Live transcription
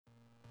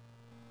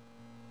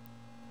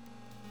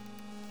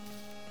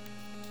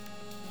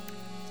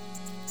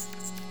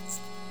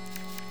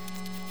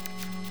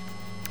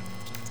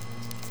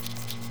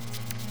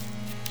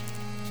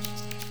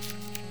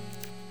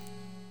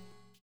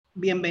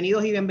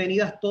Bienvenidos y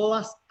bienvenidas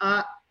todas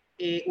a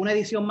una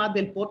edición más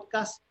del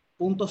podcast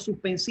Puntos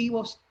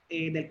Suspensivos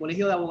del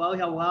Colegio de Abogados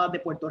y Abogadas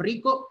de Puerto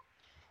Rico.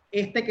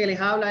 Este que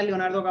les habla es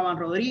Leonardo Cabán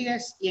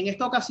Rodríguez y en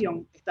esta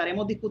ocasión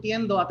estaremos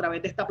discutiendo a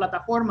través de esta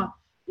plataforma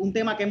un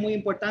tema que es muy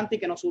importante y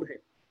que nos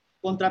surge.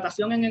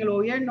 Contratación en el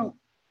gobierno,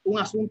 un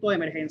asunto de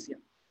emergencia.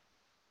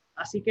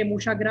 Así que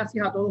muchas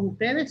gracias a todos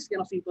ustedes que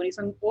nos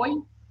sintonizan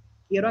hoy.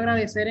 Quiero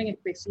agradecer en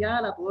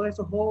especial a todos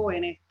esos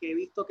jóvenes que he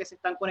visto que se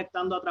están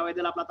conectando a través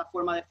de la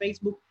plataforma de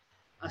Facebook.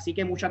 Así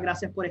que muchas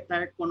gracias por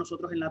estar con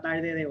nosotros en la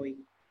tarde de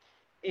hoy.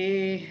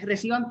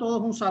 Reciban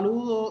todos un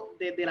saludo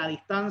desde la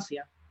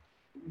distancia,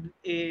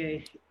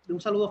 de un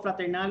saludo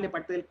fraternal de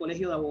parte del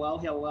Colegio de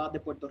Abogados y Abogadas de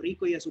Puerto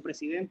Rico y de su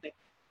presidente,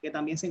 que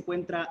también se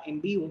encuentra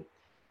en vivo,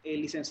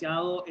 el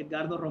licenciado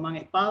Edgardo Román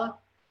Espada,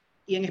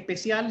 y en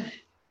especial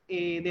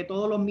de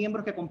todos los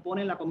miembros que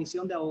componen la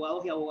Comisión de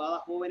Abogados y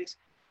Abogadas Jóvenes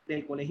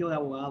del Colegio de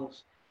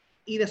Abogados,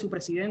 y de su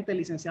presidente, el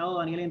licenciado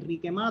Daniel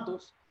Enrique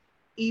Matos.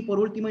 Y por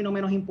último y no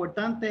menos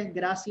importante,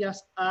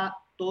 gracias a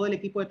todo el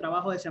equipo de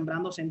trabajo de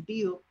Sembrando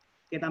Sentido,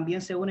 que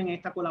también se unen en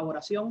esta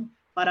colaboración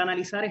para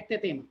analizar este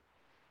tema,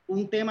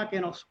 un tema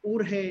que nos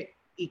urge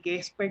y que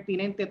es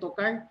pertinente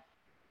tocar,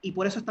 y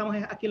por eso estamos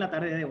aquí en la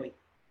tarde de hoy.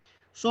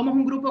 Somos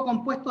un grupo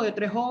compuesto de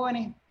 3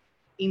 jóvenes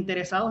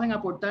interesados en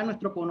aportar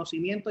nuestro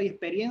conocimiento y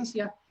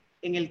experiencia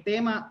en el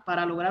tema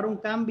para lograr un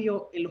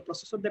cambio en los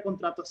procesos de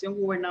contratación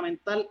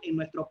gubernamental en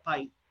nuestro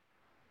país.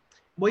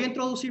 Voy a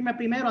introducirme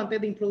primero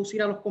antes de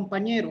introducir a los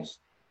compañeros.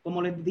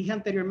 Como les dije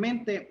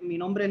anteriormente, mi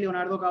nombre es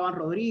Leonardo Cabán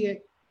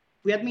Rodríguez.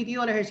 Fui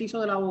admitido al ejercicio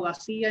de la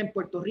abogacía en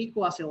Puerto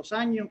Rico hace 2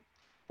 años.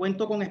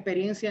 Cuento con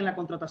experiencia en la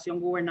contratación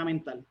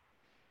gubernamental.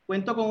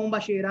 Cuento con un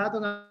bachillerato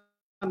en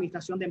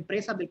Administración de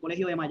Empresas del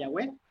Colegio de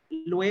Mayagüez.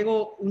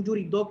 Luego un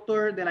Juris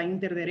Doctor de la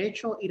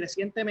Interderecho y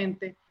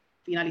recientemente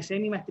finalicé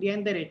mi maestría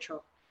en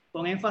Derecho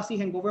con énfasis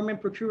en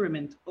Government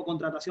Procurement o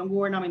contratación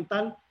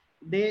gubernamental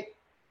de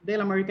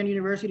la American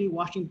University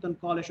Washington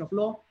College of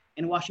Law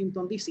en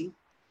Washington, D.C.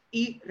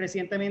 Y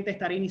recientemente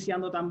estaré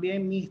iniciando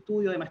también mi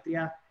estudio de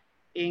maestría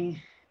en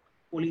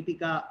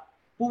Política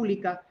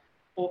Pública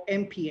o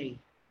MPA.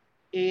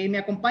 Me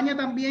acompaña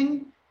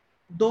también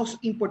 2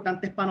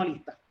 importantes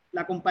panelistas,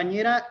 la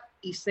compañera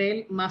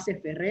Isel Mace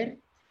Ferrer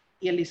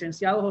y el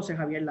licenciado José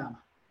Javier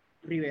Lama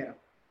Rivera.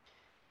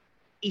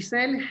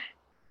 Isel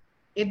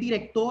es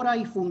directora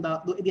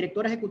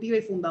ejecutiva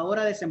y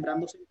fundadora de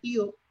Sembrando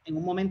Sentido. En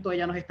un momento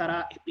ella nos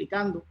estará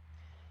explicando.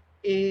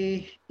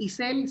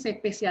 Isel se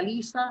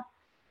especializa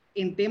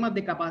en temas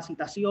de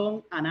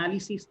capacitación,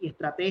 análisis y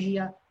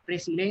estrategia,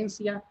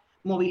 resiliencia,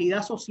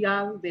 movilidad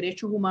social,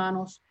 derechos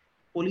humanos,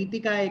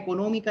 política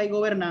económica y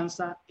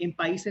gobernanza en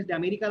países de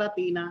América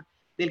Latina,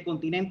 del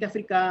continente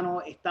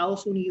africano,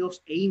 Estados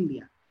Unidos e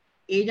India.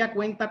 Ella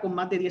cuenta con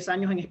más de 10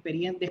 años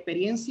de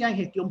experiencia en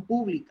gestión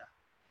pública.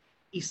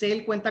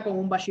 Isel cuenta con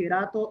un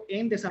bachillerato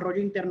en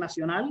desarrollo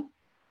internacional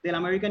de la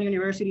American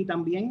University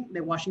también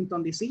de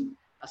Washington, D.C.,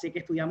 así que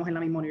estudiamos en la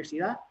misma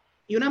universidad,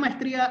 y una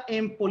maestría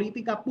en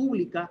política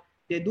pública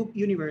de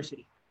Duke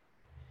University.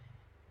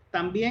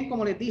 También,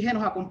 como les dije,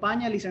 nos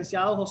acompaña el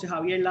licenciado José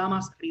Javier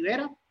Lamas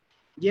Rivera.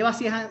 Lleva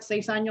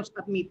 6 años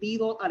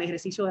admitido al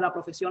ejercicio de la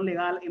profesión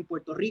legal en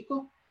Puerto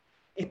Rico,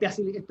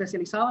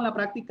 especializado en la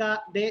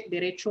práctica de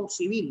Derecho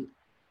Civil.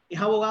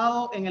 Es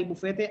abogado en el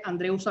bufete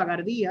Andreu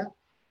Zagardía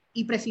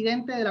y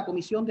presidente de la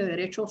Comisión de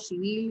Derecho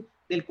Civil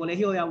del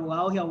Colegio de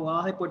Abogados y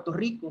Abogadas de Puerto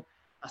Rico,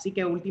 así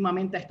que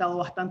últimamente ha estado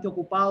bastante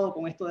ocupado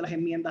con esto de las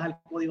enmiendas al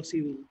Código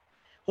Civil.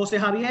 José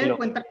Javier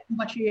cuenta con un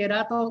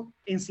bachillerato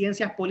en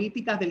Ciencias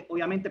Políticas del,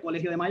 obviamente,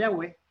 Colegio de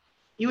Mayagüez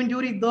y un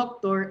Juris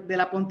Doctor de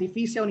la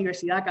Pontificia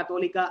Universidad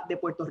Católica de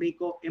Puerto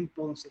Rico en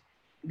Ponce.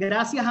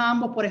 Gracias a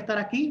ambos por estar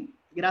aquí,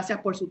 gracias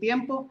por su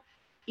tiempo.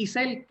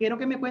 Isel, quiero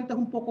que me cuentes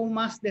un poco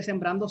más de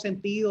Sembrando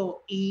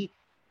Sentido y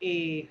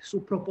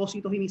sus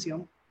propósitos y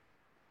misión.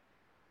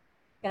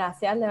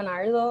 Gracias,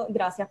 Leonardo.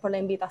 Gracias por la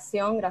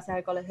invitación. Gracias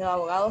al Colegio de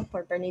Abogados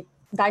por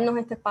darnos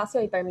este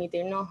espacio y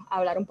permitirnos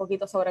hablar un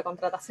poquito sobre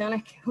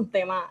contrataciones, que es un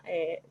tema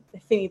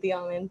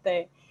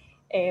definitivamente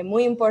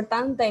muy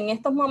importante en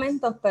estos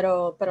momentos,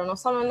 pero no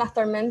solo en las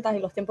tormentas y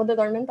los tiempos de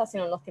tormenta,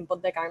 sino en los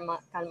tiempos de calma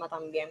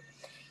también.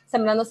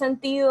 Sembrando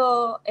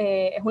Sentido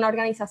es una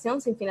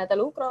organización sin fines de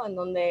lucro en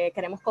donde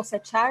queremos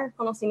cosechar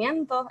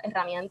conocimientos,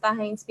 herramientas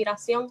e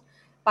inspiración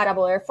para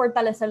poder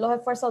fortalecer los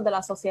esfuerzos de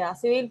la sociedad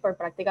civil por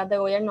prácticas de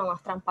gobierno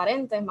más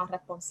transparentes, más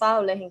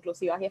responsables,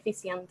 inclusivas y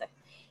eficientes.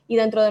 Y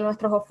dentro de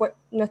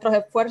nuestros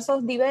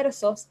esfuerzos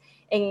diversos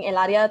en el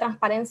área de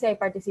transparencia y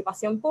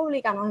participación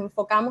pública, nos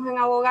enfocamos en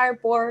abogar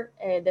por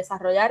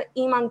desarrollar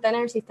y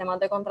mantener sistemas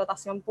de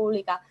contratación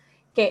pública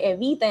que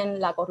eviten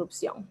la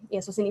corrupción. Y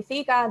eso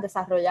significa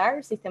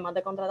desarrollar sistemas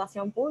de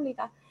contratación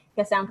pública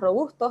que sean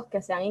robustos,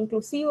 que sean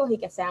inclusivos y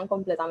que sean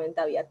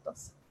completamente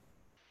abiertos.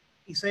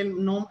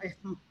 Isel, no es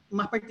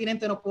más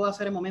pertinente no puedo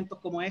hacer en momentos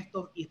como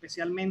estos y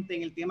especialmente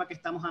en el tema que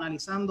estamos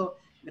analizando.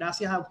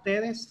 Gracias a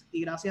ustedes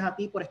y gracias a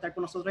ti por estar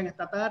con nosotros en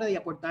esta tarde y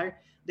aportar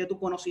de tu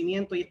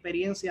conocimiento y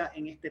experiencia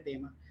en este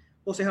tema.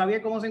 José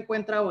Javier, ¿cómo se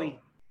encuentra hoy?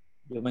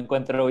 Yo me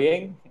encuentro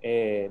bien,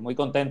 muy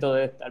contento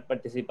de estar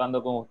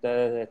participando con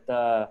ustedes de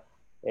esta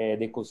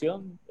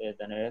discusión, de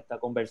tener esta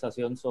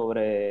conversación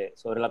sobre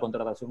la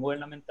contratación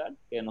gubernamental,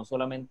 que no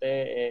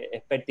solamente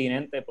es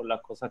pertinente por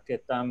las cosas que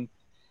están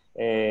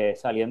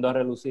saliendo a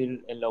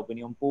relucir en la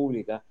opinión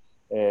pública,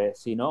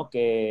 sino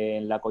que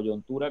en la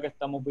coyuntura que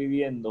estamos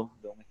viviendo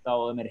de un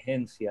estado de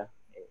emergencia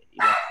y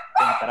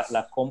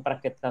las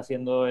compras que está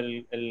haciendo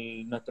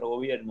nuestro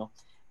gobierno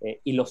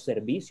y los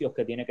servicios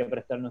que tiene que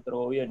prestar nuestro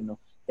gobierno,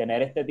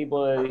 tener este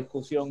tipo de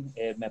discusión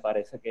me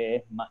parece que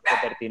es más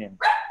que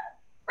pertinente.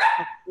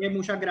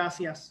 Muchas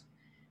gracias.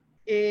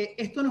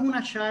 Esto no es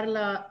una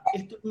charla,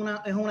 esto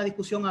es una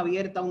discusión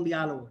abierta, un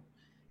diálogo.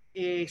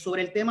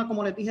 Sobre el tema,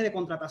 como les dije, de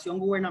contratación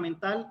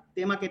gubernamental,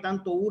 tema que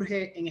tanto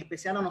urge, en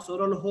especial a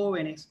nosotros los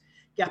jóvenes,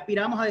 que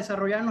aspiramos a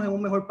desarrollarnos en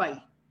un mejor país.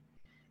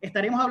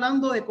 Estaremos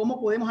hablando de cómo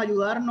podemos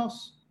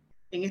ayudarnos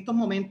en estos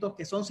momentos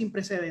que son sin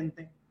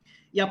precedentes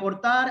y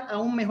aportar a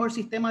un mejor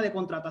sistema de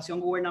contratación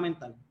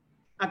gubernamental.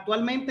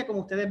 Actualmente, como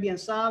ustedes bien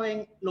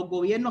saben, los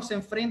gobiernos se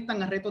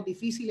enfrentan a retos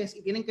difíciles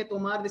y tienen que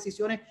tomar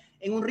decisiones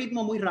en un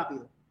ritmo muy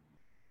rápido,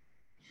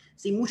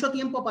 sin mucho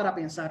tiempo para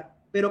pensar,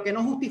 pero que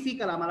no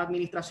justifica la mala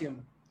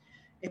administración.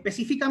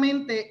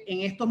 Específicamente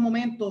en estos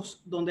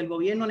momentos donde el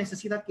gobierno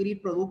necesita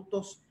adquirir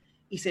productos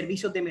y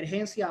servicios de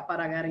emergencia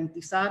para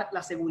garantizar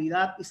la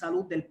seguridad y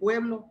salud del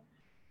pueblo,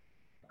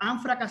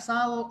 han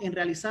fracasado en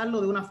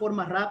realizarlo de una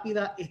forma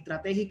rápida,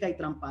 estratégica y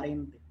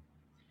transparente.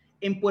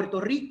 En Puerto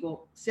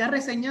Rico se ha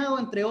reseñado,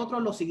 entre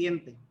otros, lo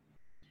siguiente: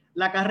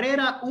 la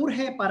carrera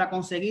urge para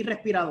conseguir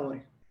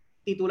respiradores,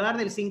 titular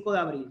del 5 de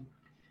abril.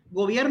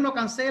 Gobierno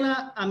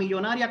cancela a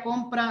millonaria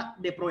compra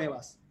de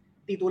pruebas,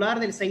 titular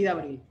del 6 de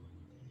abril.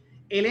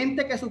 El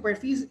ente que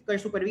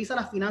supervisa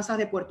las finanzas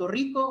de Puerto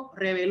Rico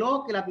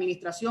reveló que la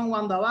administración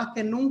Wanda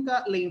Vázquez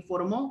nunca le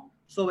informó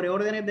sobre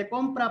órdenes de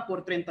compra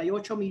por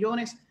 38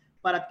 millones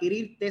para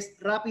adquirir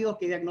test rápidos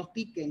que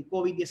diagnostiquen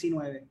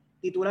COVID-19,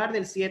 titular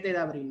del 7 de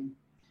abril.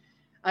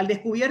 Al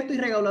descubierto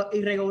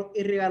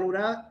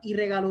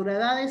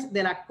irregularidades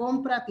de la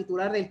compra,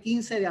 titular del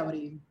 15 de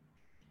abril.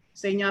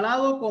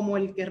 Señalado como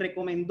el que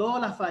recomendó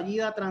la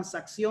fallida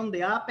transacción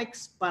de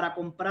Apex para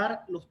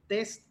comprar los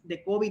test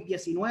de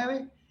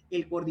COVID-19,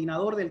 el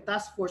coordinador del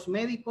Task Force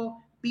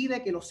médico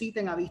pide que lo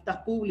citen a vistas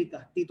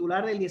públicas,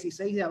 titular del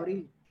 16 de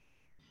abril.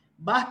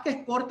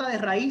 Vázquez corta de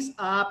raíz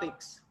a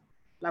Apex.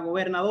 La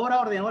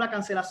gobernadora ordenó la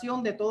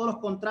cancelación de todos los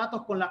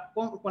contratos con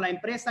la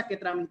empresa que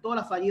tramitó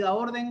la fallida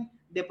orden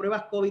de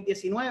pruebas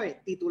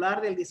COVID-19,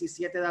 titular del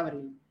 17 de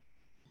abril.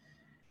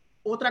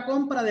 Otra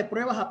compra de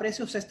pruebas a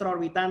precios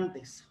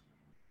extraorbitantes.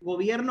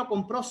 Gobierno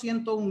compró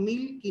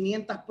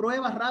 101.500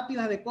 pruebas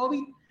rápidas de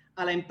COVID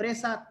a la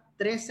empresa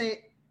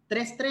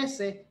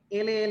 313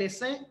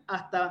 LLC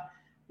hasta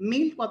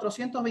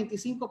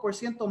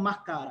 1.425% más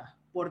cara.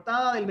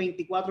 Portada del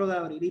 24 de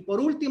abril. Y por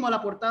último,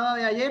 la portada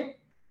de ayer: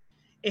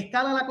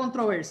 escala la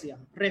controversia,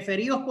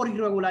 referidos por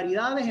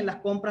irregularidades en las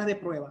compras de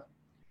pruebas.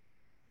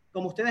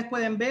 Como ustedes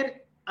pueden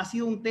ver, ha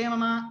sido un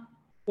tema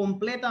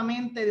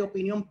completamente de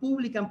opinión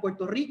pública en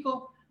Puerto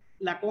Rico,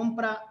 la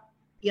compra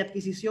y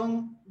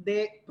adquisición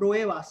de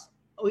pruebas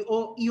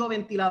o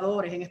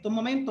ventiladores en estos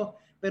momentos,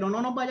 pero no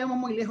nos vayamos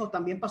muy lejos,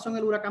 también pasó en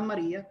el huracán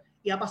María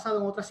y ha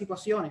pasado en otras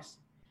situaciones.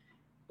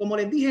 Como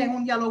les dije, es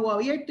un diálogo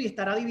abierto y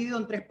estará dividido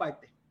en tres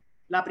partes.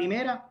 La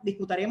primera,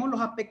 discutiremos los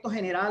aspectos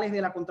generales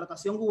de la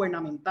contratación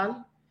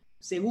gubernamental.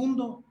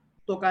 Segundo,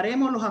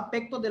 tocaremos los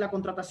aspectos de la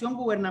contratación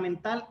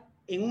gubernamental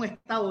en un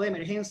estado de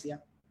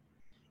emergencia.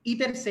 Y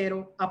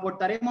tercero,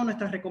 aportaremos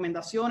nuestras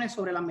recomendaciones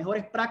sobre las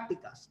mejores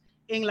prácticas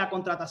en la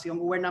contratación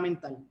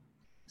gubernamental.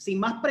 Sin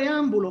más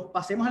preámbulos,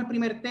 pasemos al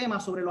primer tema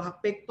sobre los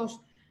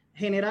aspectos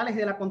generales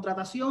de la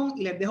contratación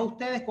y les dejo a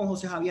ustedes con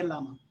José Javier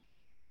Lama.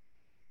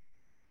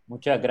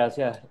 Muchas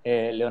gracias,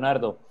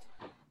 Leonardo.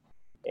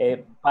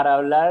 Para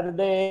hablar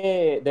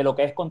de lo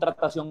que es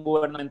contratación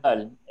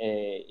gubernamental,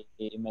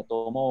 y me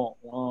tomo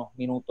unos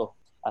minutos,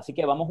 así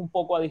que vamos un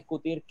poco a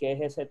discutir qué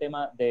es ese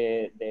tema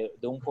de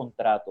un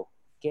contrato.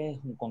 ¿Qué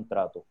es un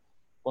contrato?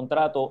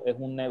 Contrato es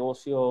un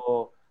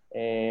negocio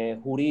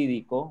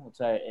jurídico, o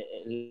sea,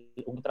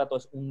 un contrato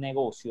es un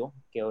negocio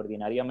que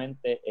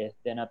ordinariamente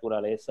es de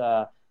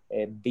naturaleza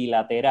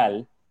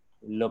bilateral,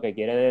 lo que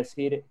quiere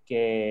decir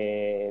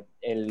que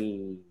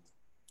el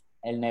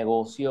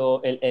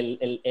negocio,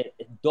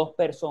 dos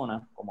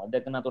personas, como es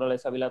de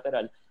naturaleza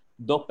bilateral,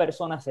 dos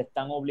personas se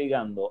están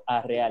obligando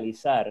a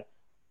realizar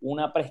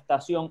una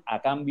prestación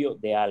a cambio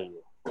de algo.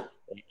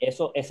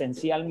 Eso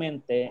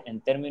esencialmente,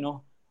 en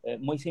términos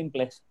muy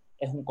simples,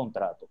 es un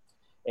contrato.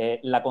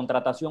 La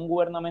contratación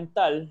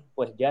gubernamental,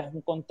 pues ya es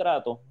un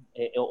contrato,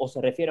 o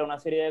se refiere a una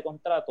serie de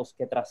contratos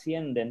que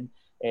trascienden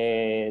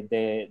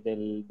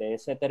de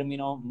ese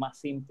término más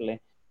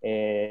simple,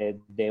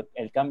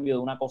 del cambio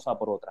de una cosa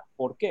por otra.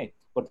 ¿Por qué?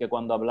 Porque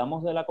cuando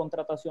hablamos de la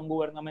contratación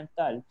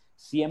gubernamental,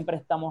 siempre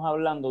estamos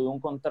hablando de un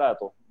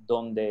contrato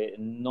donde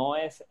no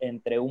es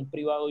entre un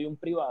privado y un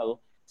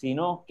privado,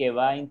 sino que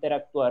va a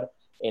interactuar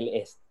el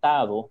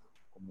Estado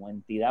como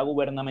entidad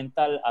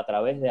gubernamental a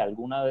través de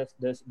alguna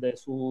de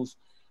sus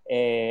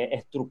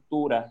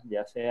estructuras,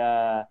 ya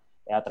sea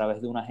a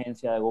través de una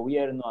agencia de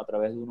gobierno, a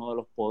través de uno de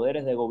los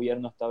poderes de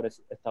gobierno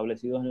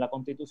establecidos en la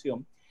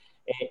Constitución.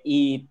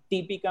 Y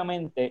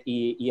típicamente,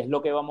 y es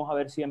lo que vamos a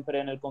ver siempre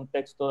en el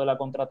contexto de la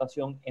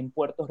contratación en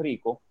Puerto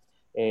Rico,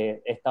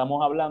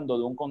 estamos hablando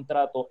de un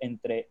contrato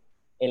entre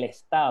el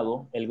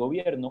Estado, el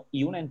gobierno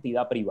y una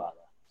entidad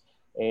privada.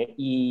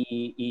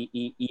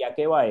 ¿Y a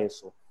qué va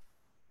eso?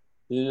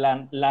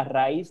 La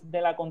raíz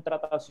de la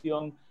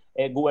contratación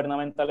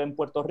gubernamental en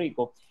Puerto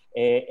Rico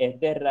es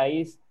de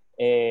raíz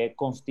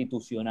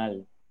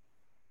constitucional.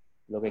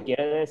 Lo que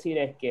quiere decir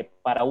es que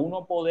para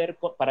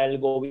el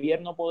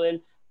gobierno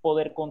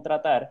poder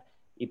contratar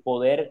y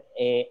poder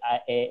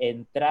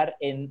entrar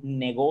en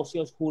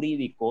negocios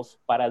jurídicos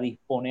para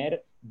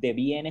disponer de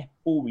bienes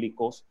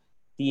públicos,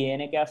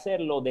 tiene que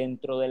hacerlo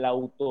dentro de la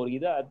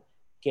autoridad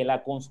que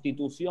la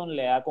Constitución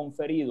le ha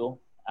conferido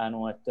a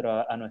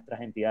nuestras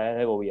entidades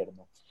de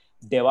gobierno.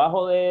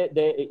 Debajo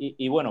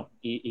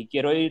y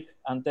quiero ir,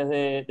 antes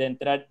de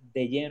entrar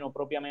de lleno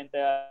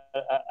propiamente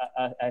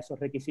a esos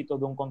requisitos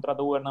de un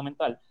contrato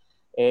gubernamental,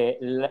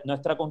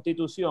 nuestra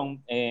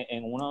Constitución,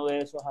 en uno de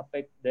esos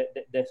aspectos,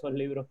 de esos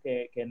libros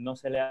que no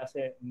se le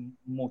hace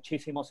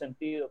muchísimo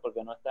sentido,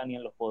 porque no está ni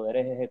en los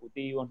poderes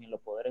ejecutivos ni en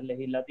los poderes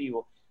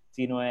legislativos,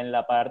 sino en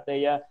la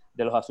parte ya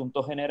de los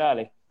asuntos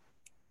generales,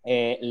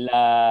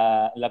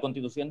 la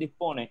Constitución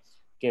dispone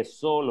que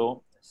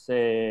solo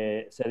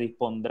se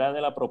dispondrá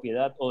de la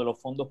propiedad o de los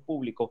fondos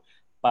públicos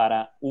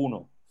para,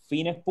 uno,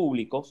 fines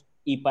públicos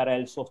y para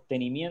el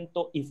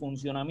sostenimiento y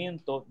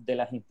funcionamiento de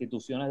las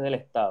instituciones del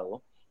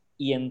Estado,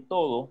 y en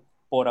todo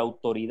por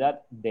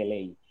autoridad de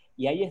ley.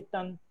 Y ahí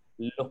están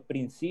los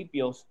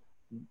principios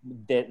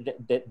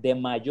de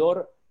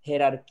mayor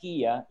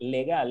jerarquía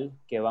legal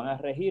que van a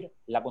regir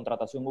la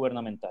contratación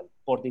gubernamental.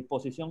 Por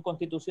disposición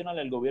constitucional,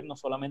 el gobierno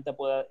solamente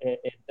puede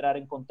entrar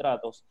en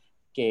contratos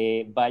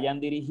que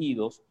vayan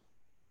dirigidos,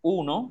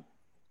 uno,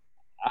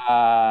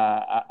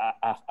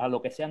 a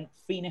lo que sean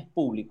fines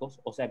públicos,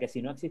 o sea que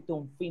si no existe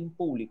un fin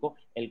público,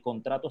 el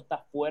contrato está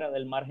fuera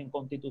del margen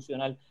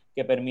constitucional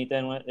que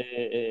permite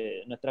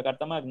nuestra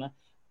Carta Magna.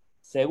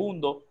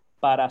 Segundo,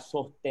 para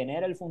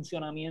sostener el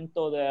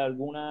funcionamiento de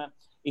alguna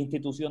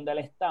institución del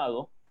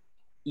Estado,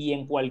 y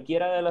en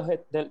cualquiera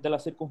de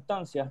las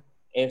circunstancias,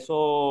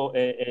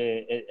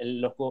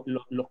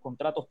 los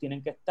contratos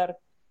tienen que estar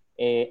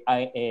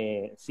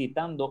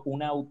citando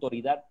una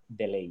autoridad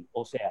de ley.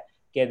 O sea,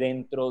 que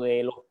dentro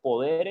de los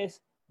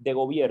poderes de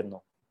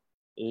gobierno,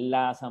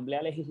 la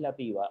Asamblea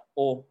Legislativa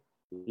o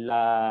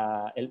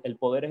el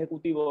Poder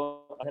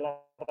Ejecutivo de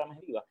la rama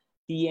ejecutiva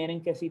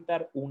tienen que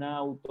citar una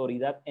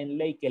autoridad en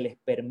ley que les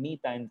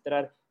permita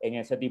entrar en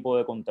ese tipo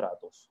de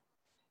contratos.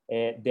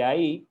 De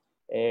ahí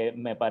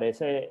me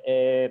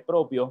parece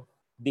propio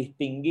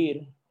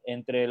distinguir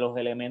entre los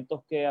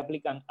elementos que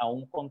aplican a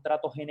un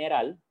contrato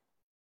general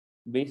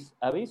vis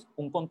a vis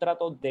un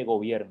contrato de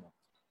gobierno.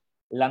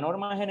 La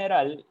norma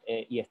general,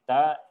 y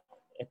está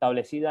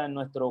establecida en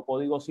nuestro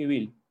Código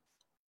Civil,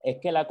 es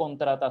que la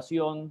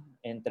contratación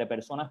entre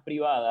personas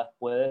privadas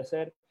puede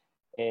ser,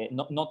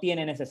 no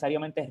tiene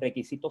necesariamente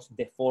requisitos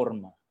de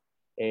forma.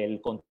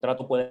 El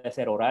contrato puede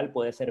ser oral,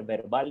 puede ser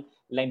verbal.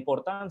 La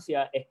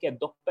importancia es que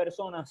dos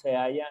personas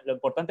lo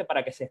importante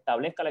para que se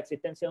establezca la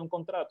existencia de un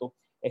contrato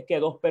es que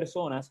dos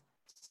personas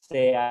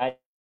se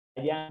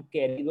hayan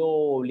querido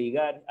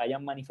obligar,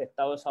 hayan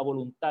manifestado esa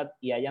voluntad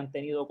y hayan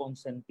tenido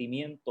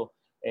consentimiento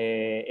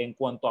en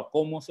cuanto a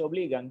cómo se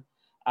obligan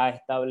a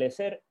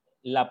establecer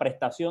la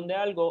prestación de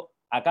algo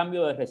a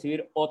cambio de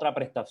recibir otra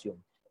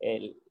prestación.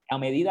 A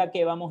medida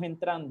que vamos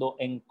entrando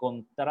en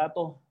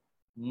contratos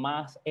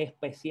más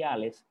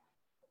especiales,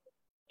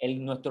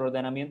 nuestro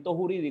ordenamiento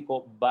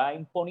jurídico va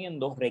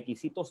imponiendo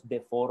requisitos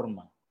de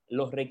forma.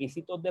 Los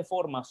requisitos de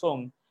forma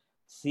son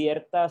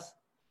ciertas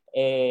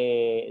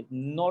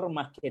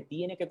normas que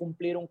tiene que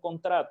cumplir un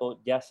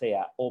contrato, ya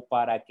sea o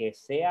para que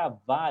sea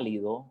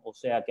válido, o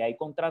sea que hay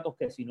contratos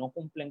que si no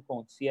cumplen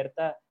con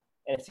ciertos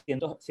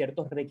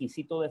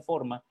requisitos de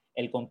forma,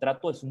 el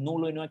contrato es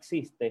nulo y no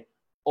existe,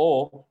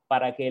 o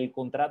para que el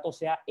contrato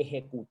sea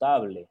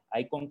ejecutable.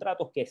 Hay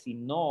contratos que si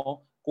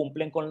no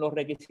cumplen con los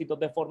requisitos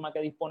de forma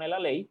que dispone la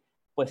ley,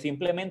 pues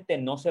simplemente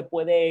no se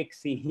puede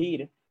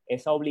exigir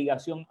esa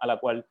obligación a la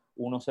cual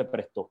uno se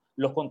prestó.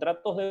 Los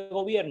contratos de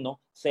gobierno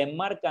se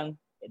enmarcan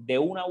de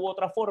una u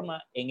otra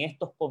forma en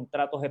estos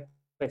contratos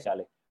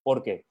especiales.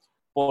 ¿Por qué?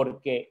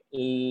 Porque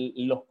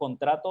los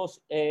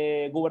contratos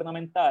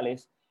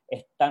gubernamentales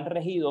están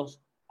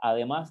regidos,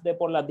 además de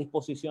por las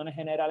disposiciones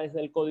generales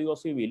del Código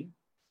Civil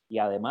y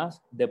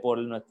además de por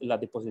las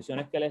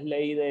disposiciones que les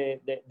leí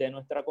de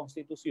nuestra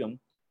Constitución,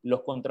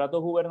 los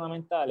contratos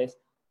gubernamentales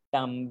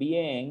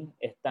también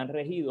están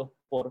regidos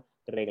por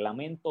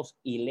reglamentos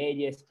y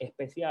leyes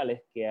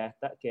especiales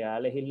que ha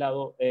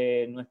legislado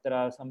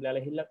nuestra Asamblea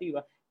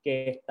Legislativa,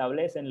 que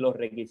establecen los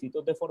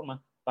requisitos de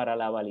forma para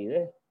la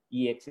validez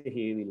y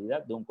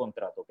exigibilidad de un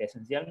contrato, que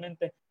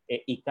esencialmente,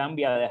 y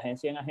cambia de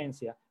agencia en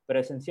agencia, pero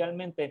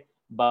esencialmente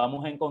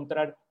vamos a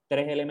encontrar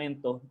tres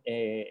elementos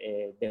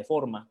de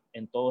forma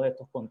en todos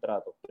estos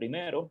contratos.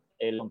 Primero,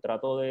 el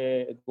contrato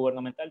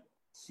gubernamental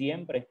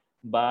siempre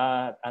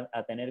va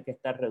a tener que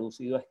estar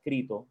reducido a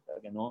escrito, o sea,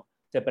 que no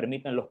se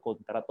permiten los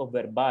contratos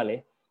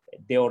verbales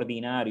de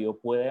ordinario.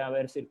 Puede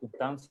haber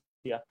circunstancias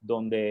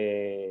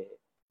donde,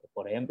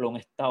 por ejemplo, un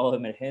estado de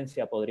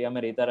emergencia podría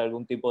meritar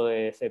algún tipo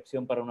de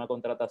excepción para una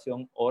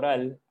contratación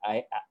oral.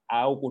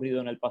 Ha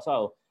ocurrido en el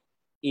pasado.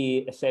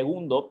 Y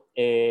segundo,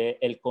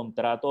 el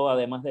contrato,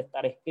 además de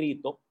estar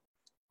escrito,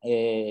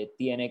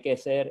 tiene que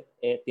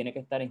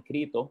estar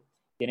inscrito,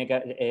 tiene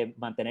que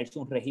mantenerse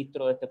un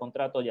registro de este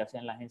contrato, ya sea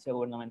en la agencia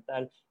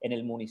gubernamental, en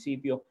el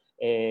municipio,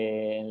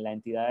 en la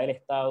entidad del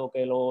Estado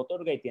que lo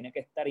otorga, y tiene que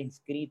estar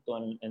inscrito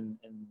en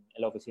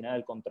la oficina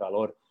del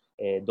Contralor,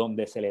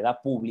 donde se le da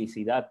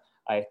publicidad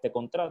a este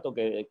contrato,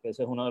 que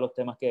ese es uno de los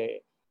temas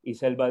que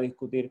Isel va a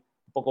discutir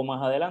un poco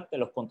más adelante.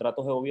 Los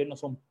contratos de gobierno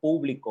son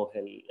públicos,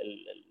 el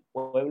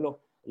pueblo,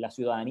 la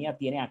ciudadanía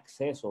tiene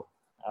acceso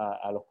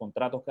a los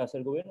contratos que hace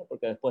el gobierno,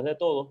 porque después de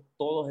todo,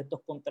 todos estos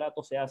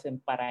contratos se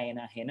hacen para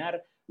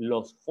enajenar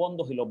los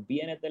fondos y los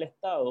bienes del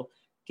Estado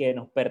que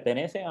nos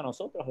pertenecen a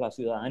nosotros, la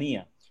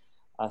ciudadanía.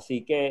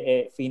 Así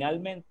que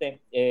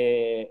finalmente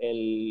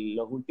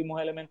los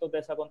últimos elementos de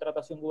esa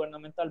contratación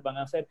gubernamental van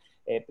a ser,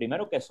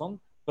 primero, que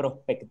son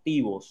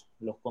prospectivos.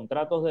 Los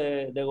contratos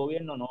de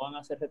gobierno no van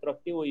a ser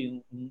retroactivos,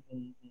 y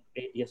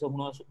eso es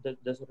uno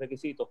de sus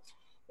requisitos.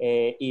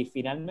 Y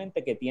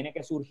finalmente, que tiene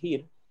que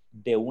surgir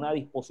de una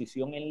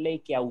disposición en ley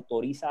que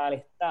autoriza al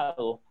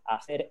Estado a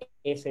hacer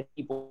ese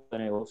tipo de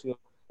negocio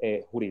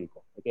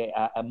jurídico. Que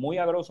muy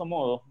a grosso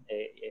modo,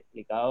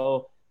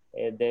 explicado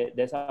de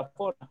esa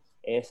forma,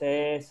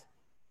 ese es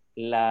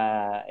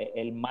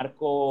el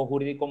marco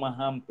jurídico más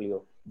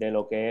amplio de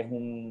lo que es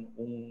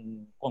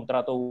un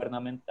contrato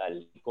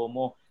gubernamental y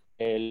cómo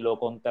lo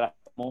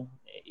contratamos.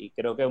 Y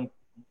creo que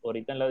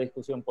ahorita en la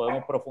discusión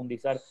podemos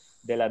profundizar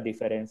de las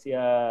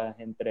diferencias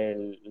entre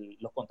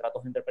los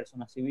contratos entre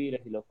personas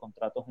civiles y los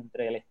contratos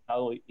entre el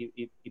Estado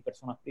y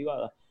personas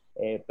privadas.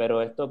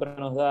 Pero esto creo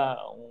que nos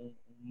da un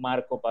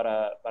marco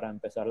para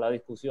empezar la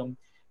discusión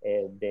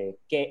de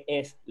qué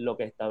es lo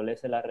que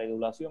establece la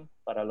regulación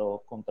para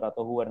los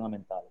contratos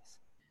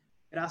gubernamentales.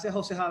 Gracias,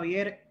 José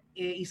Javier.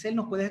 Isel,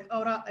 ¿nos puedes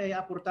ahora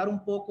aportar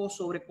un poco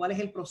sobre cuál es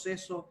el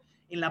proceso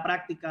en la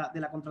práctica de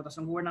la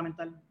contratación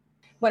gubernamental?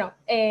 Bueno,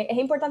 es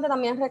importante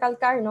también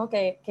recalcar, ¿no?,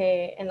 que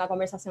en la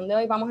conversación de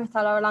hoy vamos a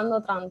estar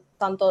hablando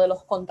tanto de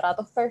los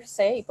contratos per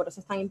se, y por eso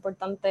es tan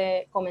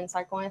importante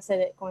comenzar con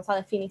esa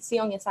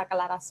definición y esa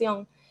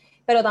aclaración,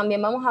 pero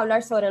también vamos a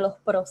hablar sobre los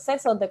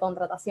procesos de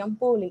contratación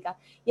pública.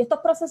 Y estos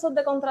procesos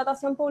de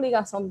contratación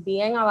pública son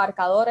bien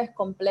abarcadores,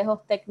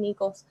 complejos,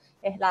 técnicos,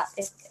 es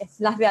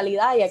la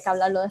realidad y hay que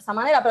hablarlo de esa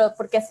manera, pero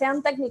porque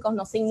sean técnicos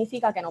no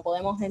significa que no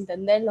podemos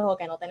entenderlos o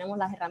que no tenemos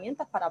las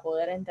herramientas para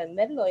poder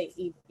entenderlo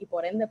y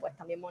por ende pues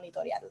también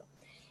monitorearlo.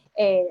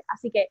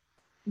 Así que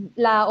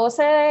la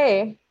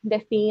OCDE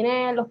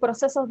define los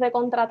procesos de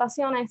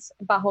contrataciones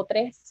bajo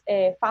tres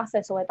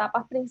fases o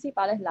etapas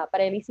principales: la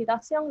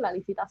prelicitación, la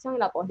licitación y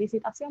la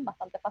postlicitación,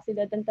 bastante fácil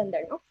de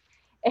entender, ¿no?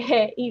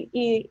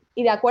 Y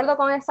de acuerdo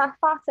con esas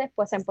fases,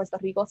 pues en Puerto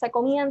Rico se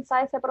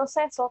comienza ese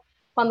proceso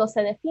cuando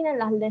se definen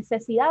las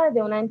necesidades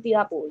de una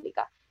entidad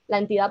pública. La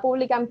entidad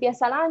pública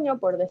empieza el año,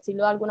 por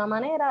decirlo de alguna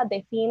manera,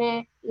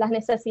 define las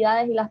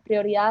necesidades y las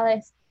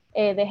prioridades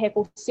de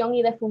ejecución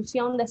y de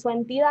función de su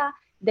entidad,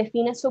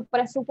 define su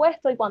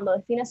presupuesto, y cuando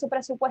define su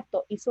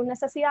presupuesto y sus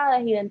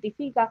necesidades,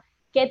 identifica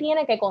qué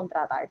tiene que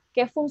contratar,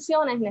 qué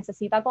funciones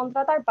necesita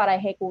contratar para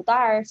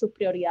ejecutar sus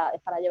prioridades,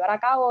 para llevar a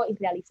cabo y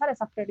realizar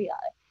esas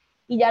prioridades.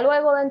 Y ya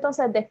luego de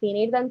entonces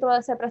definir dentro de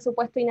ese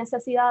presupuesto y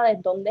necesidades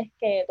dónde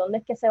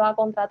es que se va a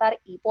contratar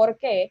y por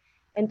qué,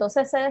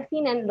 entonces se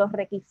definen los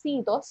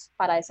requisitos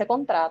para ese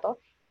contrato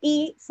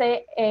y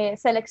se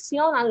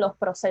seleccionan los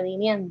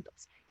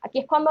procedimientos. Aquí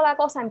es cuando la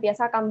cosa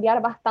empieza a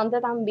cambiar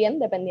bastante también,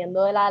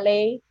 dependiendo de la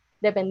ley,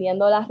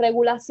 dependiendo de la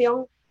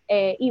regulación,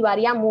 y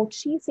varía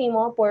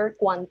muchísimo por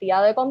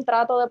cuantía de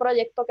contrato de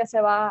proyecto que se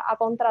va a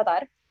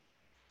contratar,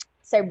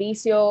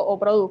 servicio o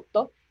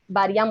producto.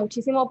 Varía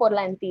muchísimo por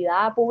la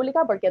entidad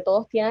pública, porque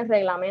todos tienen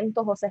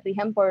reglamentos o se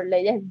rigen por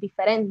leyes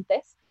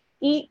diferentes,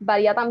 y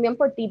varía también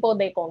por tipo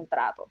de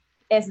contrato.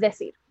 Es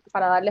decir,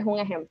 para darles un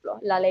ejemplo,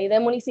 la ley de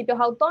municipios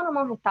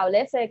autónomos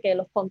establece que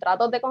los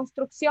contratos de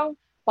construcción,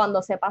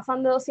 cuando se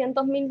pasan de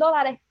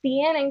 $200,000,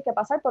 tienen que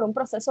pasar por un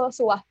proceso de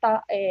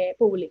subasta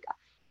pública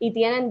y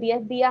tienen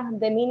 10 días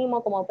de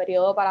mínimo como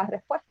periodo para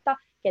respuesta,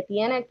 que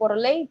tiene por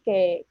ley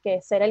que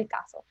ser el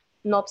caso.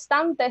 No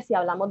obstante, si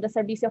hablamos de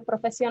servicios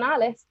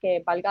profesionales,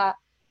 que valga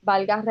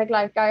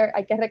recalcar,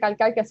 hay que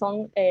recalcar que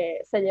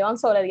se llevan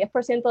sobre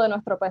 10% de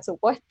nuestro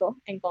presupuesto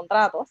en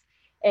contratos,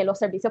 los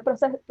servicios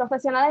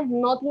profesionales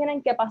no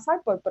tienen que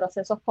pasar por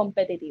procesos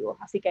competitivos.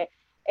 Así que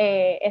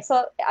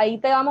ahí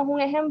les damos un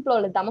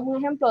ejemplo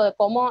de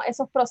cómo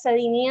esos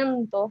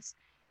procedimientos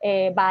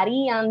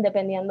varían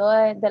dependiendo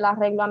de la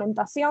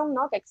reglamentación,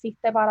 ¿no?, que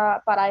existe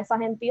para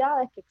esas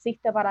entidades, que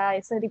existe para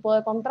ese tipo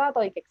de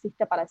contrato y que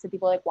existe para ese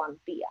tipo de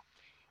cuantía.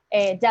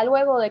 Ya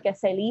luego de que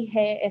se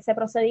elige ese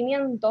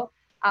procedimiento,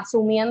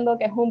 asumiendo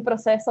que es un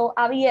proceso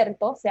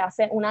abierto, se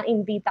hace una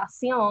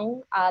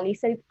invitación a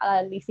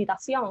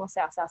licitación, o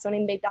sea, se hace una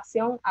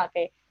invitación a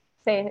que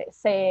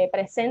se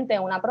presente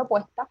una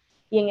propuesta,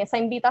 y en esa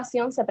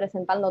invitación se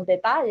presentan los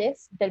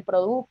detalles del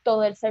producto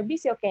o del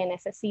servicio que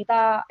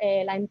necesita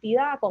la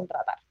entidad a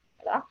contratar,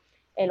 ¿verdad?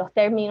 Los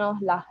términos,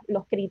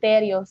 los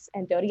criterios,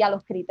 en teoría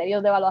los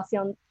criterios de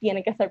evaluación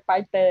tienen que ser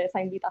parte de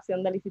esa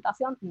invitación de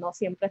licitación, no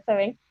siempre se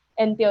ven.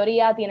 En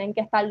teoría tienen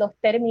que estar los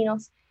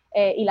términos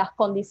y las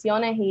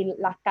condiciones y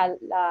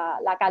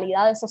la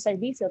calidad de esos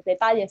servicios,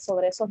 detalles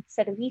sobre esos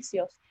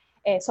servicios,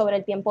 sobre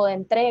el tiempo de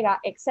entrega,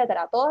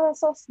 etcétera. Todos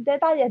esos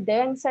detalles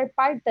deben ser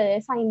parte de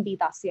esa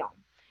invitación.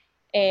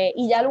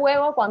 Y ya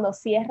luego, cuando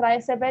cierra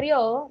ese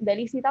periodo de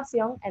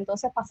licitación,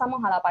 entonces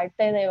pasamos a la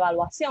parte de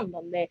evaluación,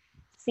 donde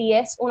si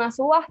es una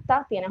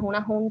subasta, tienes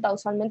una junta,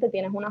 usualmente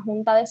tienes una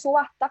junta de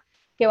subasta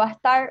que va a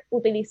estar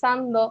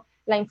utilizando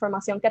la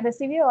información que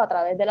recibió a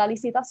través de la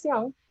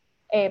licitación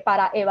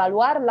para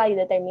evaluarla y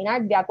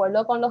determinar, de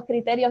acuerdo con los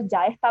criterios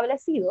ya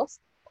establecidos,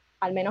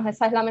 al menos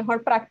esa es la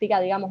mejor práctica,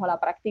 digamos, o la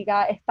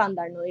práctica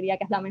estándar, no diría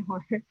que es la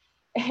mejor,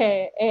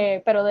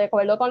 pero de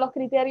acuerdo con los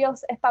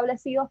criterios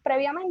establecidos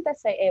previamente,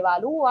 se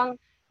evalúan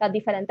las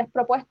diferentes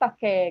propuestas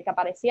que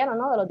aparecieron,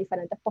 ¿no? De los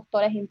diferentes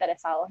postores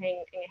interesados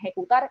en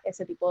ejecutar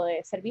ese tipo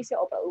de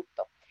servicio o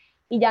producto.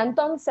 Y ya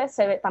entonces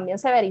también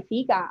se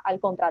verifica al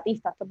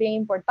contratista, esto es bien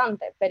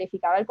importante,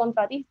 verificar al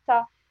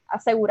contratista,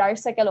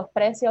 asegurarse que los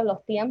precios,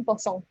 los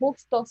tiempos son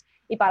justos,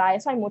 y para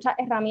eso hay muchas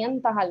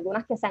herramientas,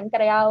 algunas que se han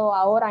creado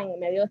ahora en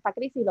medio de esta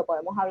crisis, lo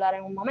podemos hablar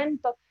en un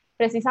momento,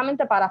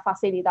 precisamente para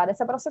facilitar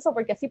ese proceso,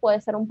 porque sí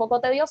puede ser un poco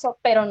tedioso,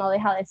 pero no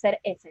deja de ser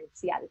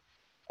esencial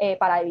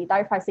para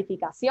evitar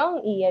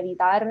falsificación y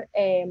evitar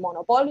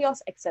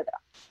monopolios, etc.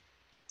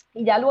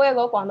 Y ya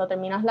luego, cuando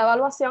terminas la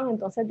evaluación,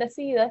 entonces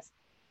decides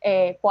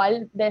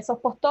cuál de esos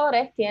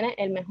postores tiene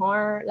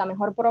la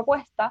mejor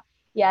propuesta,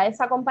 y a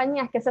esa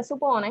compañía es que se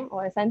supone,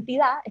 o a esa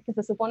entidad es que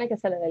se supone que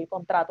se le dé el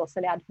contrato,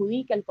 se le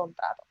adjudique el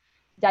contrato.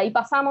 Ya ahí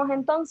pasamos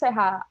entonces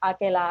a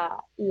que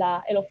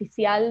el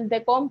oficial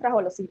de compras o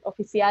el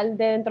oficial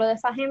dentro de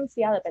esa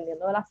agencia,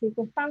 dependiendo de las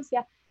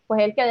circunstancias,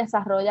 pues es el que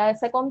desarrolla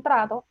ese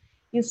contrato,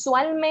 y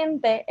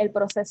usualmente el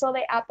proceso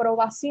de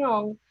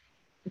aprobación,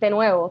 de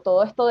nuevo,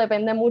 todo esto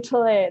depende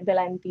mucho de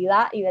la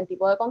entidad y del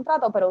tipo de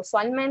contrato, pero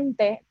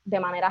usualmente, de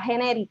manera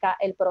genérica,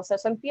 el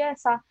proceso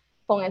empieza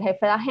con el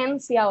jefe de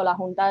agencia o la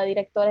junta de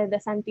directores de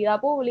esa entidad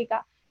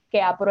pública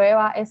que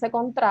aprueba ese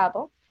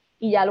contrato,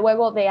 y ya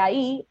luego de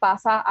ahí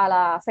pasa a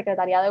la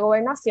Secretaría de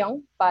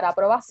Gobernación para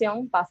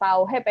aprobación, pasa a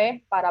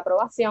OGP para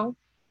aprobación,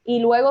 y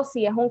luego,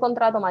 si es un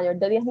contrato mayor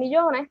de 10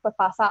 millones, pues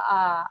pasa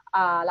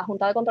a la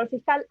Junta de Control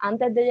Fiscal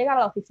antes de llegar a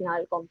la Oficina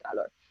del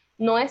Contralor.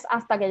 No es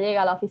hasta que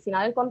llega a la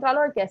Oficina del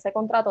Contralor que ese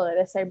contrato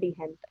debe ser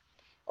vigente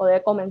o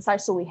debe comenzar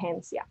su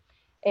vigencia.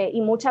 Y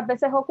muchas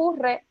veces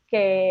ocurre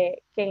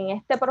que en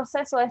este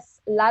proceso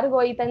es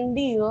largo y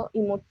tendido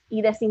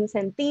y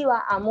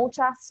desincentiva a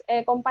muchas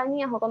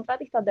compañías o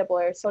contratistas de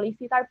poder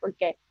solicitar,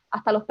 porque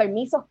hasta los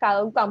permisos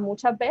caducan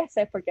muchas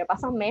veces, porque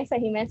pasan meses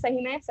y meses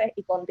y meses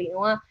y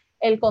continúa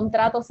el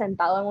contrato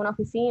sentado en una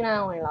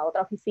oficina o en la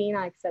otra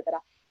oficina, etc.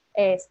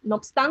 No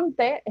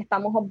obstante,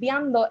 estamos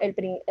obviando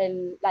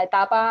la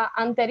etapa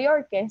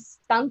anterior, que es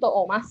tanto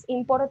o más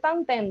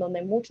importante, en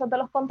donde muchos de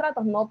los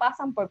contratos no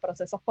pasan por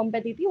procesos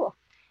competitivos.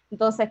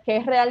 Entonces,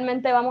 ¿qué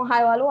realmente vamos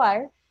a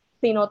evaluar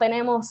si no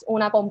tenemos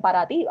una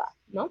comparativa,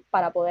 ¿no?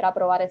 Para poder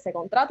aprobar ese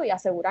contrato y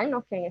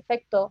asegurarnos que en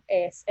efecto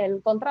es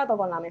el contrato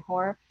con la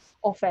mejor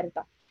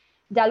oferta.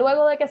 Ya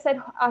luego de que se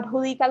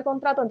adjudica el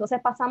contrato,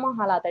 entonces pasamos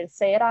a la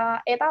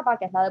tercera etapa,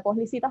 que es la de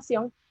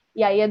poslicitación,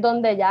 y ahí es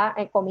donde ya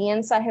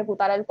comienza a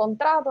ejecutar el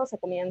contrato,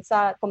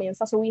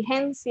 comienza su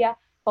vigencia,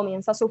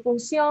 comienza su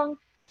función,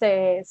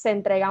 se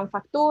entregan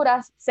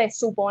facturas, se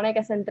supone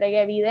que se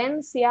entregue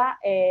evidencia,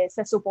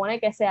 se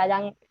supone que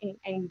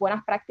en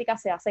buenas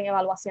prácticas se hacen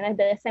evaluaciones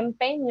de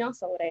desempeño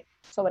sobre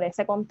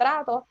ese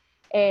contrato,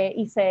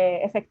 y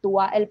se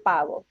efectúa el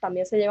pago.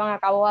 También se llevan a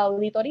cabo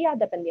auditorías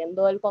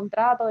dependiendo del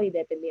contrato y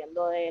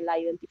dependiendo de la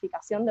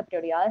identificación de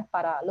prioridades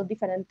para los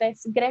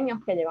diferentes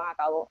gremios que llevan a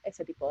cabo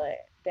ese tipo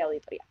de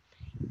auditoría.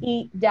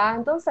 Y ya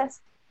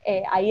entonces,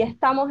 ahí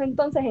estamos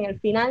entonces en el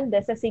final de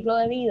ese ciclo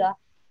de vida,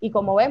 y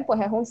como ven,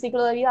 pues es un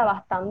ciclo de vida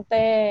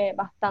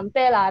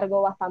bastante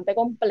largo, bastante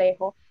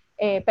complejo,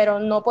 pero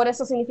no por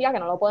eso significa que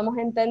no lo podemos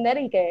entender,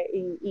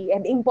 y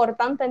es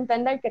importante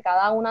entender que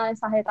cada una de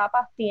esas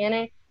etapas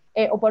tiene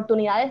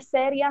oportunidades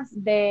serias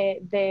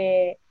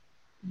de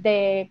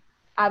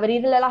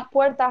abrirle las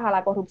puertas a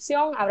la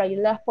corrupción,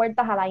 abrirle las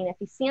puertas a la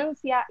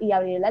ineficiencia y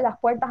abrirle las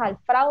puertas al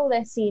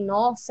fraude si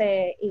no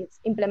se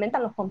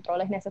implementan los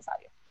controles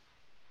necesarios.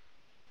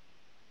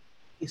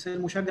 Isel,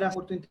 muchas gracias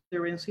por tu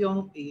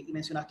intervención, y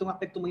mencionaste un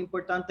aspecto muy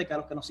importante que a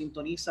los que nos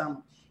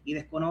sintonizan y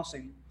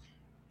desconocen.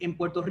 En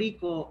Puerto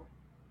Rico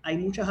hay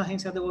muchas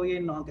agencias de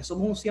gobierno, aunque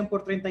somos un 100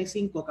 por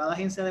 35, cada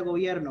agencia de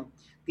gobierno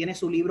tiene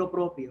su libro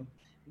propio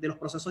de los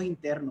procesos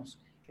internos.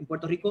 En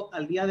Puerto Rico,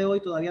 al día de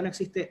hoy, todavía no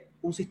existe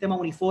un sistema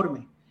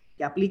uniforme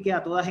que aplique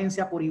a toda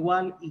agencia por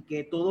igual y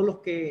que todos los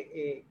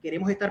que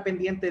queremos estar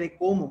pendientes de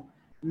cómo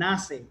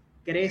nace,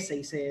 crece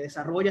y se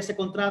desarrolla ese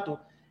contrato,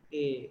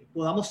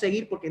 podamos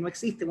seguir, porque no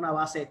existe una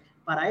base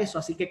para eso.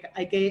 Así que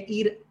hay que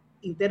ir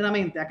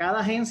internamente a cada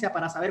agencia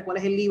para saber cuál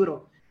es el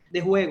libro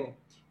de juego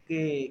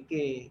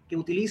que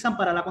utilizan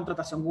para la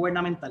contratación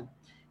gubernamental.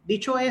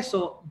 Dicho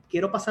eso,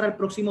 quiero pasar al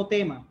próximo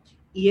tema,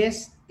 y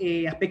es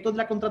aspectos de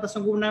la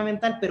contratación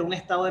gubernamental, pero un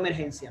estado de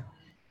emergencia.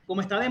 Como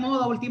está de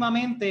moda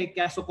últimamente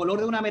que a socolor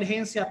de una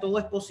emergencia todo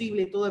es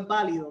posible y todo es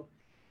válido,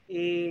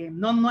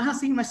 no es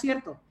así, no es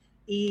cierto.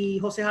 Y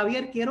José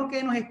Javier, quiero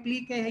que nos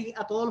expliques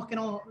a todos los que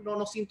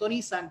nos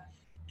sintonizan,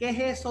 ¿qué es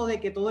eso de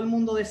que todo el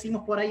mundo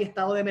decimos por ahí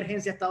estado de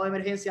emergencia,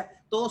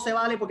 todo se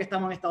vale porque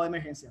estamos en estado de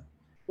emergencia?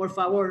 Por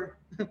favor.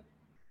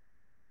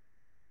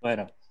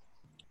 Bueno,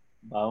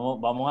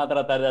 vamos a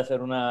tratar de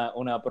hacer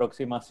una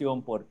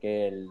aproximación,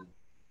 porque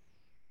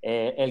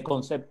el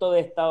concepto de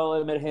estado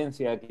de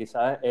emergencia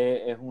quizás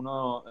es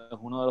uno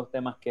de los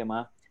temas que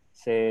más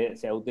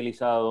se ha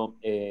utilizado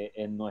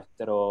en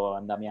nuestro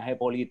andamiaje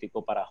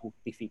político para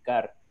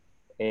justificar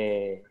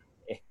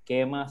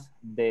esquemas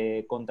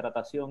de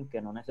contratación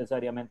que no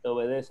necesariamente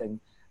obedecen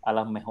a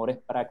las mejores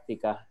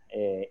prácticas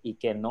y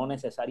que no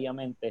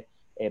necesariamente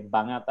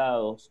van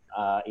atados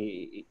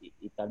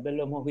y tal vez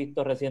lo hemos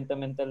visto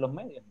recientemente en los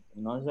medios,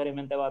 no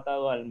necesariamente va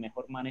atado al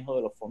mejor manejo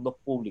de los fondos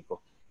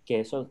públicos,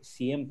 que eso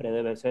siempre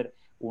debe ser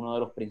uno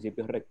de los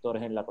principios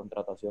rectores en la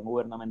contratación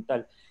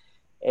gubernamental.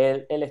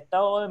 El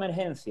estado de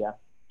emergencia,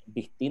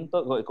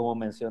 distinto, como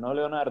mencionó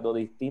Leonardo,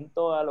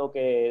 distinto a lo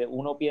que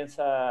uno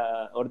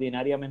piensa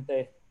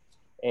ordinariamente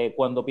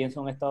cuando piensa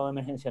en un estado de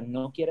emergencia,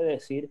 no quiere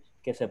decir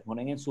que se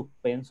ponen en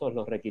suspenso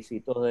los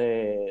requisitos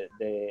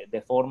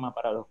de forma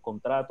para los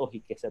contratos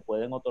y que se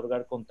pueden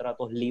otorgar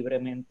contratos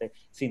libremente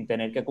sin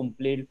tener que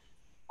cumplir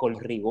con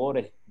los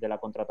rigores de la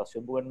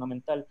contratación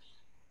gubernamental.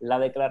 La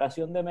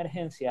declaración de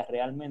emergencia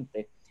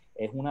realmente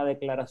es una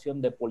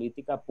declaración de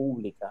política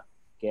pública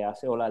que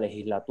hace o la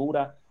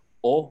legislatura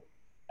o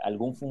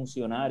algún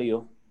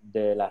funcionario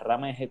de la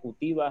rama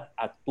ejecutiva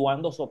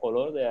actuando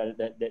socolor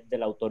de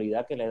la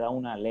autoridad que le da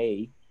una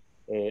ley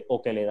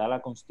o que le da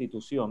la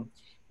Constitución,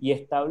 y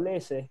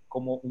establece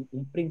como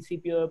un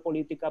principio de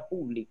política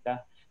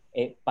pública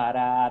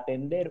para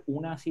atender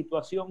una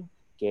situación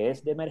que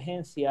es de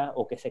emergencia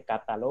o que se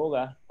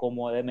cataloga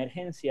como de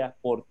emergencia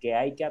porque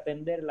hay que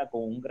atenderla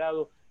con un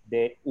grado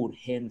de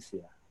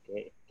urgencia,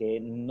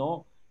 que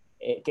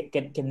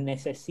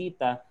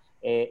necesita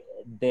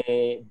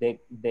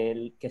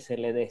que se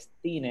le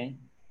destine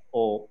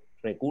o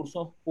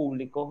recursos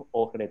públicos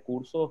o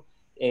recursos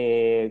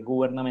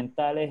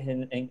gubernamentales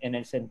en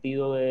el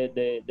sentido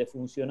de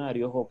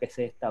funcionarios, o que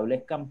se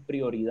establezcan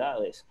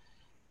prioridades.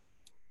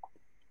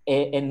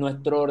 En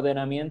nuestro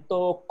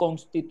ordenamiento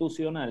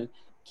constitucional,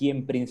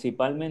 quien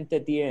principalmente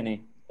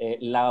tiene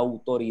la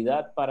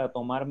autoridad para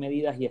tomar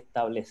medidas y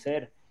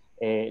establecer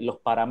los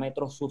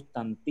parámetros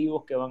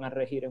sustantivos que van a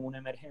regir en una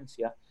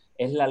emergencia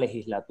es la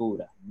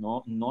legislatura,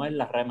 no es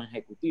la rama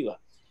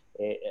ejecutiva.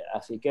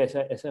 Así que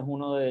ese es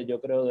uno yo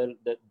creo,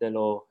 de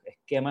los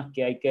esquemas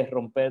que hay que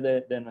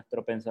romper de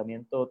nuestro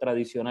pensamiento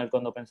tradicional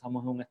cuando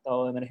pensamos en un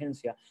estado de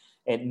emergencia.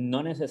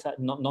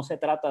 No se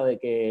trata de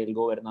que el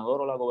gobernador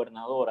o la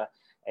gobernadora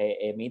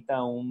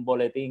emita un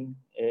boletín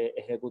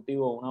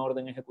ejecutivo, una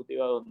orden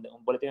ejecutiva,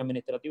 un boletín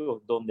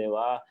administrativo donde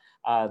va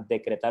a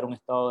decretar un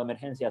estado de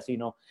emergencia,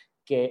 sino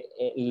que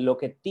lo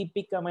que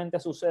típicamente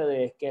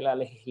sucede es que la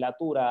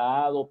legislatura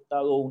ha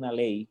adoptado una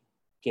ley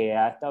que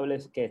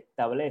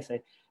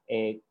establece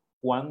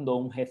cuando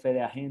un jefe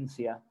de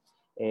agencia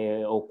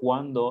o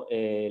cuando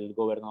el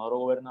gobernador o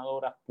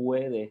gobernadora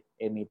puede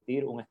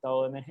emitir un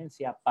estado de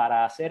emergencia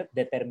para hacer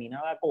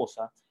determinada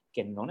cosa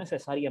que no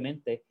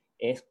necesariamente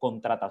es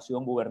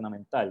contratación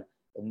gubernamental,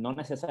 no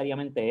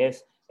necesariamente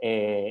es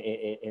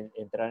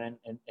entrar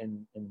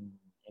en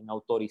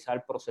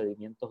autorizar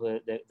procedimientos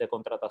de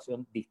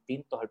contratación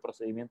distintos al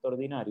procedimiento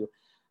ordinario,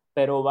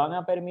 pero van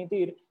a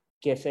permitir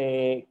que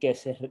se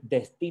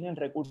destinen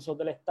recursos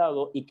del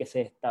Estado y que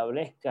se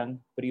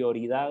establezcan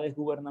prioridades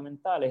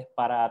gubernamentales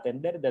para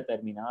atender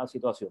determinada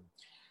situación.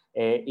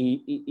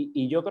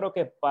 Y yo creo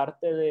que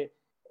parte de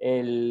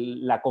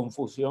la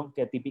confusión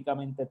que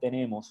típicamente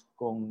tenemos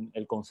con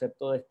el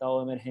concepto de estado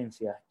de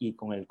emergencia y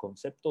con el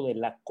concepto de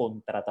la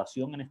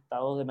contratación en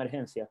estados de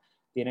emergencia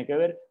tiene que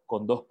ver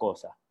con dos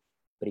cosas.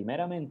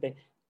 Primeramente,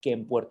 que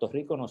en Puerto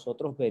Rico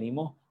nosotros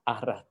venimos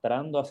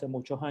arrastrando hace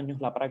muchos años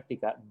la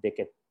práctica de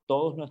que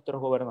todos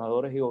nuestros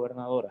gobernadores y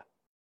gobernadoras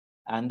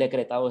han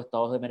decretado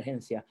estados de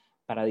emergencia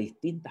para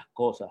distintas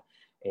cosas.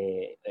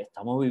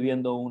 Estamos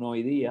viviendo uno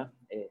hoy día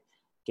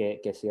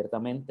que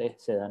ciertamente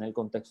se da en el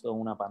contexto de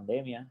una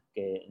pandemia,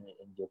 que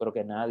yo creo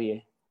que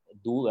nadie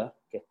duda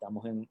que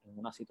estamos en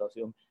una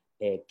situación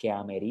que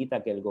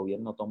amerita que el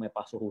gobierno tome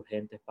pasos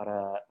urgentes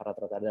para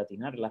tratar de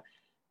atinarla,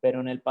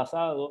 pero en el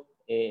pasado,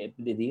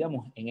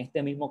 digamos, en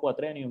este mismo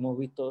cuatrenio hemos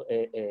visto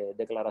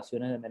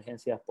declaraciones de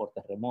emergencias por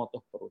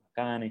terremotos, por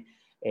huracanes,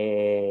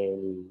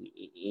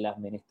 la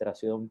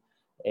administración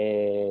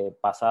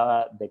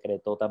pasada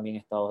decretó también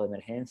estados de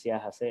emergencia.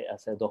 Hace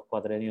 2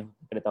 cuatrenios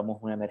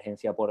decretamos una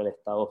emergencia por el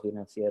estado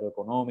financiero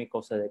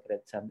económico.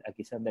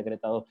 Aquí se han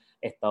decretado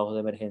estados de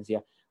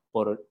emergencia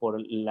por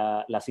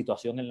la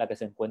situación en la que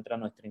se encuentra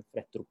nuestra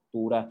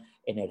infraestructura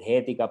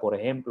energética, por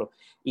ejemplo.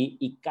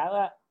 Y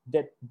cada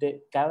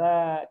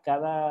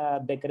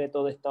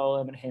decreto de estado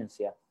de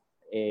emergencia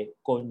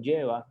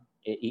conlleva,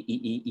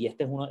 y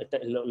este es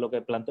lo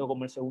que planteo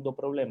como el segundo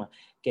problema,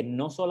 que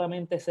no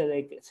solamente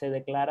se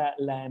declara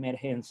la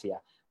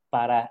emergencia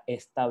para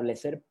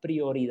establecer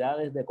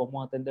prioridades de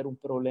cómo atender un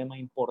problema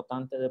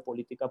importante de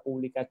política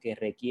pública que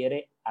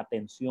requiere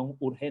atención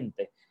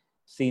urgente,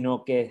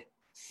 sino que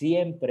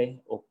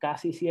siempre o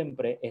casi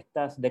siempre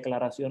estas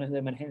declaraciones de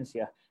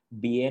emergencia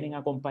vienen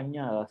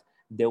acompañadas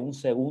de un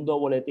segundo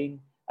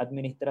boletín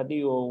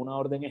administrativo, una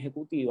orden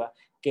ejecutiva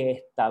que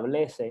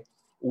establece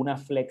una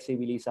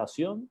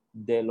flexibilización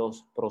de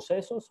los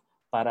procesos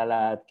para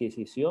la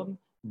adquisición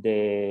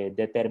de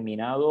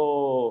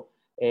determinado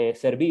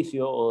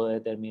servicio o de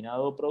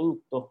determinado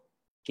producto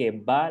que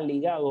va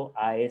ligado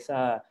a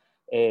esa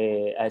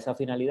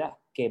finalidad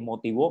que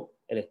motivó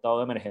el estado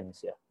de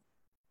emergencia.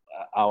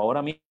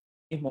 Ahora mismo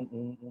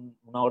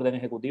una orden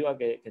ejecutiva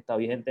que está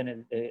vigente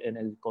en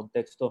el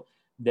contexto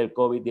del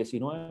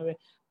COVID-19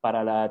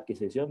 para la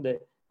adquisición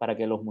para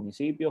que los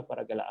municipios,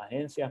 para que las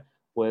agencias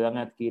puedan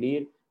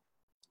adquirir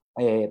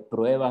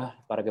pruebas,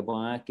 para que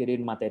puedan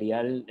adquirir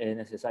material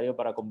necesario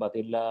para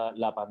combatir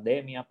la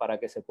pandemia, para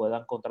que se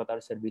puedan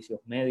contratar servicios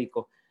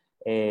médicos.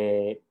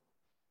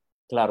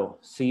 Claro,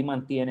 sí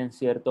mantienen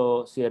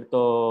ciertos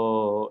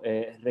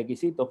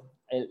requisitos.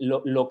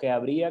 Lo que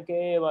habría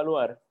que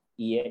evaluar,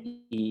 y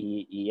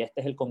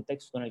este es el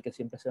contexto en el que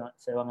siempre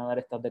se van a dar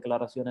estas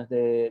declaraciones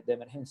de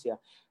emergencia,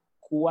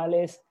 ¿cuál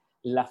es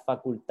la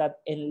facultad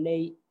en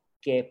ley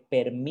que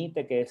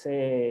permite que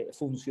ese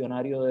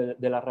funcionario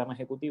de la rama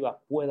ejecutiva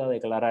pueda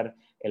declarar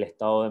el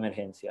estado de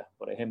emergencia?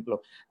 Por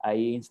ejemplo,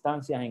 hay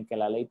instancias en que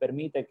la ley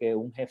permite que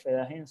un jefe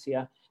de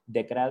agencia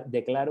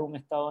declare un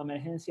estado de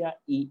emergencia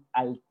y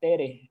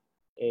altere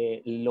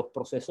los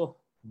procesos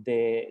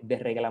de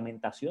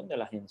reglamentación de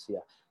la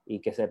agencia, y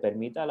que se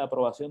permita la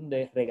aprobación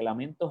de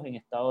reglamentos en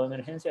estado de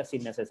emergencia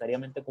sin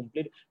necesariamente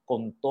cumplir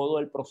con todo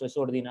el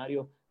proceso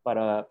ordinario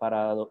para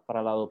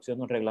la adopción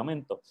de un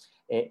reglamento.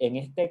 En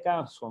este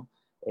caso,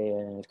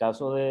 en el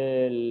caso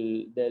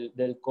del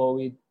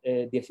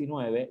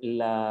COVID-19,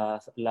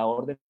 la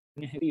orden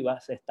ejecutiva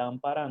se está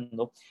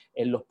amparando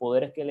en los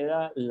poderes que le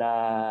da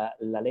la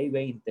Ley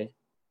 20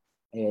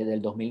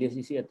 del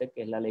 2017,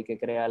 que es la ley que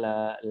crea el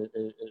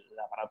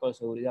aparato de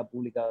seguridad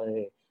pública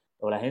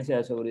o la Agencia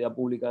de Seguridad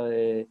Pública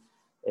del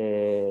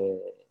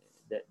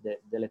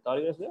Estado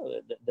Libre Asociado,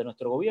 de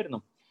nuestro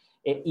gobierno.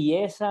 Y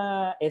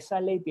esa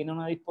ley tiene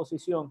una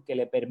disposición que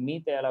le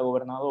permite a la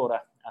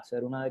gobernadora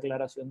hacer una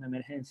declaración de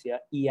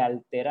emergencia y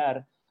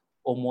alterar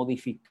o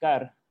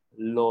modificar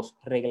los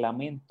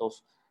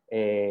reglamentos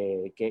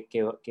que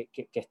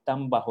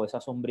están bajo esa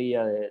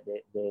sombrilla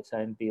de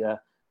esa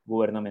entidad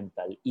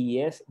gubernamental. Y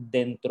es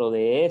dentro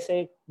de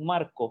ese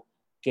marco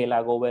que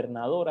la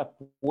gobernadora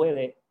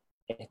puede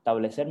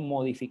establecer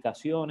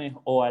modificaciones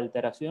o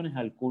alteraciones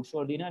al curso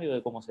ordinario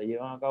de cómo se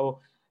llevan a cabo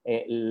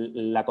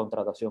la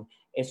contratación.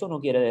 Eso no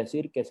quiere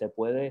decir que se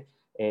puede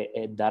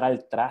dar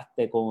al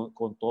traste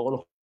con todos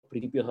los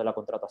principios de la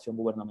contratación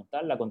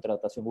gubernamental. La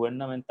contratación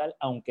gubernamental,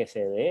 aunque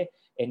se dé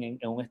en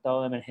un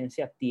estado de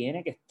emergencia,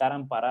 tiene que estar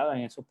amparada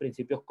en esos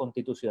principios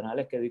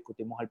constitucionales que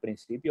discutimos al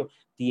principio.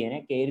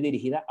 Tiene que ir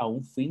dirigida a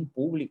un fin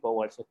público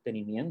o al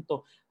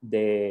sostenimiento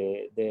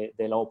de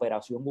la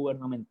operación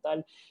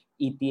gubernamental,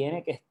 y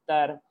tiene que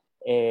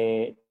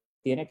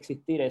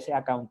existir ese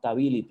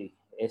accountability,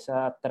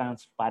 esa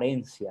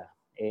transparencia,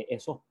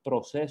 esos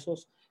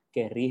procesos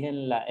que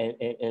rigen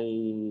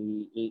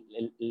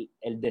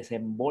el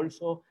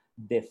desembolso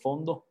de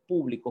fondos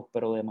públicos,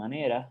 pero de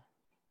manera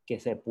que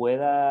se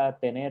pueda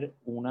tener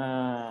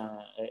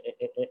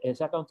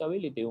esa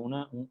accountability,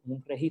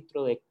 un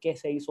registro de qué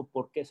se hizo,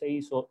 por qué se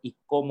hizo y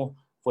cómo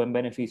fue en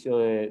beneficio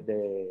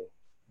de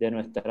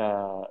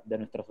nuestra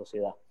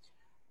sociedad.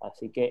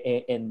 Así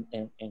que en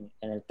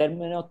el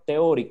término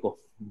teórico,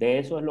 de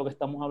eso es lo que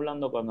estamos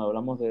hablando cuando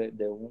hablamos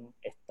de un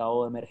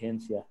estado de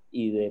emergencia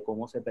y de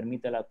cómo se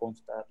permite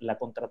la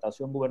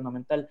contratación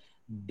gubernamental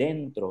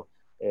dentro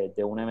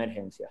de una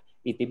emergencia.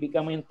 Y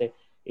típicamente,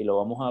 y lo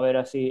vamos a ver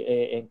así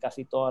en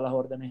casi todas las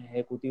órdenes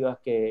ejecutivas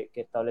que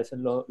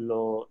establecen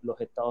los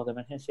estados de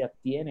emergencia,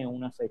 tiene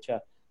una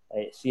fecha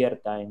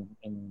cierta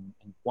en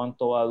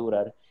cuánto va a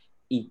durar.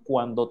 Y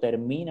cuando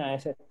termina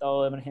ese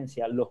estado de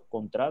emergencia, los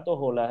contratos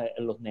o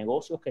los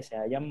negocios que se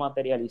hayan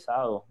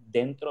materializado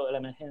dentro de la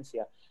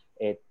emergencia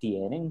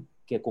tienen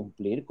que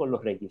cumplir con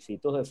los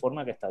requisitos de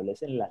forma que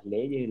establecen las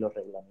leyes y los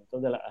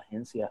reglamentos de las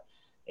agencias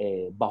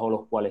bajo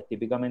los cuales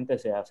típicamente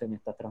se hacen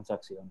estas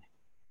transacciones.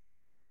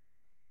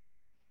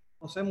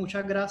 José,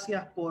 muchas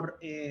gracias por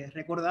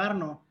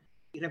recordarnos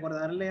y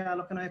recordarle a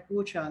los que nos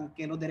escuchan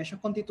que los derechos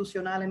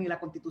constitucionales ni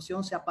la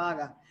Constitución se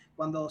apaga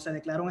cuando se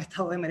declara un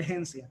estado de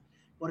emergencia.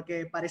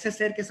 porque parece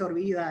ser que se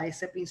olvida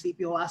ese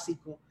principio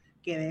básico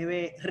que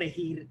debe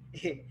regir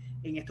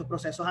en estos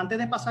procesos. Antes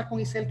de pasar con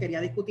Isel, quería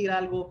discutir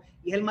algo,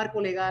 y es el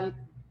marco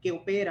legal que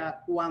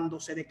opera cuando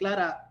se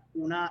declara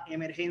una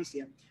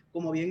emergencia,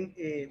 como bien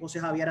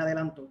José Javier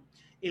adelantó.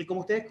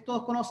 Como ustedes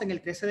todos conocen,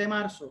 el 13 de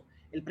marzo,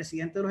 el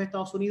presidente de los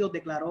Estados Unidos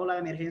declaró la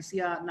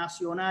emergencia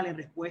nacional en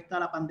respuesta a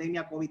la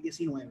pandemia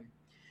COVID-19.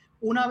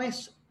 Una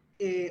vez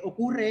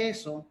ocurre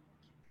eso,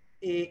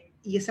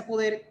 y ese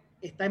poder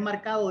está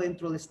enmarcado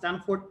dentro de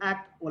Stanford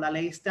Act o la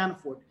ley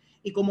Stanford,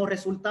 y como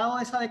resultado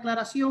de esa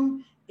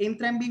declaración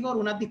entra en vigor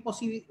unas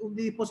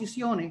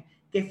disposiciones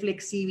que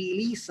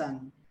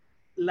flexibilizan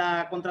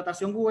la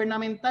contratación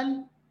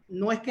gubernamental.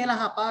 No es que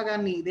las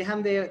apagan ni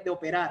dejan de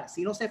operar,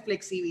 sino se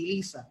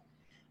flexibiliza.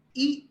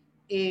 Y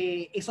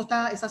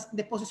esas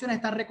disposiciones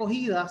están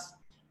recogidas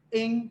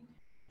en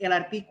el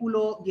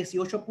artículo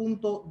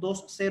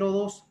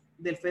 18.202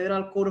 del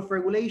Federal Code of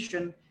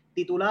Regulation,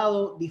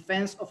 titulado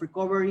Defense of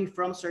Recovery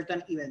from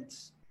Certain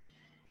Events.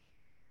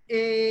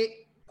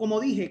 Como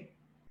dije,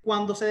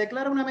 cuando se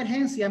declara una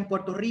emergencia en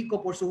Puerto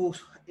Rico, por su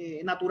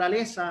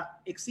naturaleza,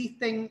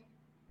 existen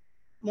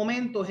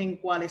momentos en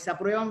cuales se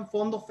aprueban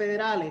fondos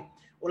federales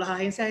o las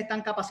agencias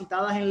están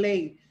capacitadas en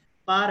ley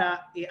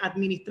para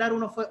administrar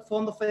unos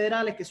fondos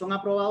federales que son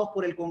aprobados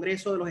por el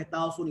Congreso de los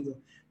Estados Unidos.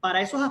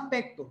 Para esos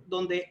aspectos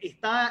donde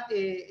está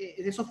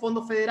esos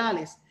fondos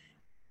federales,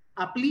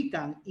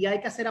 aplican y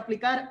hay que hacer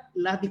aplicar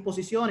las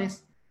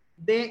disposiciones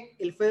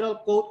del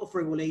Federal Code of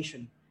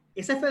Regulation.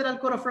 Ese Federal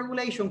Code of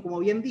Regulation, como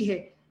bien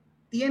dije,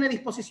 tiene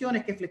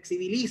disposiciones que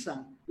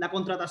flexibilizan la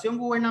contratación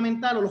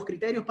gubernamental o los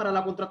criterios para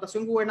la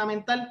contratación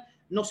gubernamental.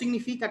 No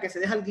significa que se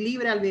deja el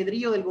libre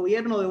albedrío del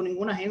gobierno de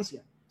ninguna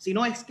agencia,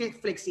 sino es que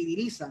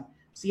flexibilizan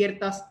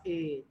ciertas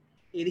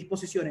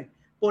disposiciones.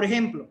 Por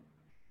ejemplo,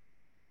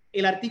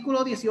 el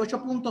artículo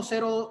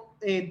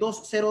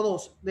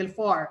 18.0202 del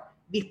FAR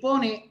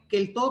dispone que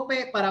el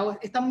tope para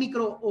estas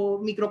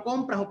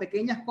microcompras o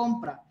pequeñas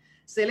compras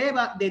se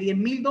eleva de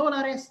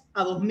 $10,000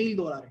 a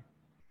 $2,000.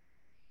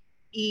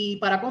 Y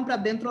para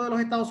compras dentro de los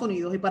Estados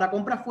Unidos y para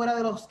compras fuera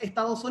de los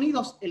Estados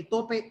Unidos, el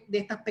tope de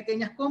estas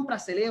pequeñas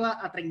compras se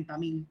eleva a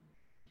 $30,000.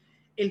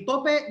 El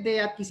tope de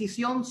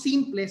adquisición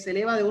simple se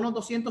eleva de unos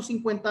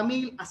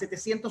 $250,000 a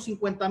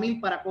 $750,000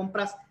 para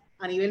compras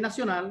a nivel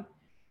nacional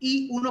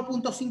y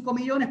 1.5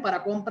 millones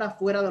para compras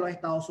fuera de los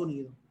Estados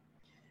Unidos.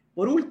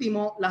 Por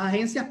último, las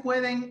agencias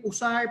pueden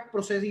usar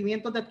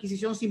procedimientos de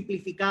adquisición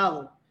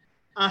simplificados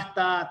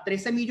hasta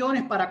 13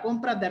 millones para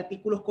compras de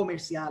artículos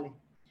comerciales.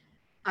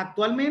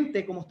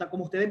 Actualmente, como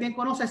ustedes bien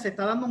conocen, se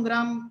está dando un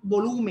gran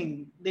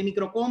volumen de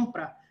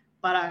microcompras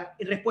para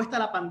respuesta a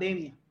la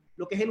pandemia,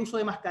 lo que es el uso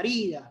de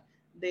mascarilla,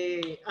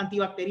 de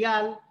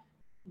antibacterial,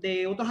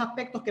 de otros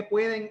aspectos que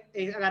pueden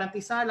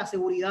garantizar la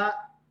seguridad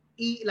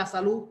y la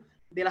salud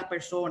de las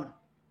personas.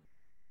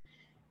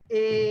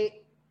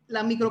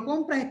 Las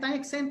microcompras están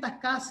exentas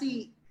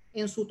casi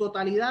en su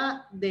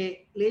totalidad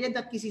de leyes de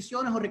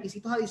adquisiciones o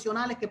requisitos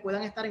adicionales que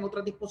puedan estar en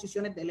otras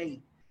disposiciones de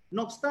ley.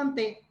 No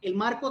obstante, el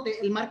marco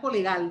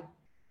legal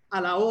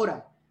a la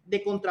hora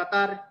de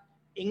contratar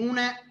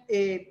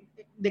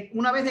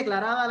una vez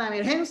declarada la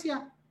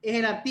emergencia es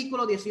el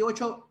artículo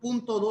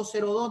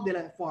 18.202 de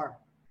la FAR.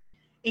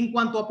 En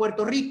cuanto a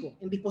Puerto Rico,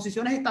 en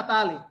disposiciones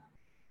estatales,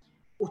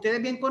 ustedes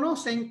bien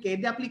conocen que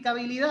es de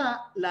aplicabilidad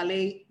la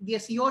ley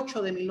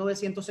 18 de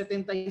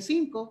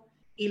 1975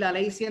 y la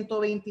ley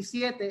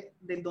 127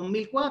 del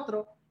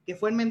 2004, que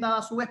fue enmendada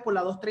a su vez por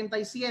la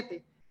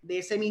 237 de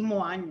ese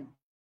mismo año.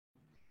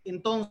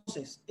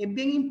 Entonces, es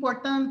bien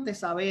importante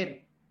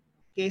saber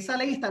que esa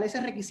ley establece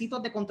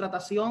requisitos de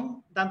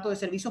contratación, tanto de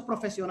servicios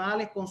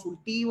profesionales,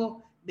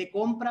 consultivos, de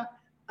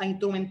compra, a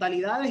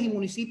instrumentalidades y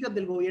municipios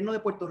del gobierno de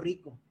Puerto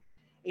Rico,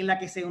 en la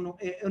que se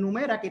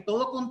enumera que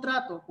todo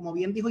contrato, como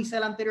bien dijo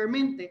Isel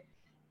anteriormente,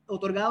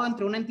 otorgado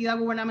entre una entidad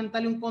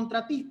gubernamental y un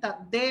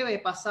contratista, debe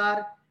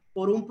pasar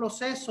por un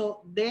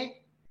proceso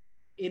de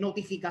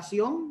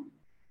notificación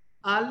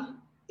a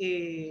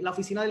la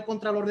Oficina del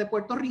Contralor de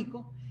Puerto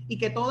Rico, y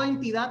que toda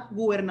entidad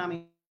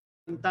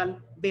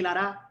gubernamental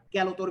velará que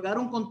al otorgar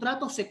un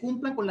contrato se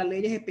cumplan con las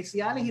leyes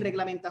especiales y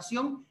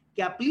reglamentación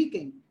que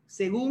apliquen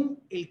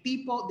según el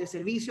tipo de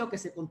servicio que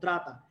se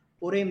contrata.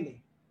 Por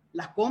ende,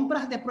 las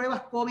compras de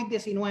pruebas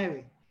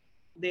COVID-19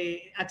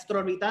 de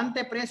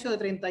exorbitante precio de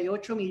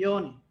 38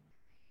 millones,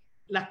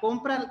 las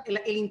compras,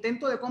 el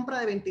intento de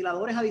compra de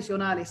ventiladores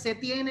adicionales, se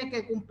tiene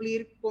que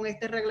cumplir con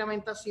esta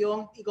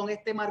reglamentación y con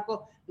este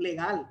marco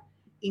legal.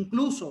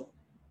 Incluso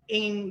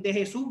de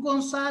Jesús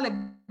González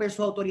versus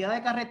Autoridad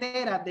de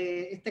Carreteras,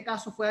 de este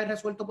caso fue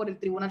resuelto por el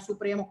Tribunal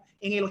Supremo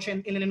en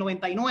el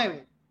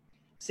 99,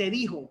 se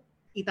dijo,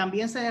 y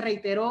también se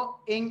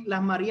reiteró en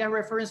las María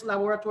Reference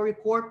Laboratory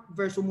Court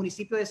versus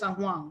municipio de San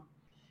Juan,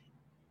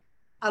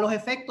 a los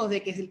efectos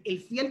de que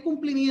el fiel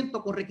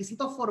cumplimiento con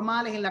requisitos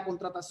formales en la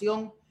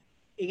contratación,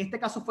 en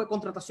este caso fue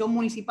contratación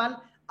municipal,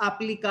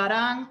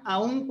 aplicarán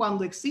aun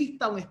cuando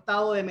exista un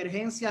estado de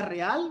emergencia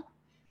real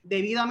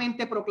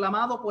debidamente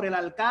proclamado por el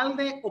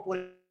alcalde o por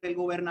el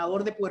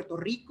gobernador de Puerto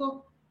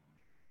Rico,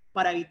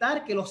 para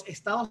evitar que los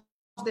estados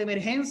de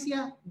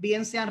emergencia,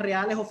 bien sean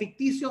reales o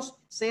ficticios,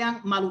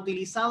 sean mal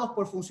utilizados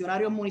por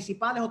funcionarios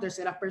municipales o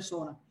terceras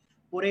personas.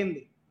 Por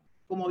ende,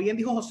 como bien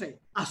dijo José,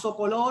 a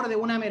socolor de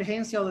una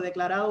emergencia o de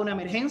declarada una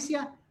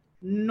emergencia,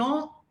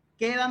 no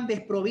quedan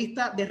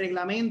desprovistas de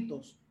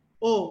reglamentos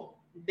o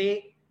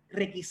de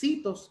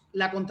requisitos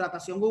la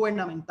contratación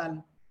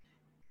gubernamental.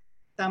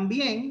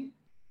 También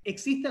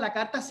existe la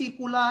carta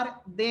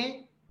circular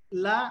de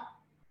la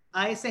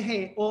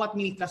ASG o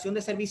Administración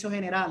de Servicios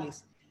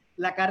Generales.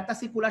 La carta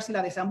circular, si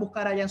la desean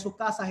buscar allá en sus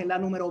casas, es la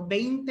número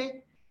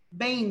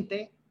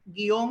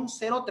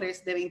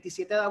 2020-03 de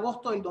 27 de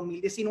agosto del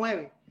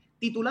 2019,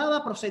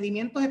 titulada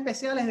Procedimientos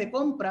Especiales de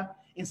Compra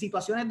en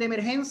Situaciones de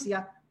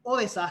Emergencia o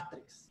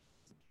Desastres.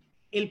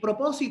 El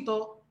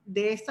propósito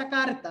de esta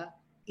carta,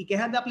 y que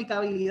es de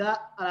aplicabilidad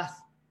a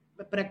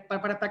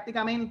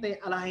prácticamente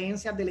a las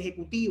agencias del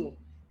Ejecutivo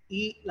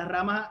y las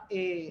ramas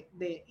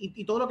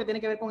y todo lo que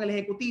tiene que ver con el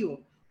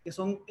Ejecutivo, que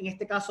son, en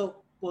este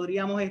caso,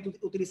 podríamos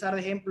utilizar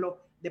de ejemplo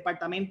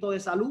Departamento de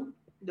Salud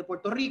de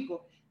Puerto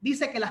Rico,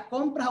 dice que las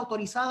compras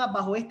autorizadas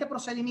bajo este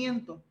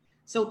procedimiento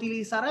se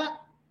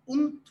utilizará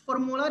un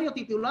formulario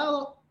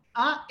titulado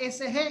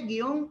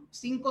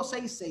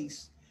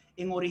ASG-566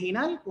 en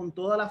original con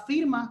todas las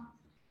firmas,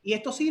 y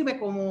esto sirve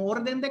como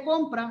orden de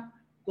compra,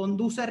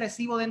 conduce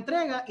recibo de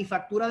entrega y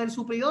factura del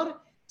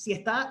suplidor si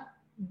está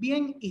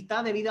bien y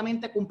está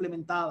debidamente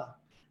complementada.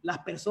 Las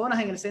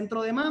personas en el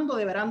centro de mando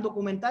deberán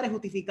documentar y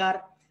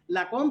justificar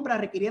la compra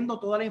requiriendo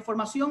toda la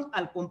información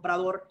al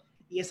comprador,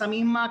 y esa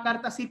misma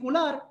carta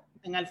circular,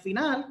 al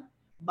final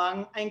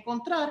van a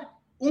encontrar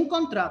un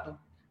contrato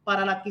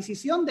para la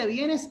adquisición de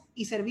bienes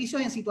y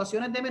servicios en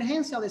situaciones de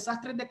emergencia o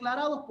desastres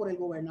declarados por el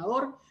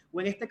gobernador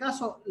o, en este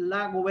caso,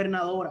 la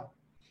gobernadora.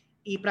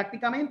 Y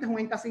prácticamente es un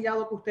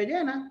encasillado que usted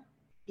llena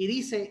y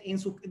dice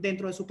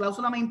dentro de su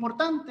cláusula más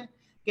importante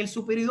que el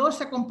suplidor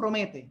se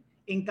compromete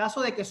en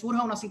caso de que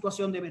surja una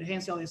situación de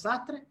emergencia o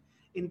desastre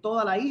en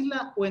toda la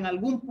isla o en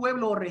algún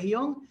pueblo o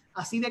región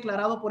así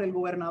declarado por el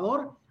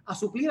gobernador, a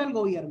suplir al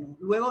gobierno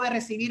luego de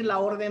recibir la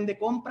orden de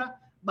compra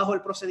bajo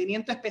el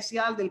procedimiento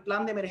especial del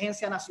Plan de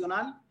Emergencia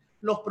Nacional,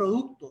 los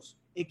productos,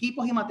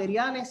 equipos y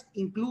materiales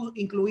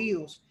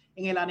incluidos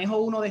en el anejo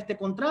 1 de este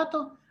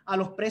contrato a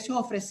los precios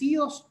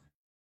ofrecidos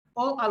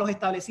o a los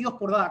establecidos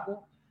por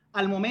DACO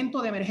al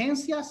momento de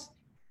emergencias,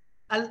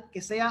 al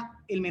que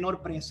sea el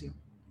menor precio.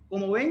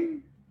 Como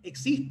ven,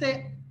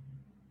 existe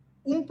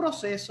un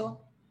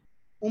proceso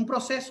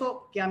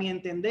que, a mi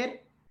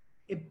entender,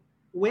 es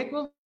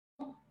hueco,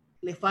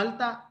 le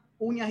falta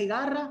uñas y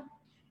garras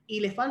y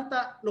le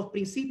falta los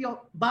principios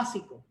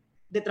básicos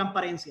de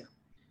transparencia.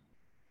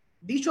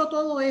 Dicho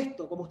todo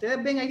esto, como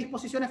ustedes ven, hay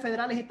disposiciones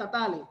federales y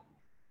estatales.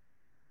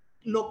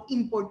 Lo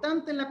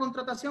importante en la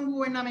contratación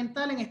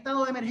gubernamental en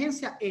estado de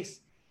emergencia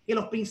es que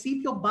los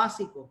principios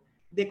básicos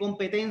de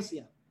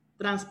competencia,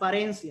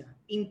 transparencia,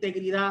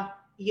 integridad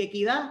y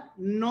equidad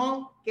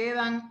no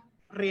quedan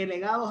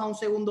relegados a un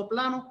segundo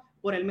plano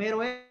por el mero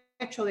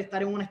hecho de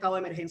estar en un estado de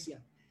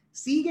emergencia.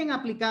 Siguen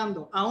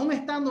aplicando, aún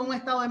estando en un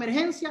estado de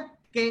emergencia,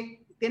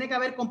 que tiene que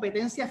haber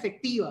competencia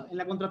efectiva en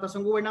la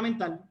contratación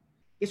gubernamental.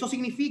 Eso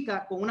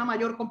significa con una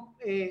mayor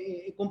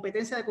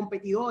competencia de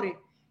competidores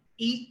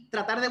y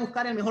tratar de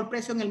buscar el mejor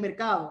precio en el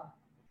mercado.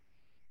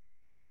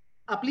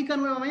 Aplica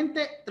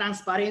nuevamente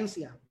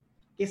transparencia,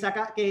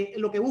 que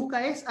lo que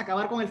busca es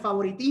acabar con el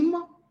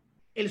favoritismo,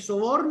 el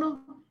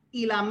soborno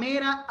y la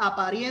mera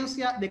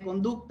apariencia de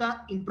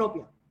conducta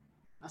impropia.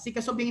 Así que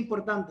eso es bien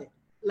importante,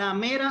 la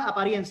mera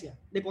apariencia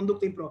de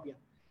conducta impropia.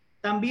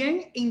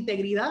 También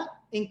integridad,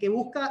 en que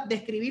busca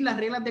describir las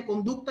reglas de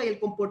conducta y el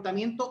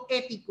comportamiento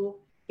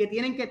ético que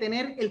tienen que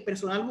tener el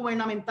personal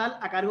gubernamental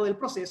a cargo del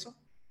proceso.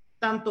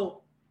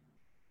 Tanto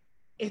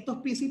estos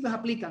principios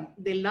aplican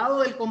del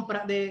lado del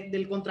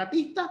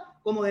contratista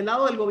como del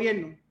lado del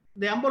gobierno,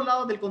 de ambos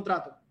lados del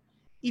contrato.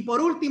 Y por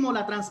último,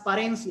 la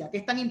transparencia, que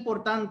es tan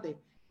importante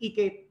y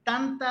que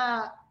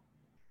ha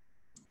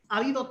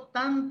habido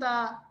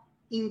tanta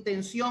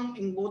intención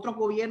en otros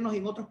gobiernos y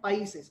en otros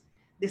países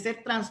de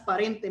ser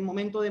transparente en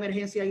momentos de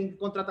emergencia y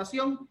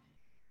contratación,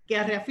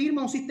 que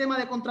reafirma un sistema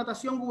de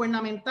contratación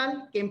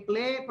gubernamental que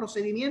emplee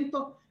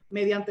procedimientos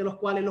mediante los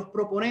cuales los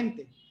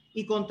proponentes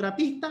y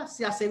contratistas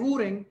se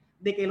aseguren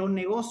de que los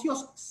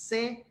negocios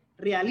se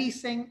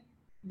realicen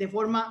de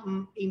forma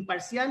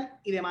imparcial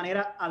y de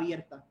manera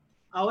abierta.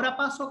 Ahora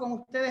paso con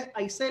ustedes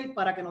a Isel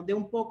para que nos dé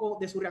un poco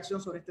de su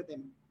reacción sobre este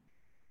tema.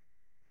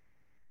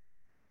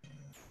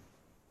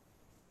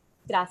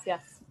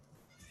 Gracias.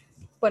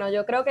 Bueno,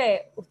 yo creo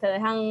que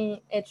ustedes han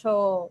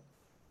hecho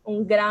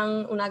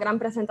una gran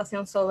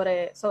presentación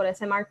sobre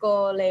ese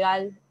marco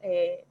legal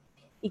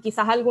y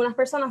quizás algunas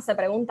personas se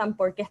preguntan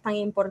por qué es tan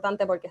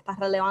importante, por qué es tan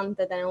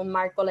relevante tener un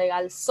marco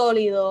legal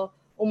sólido,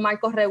 un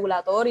marco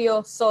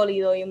regulatorio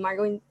sólido y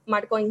un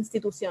marco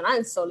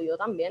institucional sólido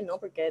también, ¿no?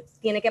 Porque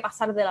tiene que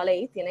pasar de la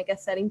ley, tiene que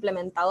ser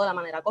implementado de la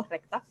manera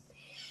correcta.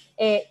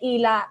 Y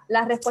la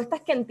respuesta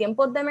es que en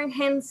tiempos de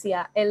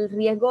emergencia el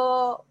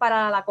riesgo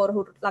para la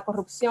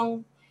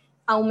corrupción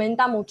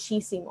aumenta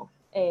muchísimo.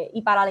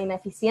 y para la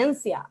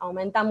ineficiencia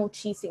aumenta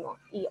muchísimo.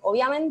 Y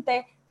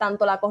obviamente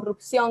tanto la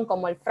corrupción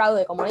como el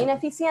fraude como la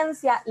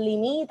ineficiencia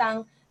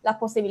limitan las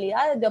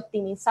posibilidades de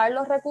optimizar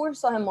los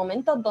recursos en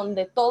momentos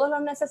donde todos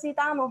los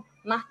necesitamos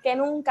más que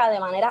nunca de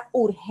manera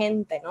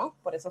urgente, ¿no?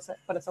 Por eso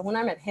es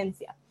una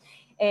emergencia.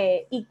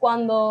 Y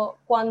cuando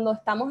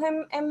estamos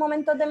en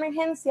momentos de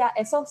emergencia,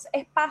 esos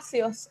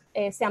espacios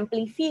se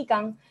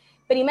amplifican,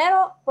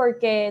 primero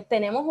porque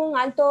tenemos un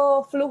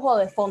alto flujo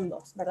de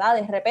fondos, ¿verdad?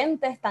 De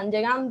repente están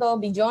llegando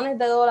billones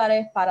de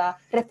dólares para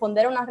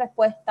responder una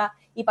respuesta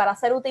y para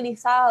ser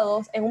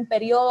utilizados en un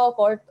periodo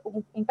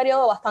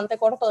bastante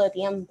corto de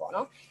tiempo,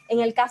 ¿no?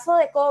 En el caso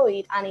de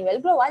COVID, a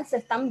nivel global se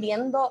están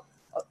viendo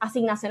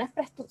asignaciones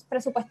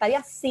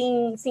presupuestarias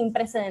sin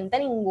precedente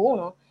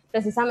ninguno,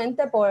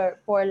 precisamente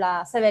por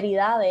la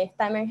severidad de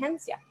esta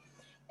emergencia.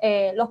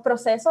 Los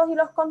procesos y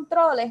los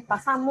controles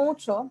pasan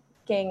mucho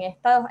que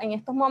en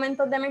estos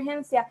momentos de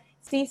emergencia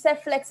sí se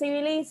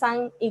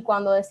flexibilizan, y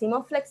cuando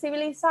decimos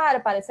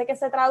flexibilizar parece que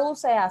se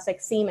traduce a se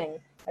eximen,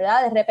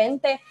 ¿verdad? De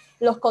repente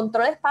los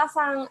controles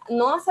pasan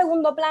no a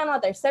segundo plano,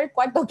 a tercer,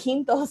 cuarto,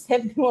 quinto,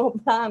 séptimo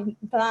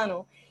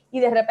plano, y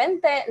de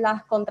repente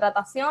las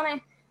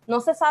contrataciones no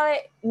se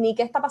sabe ni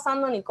qué está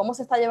pasando, ni cómo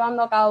se está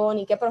llevando a cabo,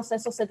 ni qué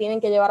procesos se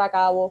tienen que llevar a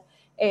cabo,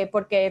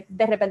 porque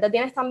de repente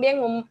tienes también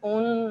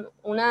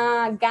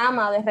una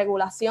gama de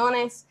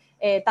regulaciones,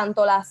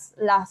 tanto las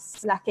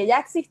que ya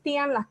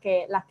existían, las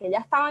que ya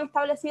estaban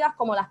establecidas,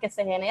 como las que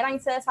se generan y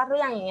se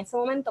desarrollan en ese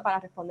momento para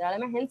responder a la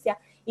emergencia,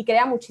 y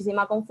crea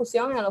muchísima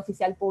confusión en el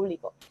oficial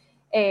público,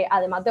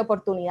 además de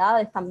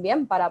oportunidades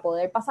también para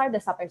poder pasar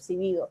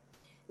desapercibido.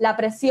 La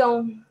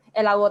presión,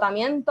 el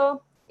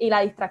agotamiento y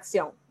la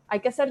distracción. Hay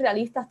que ser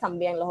realistas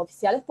también. Los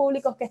oficiales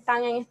públicos que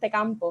están en este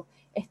campo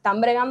están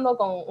bregando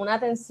con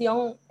una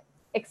tensión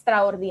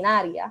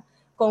extraordinaria,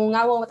 con un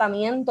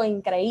agotamiento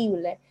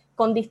increíble,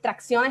 con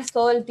distracciones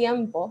todo el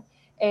tiempo,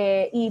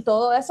 y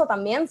todo eso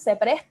también se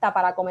presta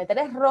para cometer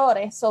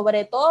errores,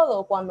 sobre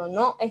todo cuando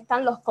no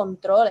están los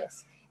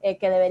controles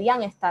que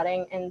deberían estar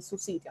en su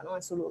sitio, ¿no?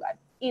 En su lugar.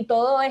 Y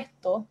todo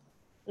esto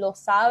lo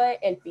sabe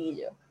el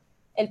pillo.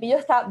 El pillo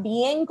está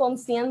bien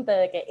consciente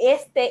de que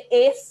este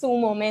es su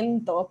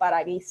momento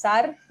para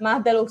guisar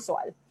más de lo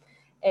usual.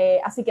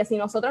 Así que si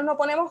nosotros no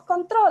ponemos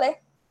controles,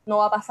 no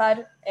va a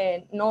pasar,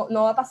 no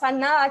va a pasar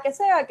nada que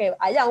sea que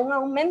haya un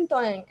aumento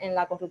en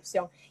la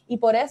corrupción. Y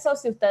por eso,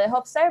 si ustedes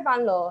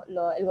observan,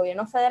 el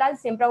gobierno federal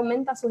siempre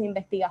aumenta sus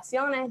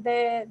investigaciones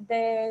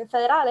de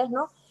federales,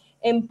 ¿no?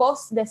 En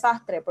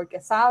post-desastre, porque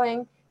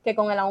saben que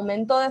con el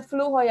aumento de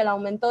flujo y el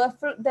aumento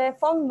de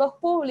fondos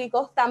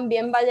públicos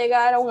también va a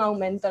llegar a un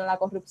aumento en la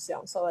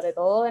corrupción, sobre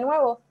todo, de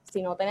nuevo,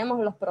 si no tenemos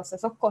los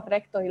procesos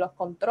correctos y los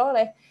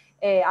controles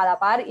a la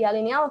par y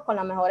alineados con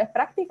las mejores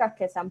prácticas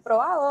que se han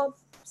probado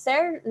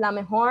ser la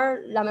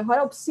mejor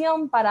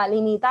opción para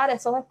limitar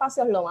esos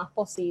espacios lo más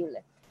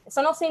posible.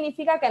 Eso no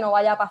significa que no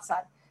vaya a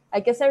pasar.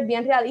 Hay que ser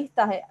bien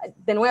realistas.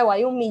 De nuevo,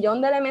 hay 1 millón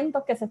de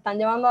elementos que se están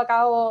llevando a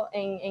cabo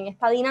en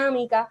esta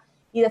dinámica,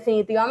 y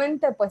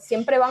definitivamente pues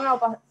siempre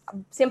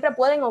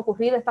pueden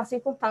ocurrir estas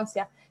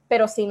circunstancias,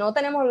 pero si no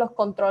tenemos los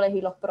controles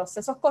y los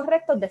procesos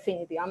correctos,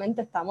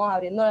 definitivamente estamos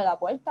abriéndole la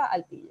puerta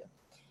al pillo.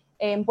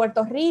 En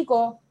Puerto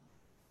Rico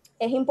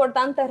es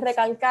importante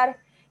recalcar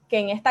que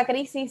en esta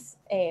crisis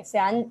se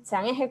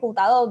han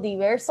ejecutado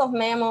diversos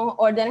memos,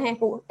 órdenes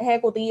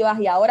ejecutivas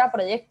y ahora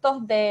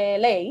proyectos de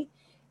ley,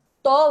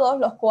 todos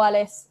los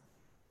cuales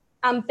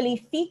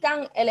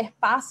amplifican el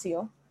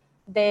espacio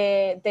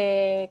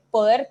de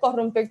poder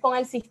corrompir con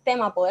el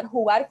sistema, poder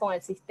jugar con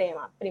el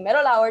sistema.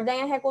 Primero, la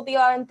orden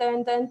ejecutiva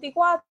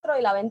 2020-24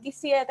 y la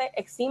 27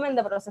 eximen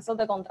de procesos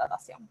de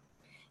contratación.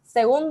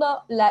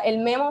 Segundo, el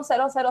memo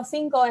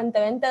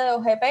 005-2020 de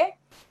OGP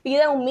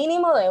pide un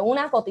mínimo de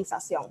una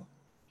cotización.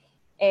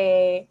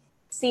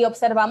 Si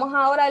observamos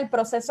ahora el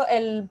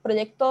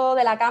proyecto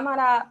de la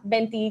Cámara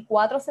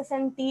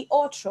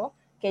 2468,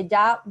 que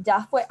ya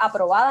fue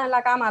aprobada en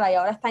la Cámara y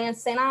ahora está en el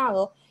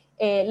Senado,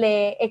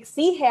 le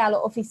exige a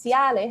los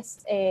oficiales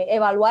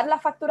evaluar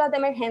las facturas de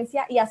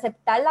emergencia y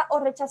aceptarlas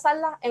o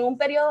rechazarlas en un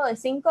periodo de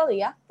 5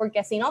 días,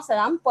 porque si no se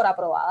dan por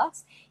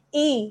aprobadas,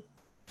 y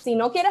si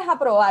no quieres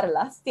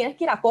aprobarlas, tienes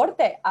que ir a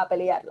corte a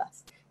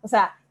pelearlas. O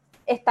sea,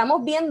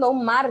 estamos viendo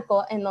un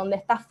marco en donde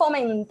está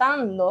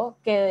fomentando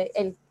que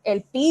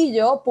el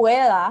pillo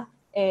pueda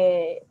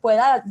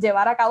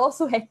llevar a cabo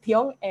su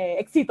gestión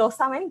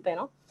exitosamente,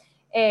 ¿no?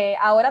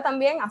 Ahora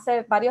también,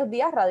 hace varios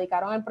días,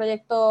 radicaron el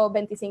proyecto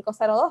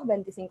 2502,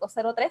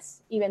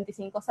 2503 y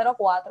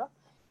 2504,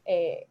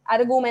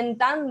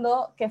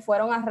 argumentando que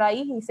fueron a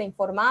raíz y se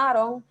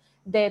informaron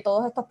de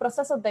todos estos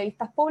procesos de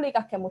vistas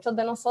públicas que muchos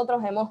de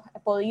nosotros hemos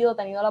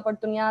tenido la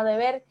oportunidad de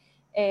ver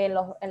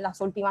en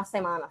las últimas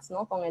semanas,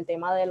 ¿no? Con el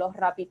tema de los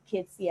Rapid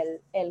Kits y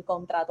el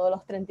contrato de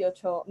los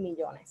 38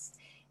 millones.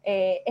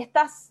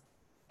 Estos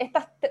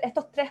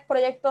 3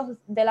 proyectos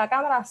de la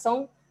Cámara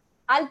son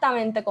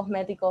altamente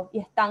cosméticos y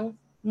están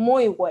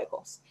muy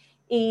huecos.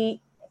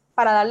 Y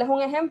para darles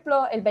un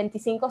ejemplo, el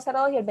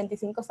 2502 y el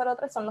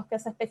 2503 son los que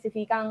se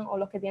especifican o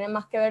los que tienen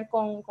más que ver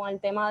con el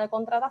tema de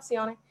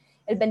contrataciones.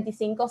 El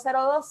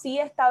 2502 sí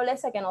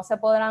establece que no se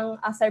podrán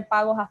hacer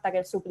pagos hasta que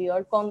el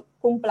suplidor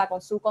cumpla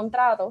con su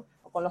contrato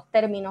o con los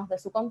términos de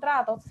su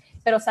contrato,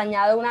 pero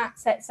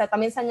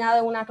también se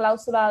añade una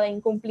cláusula de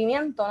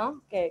incumplimiento,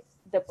 ¿no? Que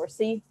de por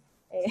sí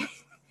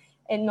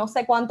no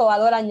sé cuánto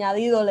valor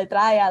añadido le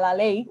trae a la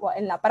ley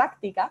en la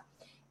práctica,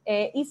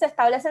 y se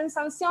establecen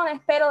sanciones,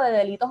 pero de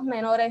delitos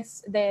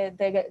menores,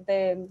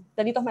 de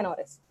delitos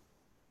menores.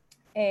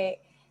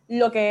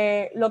 Lo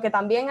que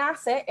también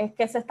hace es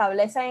que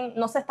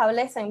no se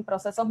establecen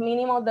procesos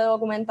mínimos de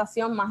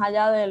documentación más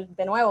allá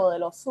de nuevo, de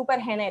lo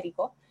súper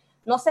genérico.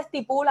 No se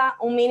estipula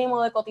un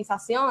mínimo de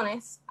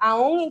cotizaciones,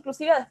 aún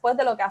inclusive después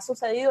de lo que ha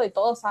sucedido, y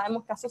todos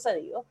sabemos que ha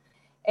sucedido.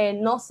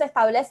 No se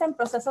establecen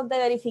procesos de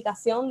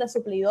verificación de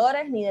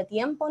suplidores, ni de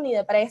tiempo, ni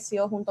de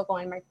precio junto con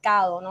el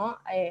mercado, ¿no?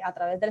 A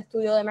través del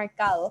estudio de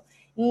mercado,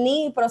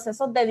 ni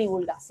procesos de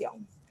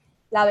divulgación.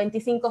 La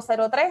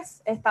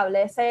 2503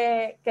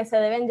 establece que se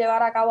deben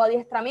llevar a cabo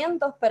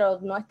adiestramientos, pero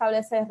no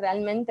establece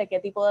realmente qué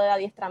tipo de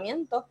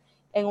adiestramientos.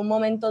 En un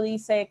momento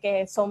dice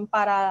que son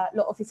para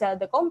los oficiales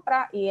de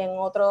compra y en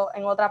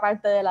otra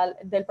parte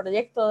del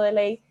proyecto de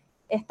ley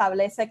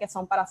establece que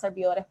son para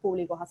servidores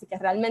públicos. Así que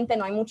realmente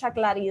no hay mucha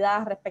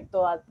claridad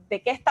respecto a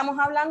de qué estamos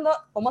hablando,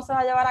 cómo se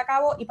va a llevar a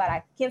cabo y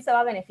para quién se va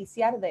a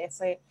beneficiar de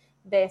ese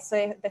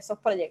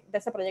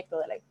proyecto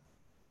de ley.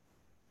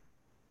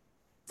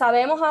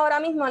 Sabemos ahora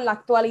mismo en la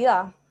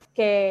actualidad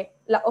que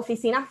las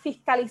oficinas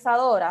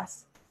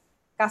fiscalizadoras,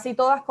 casi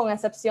todas con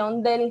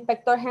excepción del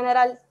inspector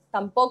general,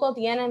 tampoco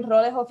tienen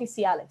roles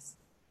oficiales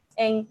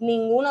en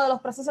ninguno de los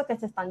procesos que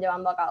se están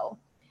llevando a cabo.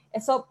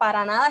 Eso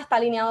para nada está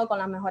alineado con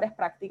las mejores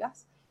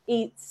prácticas.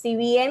 Y si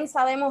bien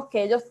sabemos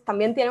que ellos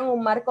también tienen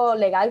un marco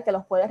legal que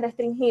los puede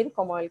restringir,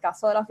 como el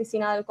caso de la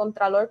Oficina del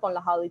Contralor con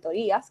las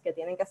auditorías, que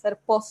tienen que ser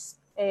post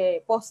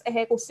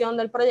ejecución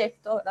del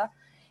proyecto, ¿verdad?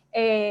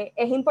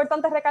 Es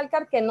importante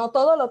recalcar que no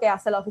todo lo que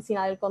hace la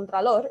Oficina del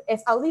Contralor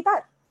es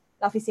auditar.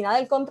 La Oficina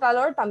del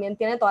Contralor también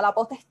tiene toda la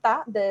potestad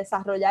de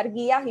desarrollar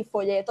guías y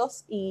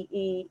folletos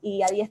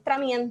y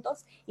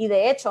adiestramientos, y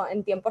de hecho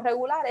en tiempos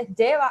regulares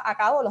lleva a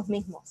cabo los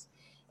mismos.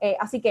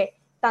 Así que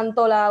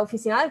tanto la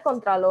Oficina del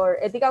Contralor,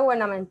 Ética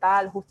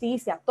Gubernamental,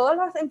 Justicia, todas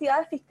las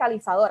entidades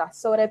fiscalizadoras,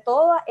 sobre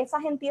todo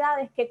esas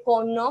entidades que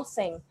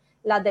conocen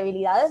las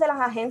debilidades de las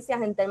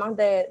agencias en temas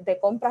de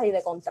compras y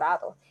de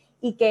contratos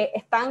y que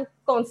están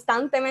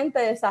constantemente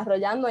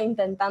desarrollando e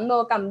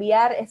intentando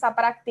cambiar esa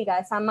práctica,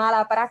 esa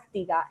mala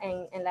práctica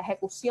en la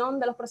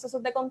ejecución de los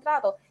procesos de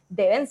contrato,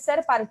 deben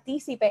ser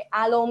partícipes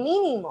a lo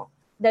mínimo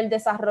del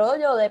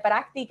desarrollo de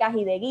prácticas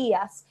y de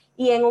guías,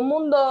 y en un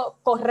mundo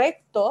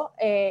correcto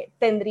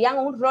tendrían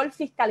un rol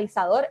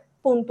fiscalizador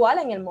puntual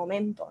en el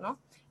momento, ¿no?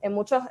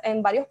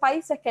 En varios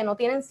países que no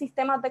tienen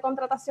sistemas de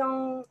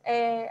contratación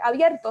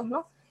abiertos,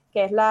 ¿no?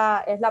 Que es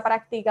la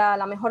práctica,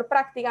 la mejor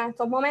práctica en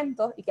estos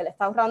momentos y que le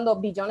está ahorrando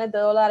billones de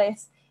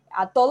dólares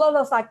a todos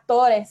los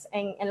actores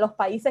en los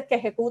países que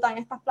ejecutan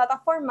estas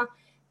plataformas.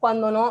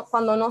 Cuando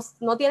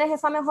no tienes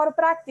esa mejor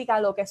práctica,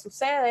 lo que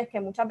sucede es que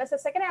muchas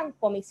veces se crean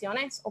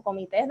comisiones o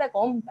comités de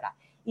compra,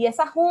 y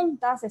esas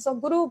juntas, esos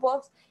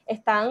grupos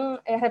están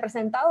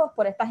representados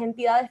por estas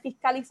entidades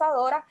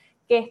fiscalizadoras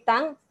que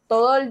están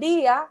todo el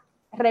día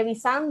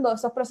revisando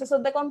esos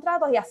procesos de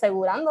contratos y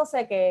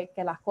asegurándose que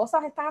las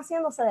cosas están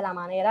haciéndose de la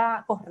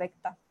manera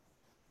correcta.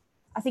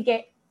 Así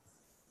que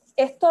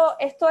esto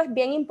es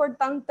bien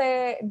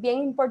importante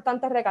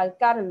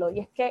recalcarlo, y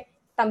es que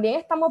también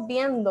estamos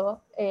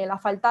viendo la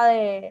falta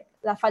de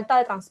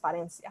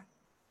transparencia.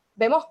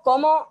 Vemos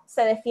cómo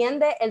se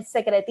defiende el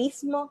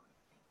secretismo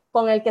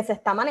con el que se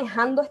está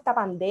manejando esta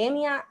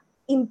pandemia,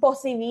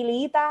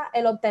 imposibilita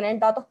el obtener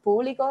datos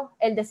públicos,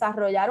 el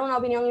desarrollar una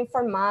opinión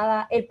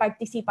informada, el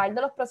participar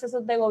de los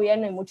procesos de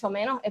gobierno y mucho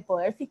menos el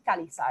poder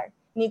fiscalizar,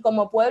 ni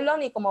como pueblo,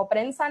 ni como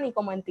prensa, ni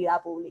como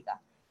entidad pública.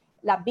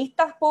 Las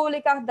vistas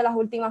públicas de las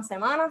últimas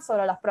semanas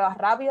sobre las pruebas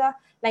rápidas,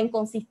 la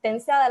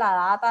inconsistencia de la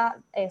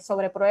data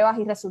sobre pruebas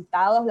y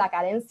resultados, la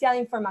carencia de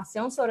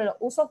información sobre los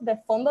usos de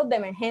fondos de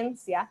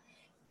emergencia,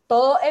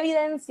 todo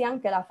evidencian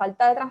que la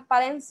falta de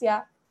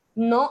transparencia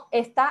no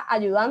está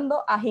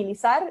ayudando a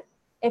agilizar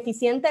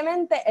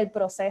eficientemente el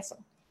proceso.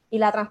 Y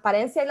la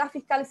transparencia y la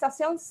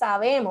fiscalización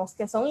sabemos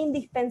que son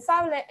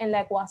indispensables en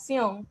la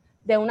ecuación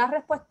de una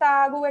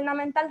respuesta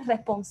gubernamental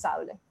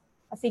responsable.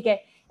 Así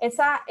que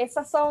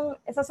esas son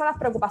las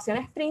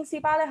preocupaciones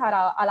principales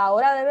a la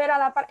hora de ver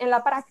en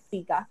la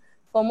práctica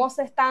cómo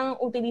se están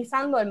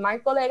utilizando el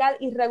marco legal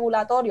y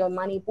regulatorio,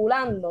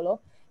 manipulándolo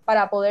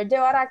para poder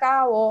llevar a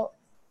cabo,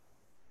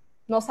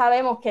 no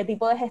sabemos qué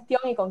tipo de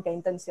gestión y con qué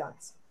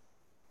intenciones.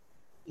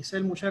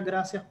 Isel, muchas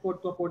gracias por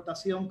tu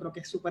aportación, creo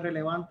que es súper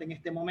relevante en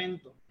este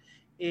momento.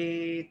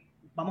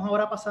 Vamos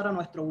ahora a pasar a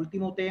nuestro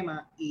último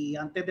tema, y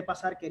antes de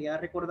pasar quería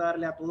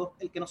recordarle a todos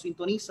el que nos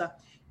sintoniza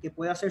que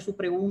puede hacer su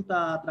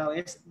pregunta a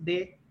través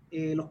de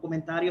los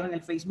comentarios en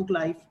el Facebook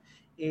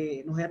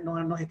Live.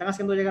 Nos están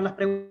haciendo llegar las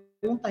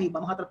preguntas y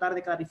vamos a tratar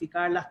de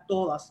clarificarlas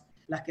todas,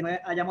 las que no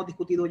hayamos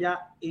discutido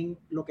ya en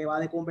lo que va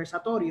de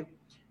conversatorio.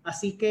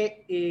 Así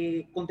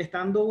que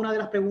contestando una de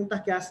las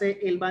preguntas que hace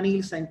Elba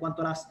Nilsa en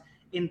cuanto a las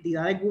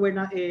entidades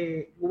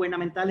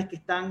gubernamentales que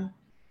están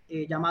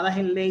llamadas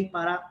en ley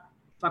para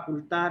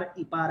facultar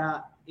y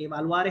para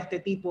evaluar este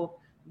tipo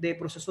de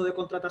proceso de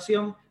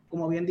contratación.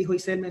 Como bien dijo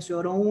Isel,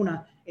 mencionó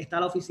una, está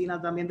la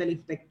oficina también del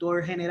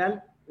inspector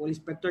general, o el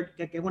inspector,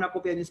 que es una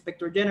copia del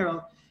inspector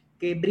general,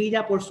 que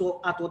brilla por su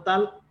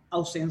total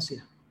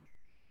ausencia.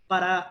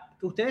 Para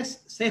que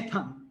ustedes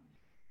sepan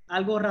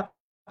algo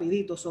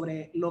rapidito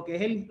sobre lo que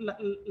es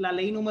la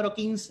ley número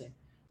 15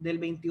 del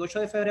 28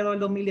 de febrero del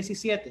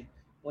 2017,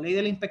 o ley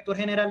del inspector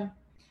general.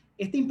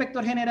 Este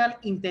inspector general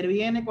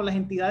interviene con las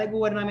entidades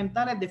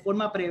gubernamentales de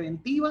forma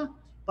preventiva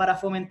para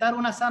fomentar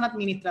una sana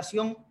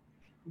administración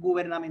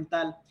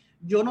gubernamental.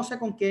 Yo no sé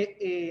con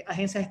qué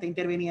agencias está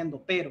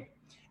interviniendo, pero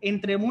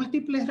entre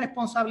múltiples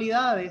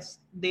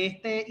responsabilidades de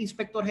este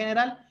inspector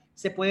general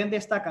se pueden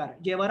destacar: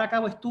 llevar a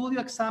cabo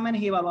estudios,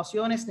 exámenes y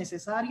evaluaciones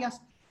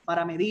necesarias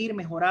para medir,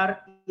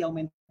 mejorar y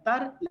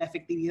aumentar la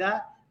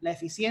efectividad, la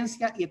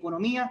eficiencia y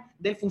economía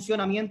del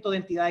funcionamiento de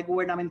entidades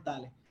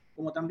gubernamentales.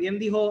 Como también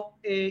dijo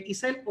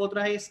Isel,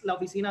 otra es la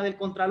oficina del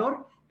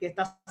Contralor, que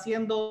está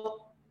siendo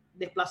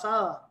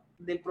desplazada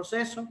del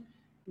proceso,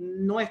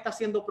 no está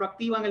siendo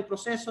proactiva en el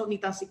proceso, ni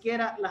tan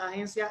siquiera las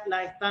agencias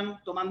la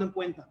están tomando en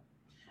cuenta.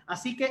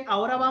 Así que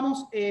ahora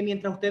vamos,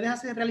 mientras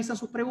ustedes realizan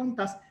sus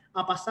preguntas,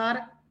 a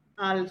pasar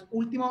al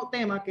último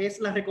tema, que es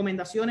las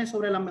recomendaciones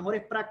sobre las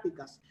mejores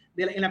prácticas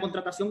en la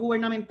contratación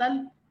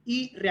gubernamental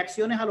y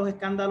reacciones a los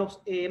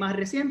escándalos más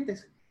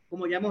recientes,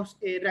 como ya hemos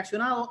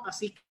reaccionado.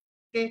 Así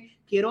que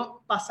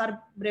quiero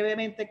pasar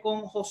brevemente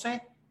con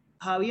José.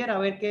 Javier, a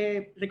ver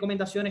qué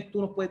recomendaciones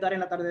tú nos puedes dar en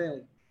la tarde de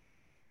hoy.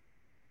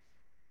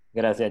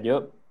 Gracias.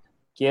 Yo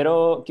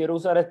quiero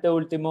usar este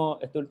último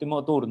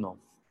turno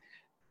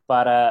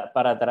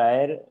para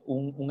traer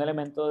un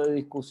elemento de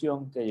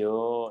discusión que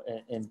yo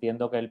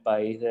entiendo que el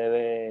país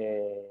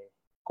debe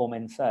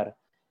comenzar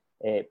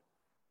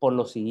por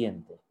lo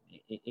siguiente.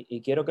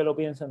 Y quiero que lo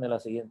piensen de la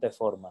siguiente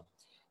forma.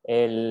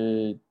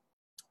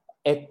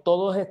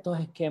 Todos estos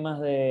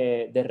esquemas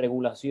de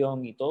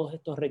regulación y todos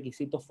estos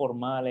requisitos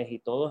formales y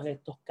todos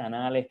estos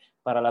canales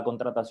para la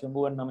contratación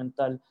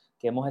gubernamental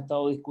que hemos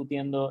estado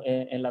discutiendo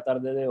en la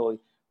tarde de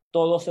hoy,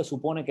 todos se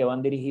supone que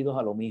van dirigidos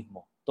a lo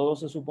mismo.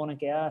 Todos se supone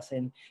que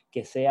hacen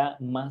que sea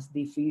más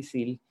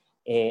difícil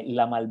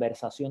la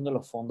malversación de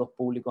los fondos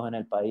públicos en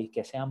el país,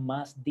 que sea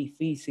más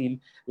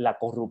difícil la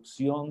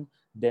corrupción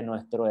de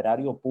nuestro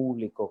erario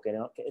público,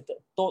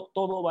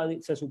 todo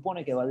se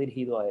supone que va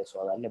dirigido a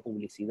eso, a darle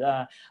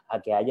publicidad,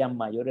 a que haya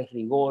mayores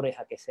rigores,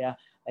 a que sea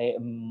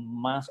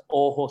más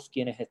ojos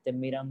quienes estén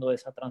mirando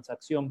esa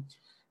transacción.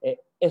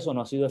 Eso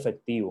no ha sido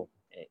efectivo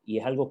y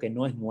es algo que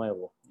no es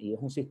nuevo y es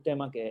un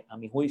sistema que a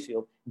mi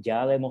juicio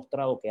ya ha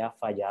demostrado que ha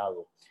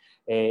fallado.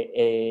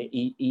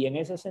 Y en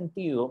ese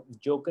sentido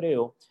yo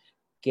creo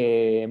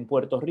que en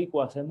Puerto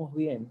Rico hacemos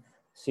bien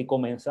si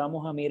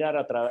comenzamos a mirar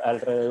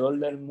alrededor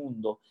del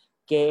mundo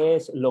qué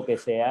es lo que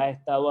se ha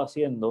estado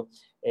haciendo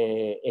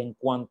en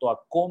cuanto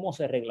a cómo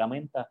se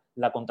reglamenta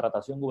la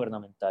contratación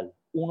gubernamental.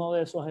 Uno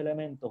de esos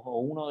elementos o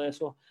uno de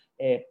esos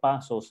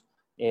pasos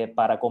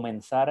para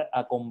comenzar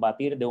a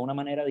combatir de una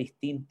manera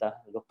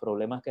distinta los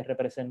problemas que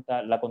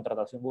representa la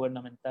contratación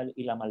gubernamental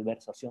y la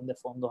malversación de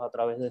fondos a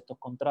través de estos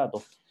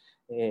contratos,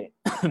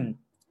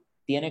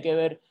 tiene que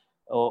ver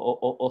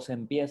o se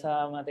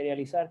empieza a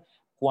materializar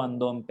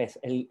cuando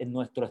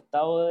nuestro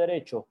Estado de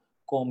Derecho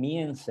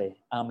comience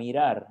a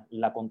mirar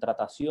la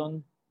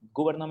contratación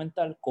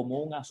gubernamental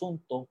como un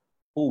asunto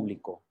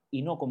público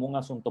y no como un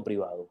asunto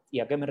privado.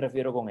 ¿Y a qué me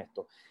refiero con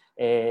esto?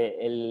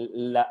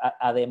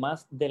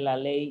 Además de la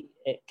ley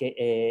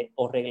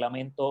o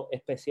reglamento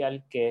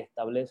especial que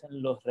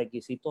establecen los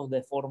requisitos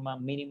de forma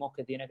mínimos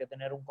que tiene que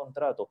tener un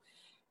contrato,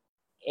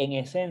 en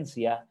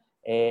esencia,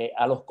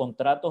 a los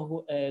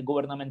contratos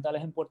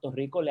gubernamentales en Puerto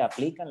Rico le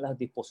aplican las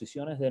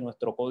disposiciones de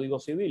nuestro Código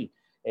Civil.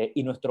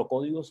 Y nuestro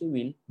Código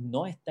Civil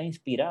no está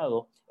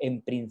inspirado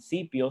en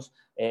principios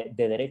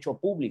de derecho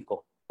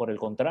público. Por el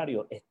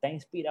contrario, está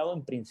inspirado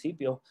en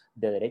principios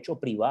de derecho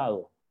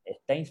privado.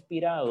 Está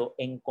inspirado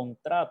en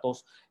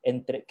contratos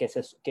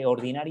que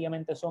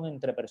ordinariamente son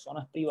entre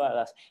personas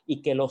privadas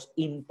y que los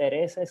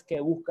intereses que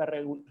busca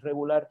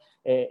regular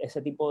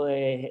ese tipo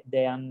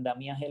de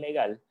andamiaje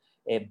legal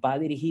va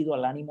dirigido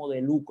al ánimo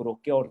de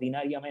lucro que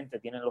ordinariamente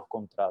tienen los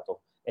contratos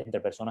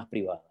entre personas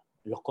privadas.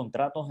 Los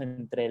contratos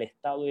entre el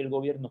Estado y el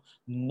gobierno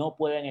no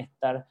pueden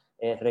estar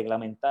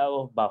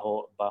reglamentados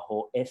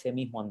bajo ese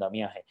mismo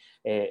andamiaje.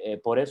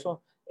 Por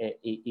eso,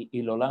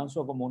 y lo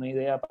lanzo como una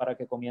idea para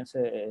que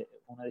comience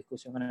una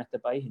discusión en este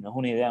país, y no es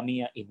una idea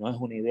mía y no es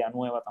una idea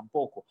nueva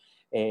tampoco.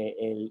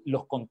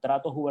 Los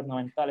contratos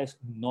gubernamentales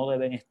no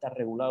deben estar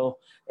regulados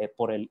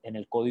en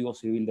el Código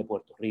Civil de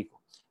Puerto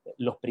Rico.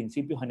 Los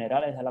principios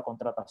generales de la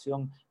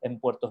contratación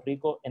en Puerto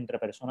Rico entre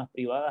personas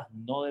privadas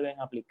no deben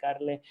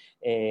aplicarle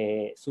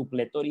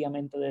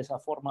supletoriamente de esa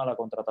forma a la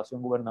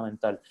contratación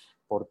gubernamental.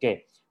 ¿Por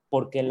qué?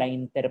 Porque la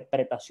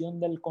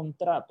interpretación del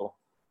contrato,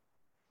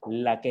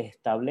 la que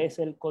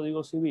establece el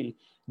Código Civil,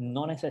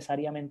 no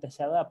necesariamente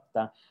se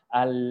adapta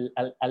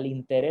al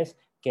interés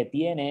que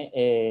tiene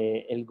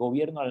el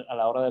gobierno a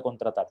la hora de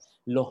contratar.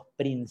 Los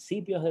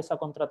principios de esa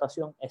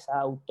contratación, esa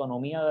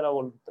autonomía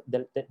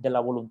de la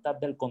voluntad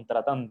del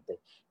contratante,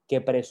 que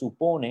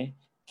presupone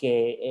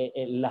que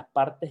las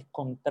partes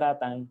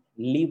contratan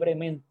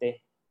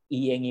libremente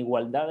y en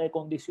igualdad de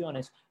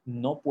condiciones,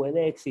 no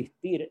puede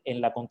existir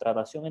en la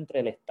contratación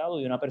entre el Estado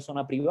y una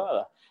persona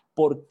privada,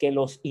 porque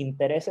los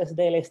intereses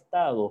del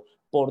Estado,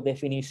 por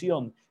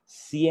definición,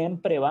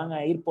 siempre van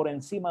a ir por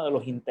encima de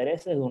los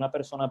intereses de una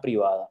persona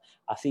privada.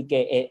 Así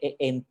que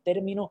en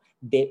términos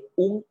de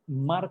un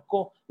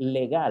marco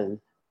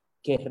legal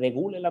que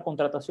regule la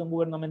contratación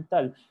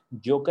gubernamental,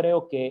 yo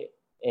creo que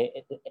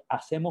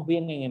hacemos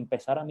bien en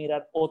empezar a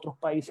mirar otros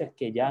países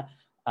que ya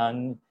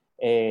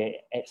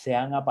se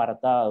han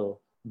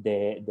apartado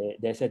de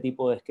ese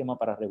tipo de esquema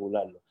para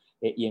regularlo.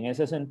 Y en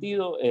ese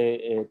sentido,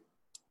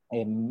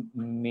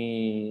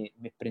 mis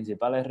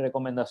principales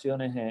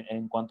recomendaciones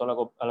en cuanto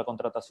a la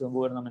contratación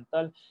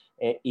gubernamental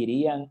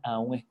irían a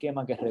un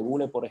esquema que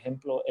regule, por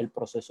ejemplo, el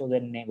proceso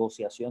de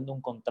negociación de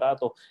un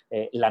contrato.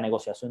 La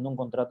negociación de un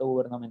contrato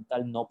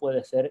gubernamental no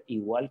puede ser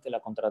igual que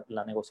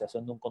la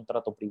negociación de un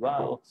contrato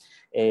privado,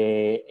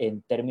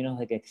 en términos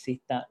de que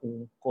exista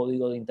un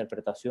código de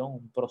interpretación,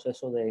 un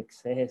proceso de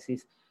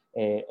exégesis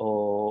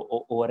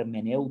o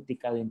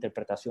hermenéutica de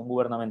interpretación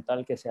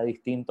gubernamental que sea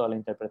distinto a la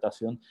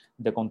interpretación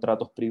de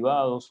contratos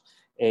privados.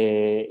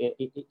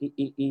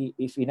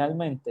 Y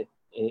finalmente,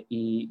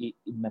 y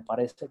me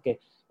parece que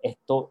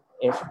esto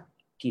es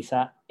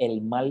quizá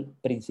el mal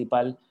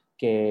principal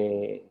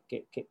que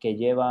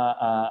lleva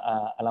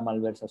a la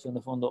malversación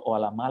de fondos o a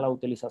la mala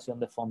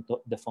utilización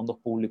de fondos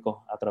públicos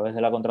a través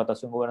de la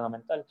contratación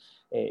gubernamental.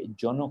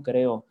 Yo no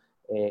creo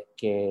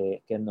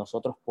que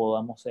nosotros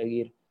podamos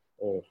seguir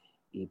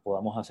y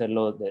podamos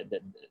hacerlo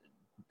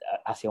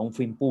hacia un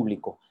fin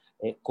público,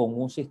 con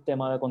un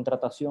sistema de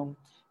contratación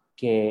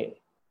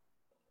que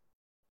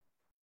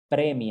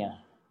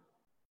premia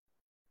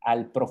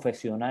al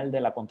profesional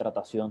de la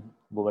contratación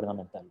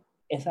gubernamental.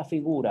 Esa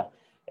figura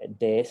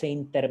de ese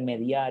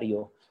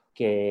intermediario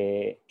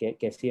que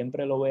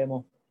siempre lo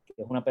vemos, que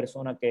es una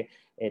persona que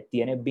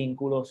tiene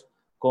vínculos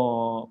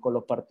con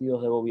los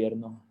partidos de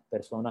gobierno,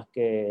 personas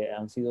que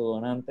han sido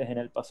donantes en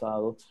el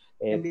pasado,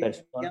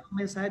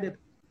 personas...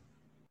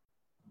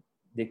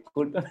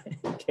 Discúlpeme,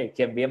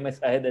 que envíen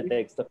mensajes de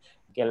texto,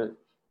 que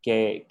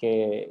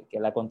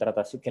la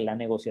contratación, que la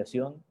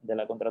negociación de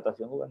la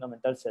contratación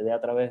gubernamental se dé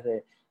a través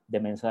de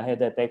mensajes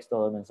de texto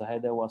o de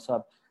mensajes de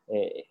WhatsApp,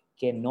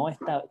 que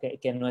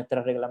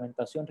nuestra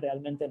reglamentación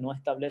realmente no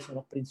establece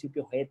unos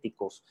principios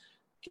éticos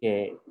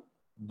que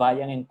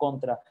vayan en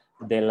contra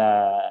de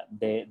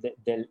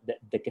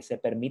que se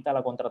permita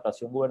la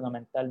contratación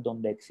gubernamental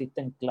donde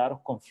existen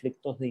claros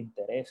conflictos de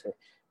intereses,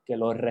 que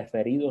los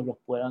referidos los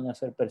puedan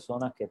hacer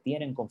personas que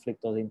tienen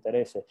conflictos de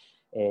intereses.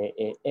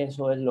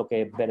 Eso es lo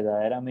que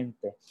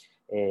verdaderamente,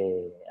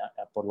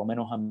 por lo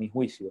menos a mi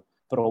juicio,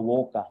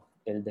 provoca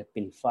el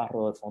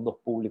despilfarro de fondos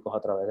públicos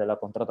a través de la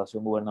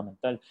contratación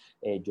gubernamental.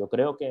 Yo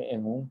creo que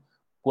en un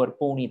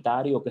cuerpo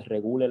unitario que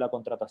regule la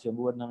contratación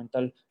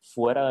gubernamental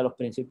fuera de los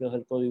principios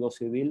del Código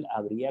Civil,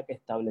 habría que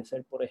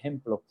establecer, por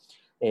ejemplo,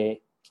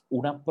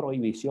 una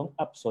prohibición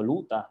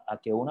absoluta a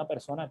que una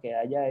persona que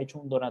haya hecho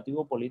un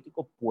donativo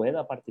político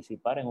pueda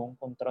participar en un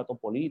contrato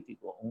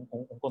político,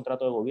 un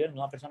contrato de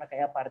gobierno. Una persona que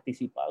haya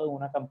participado en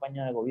una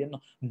campaña de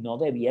gobierno no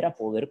debiera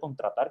poder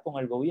contratar con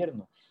el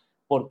gobierno,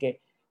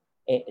 porque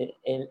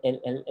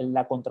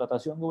la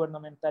contratación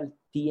gubernamental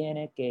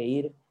tiene que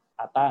ir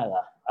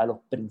atada a los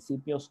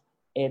principios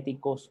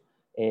éticos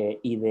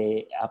y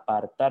de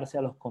apartarse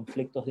a los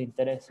conflictos de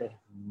intereses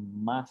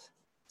más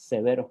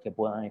severos que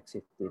puedan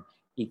existir.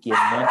 Y quien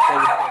no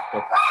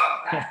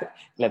esté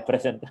les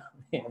presento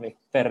a mis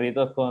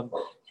perritos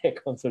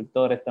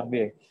consultores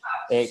también.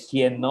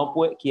 Quien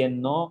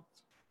no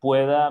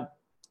pueda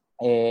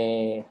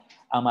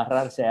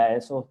amarrarse a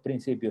esos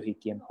principios y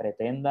quien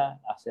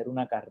pretenda hacer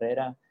una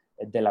carrera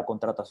de la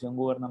contratación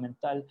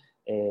gubernamental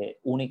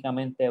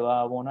únicamente va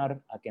a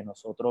abonar a que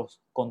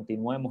nosotros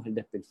continuemos el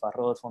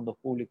despilfarro de fondos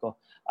públicos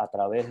a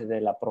través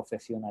de la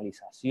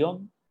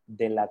profesionalización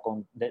de la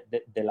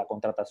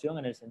contratación,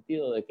 en el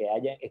sentido de que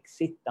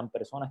existan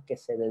personas que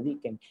se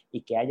dediquen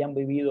y que hayan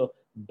vivido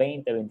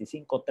 20,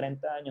 25,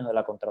 30 años de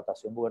la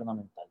contratación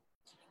gubernamental.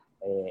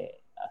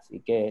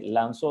 Así que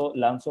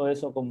lanzo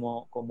eso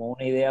como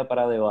una idea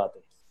para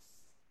debate.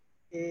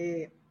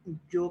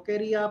 Yo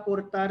quería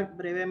aportar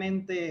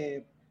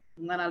brevemente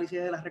un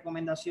análisis de las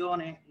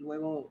recomendaciones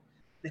luego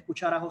de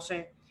escuchar a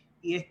José,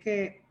 y es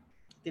que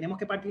tenemos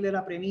que partir de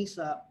la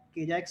premisa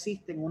que ya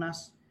existen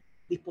unas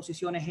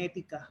disposiciones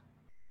éticas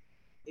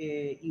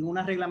y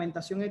una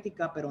reglamentación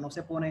ética, pero no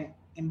se pone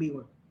en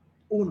vigor.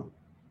 Uno,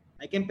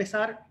 hay que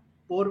empezar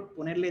por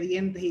ponerle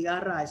dientes y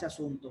garra a ese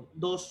asunto.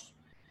 Dos,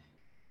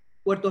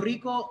 Puerto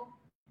Rico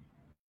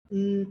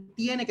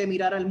tiene que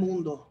mirar al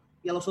mundo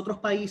y a los otros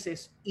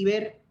países y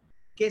ver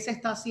qué se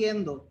está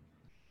haciendo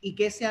y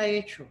qué se ha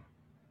hecho,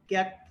 que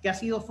ha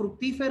sido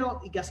fructífero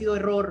y que ha sido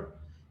error.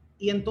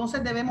 Y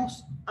entonces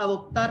debemos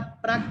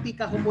adoptar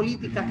prácticas o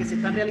políticas que se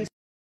están realizando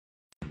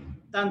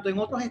tanto en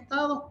otros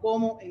estados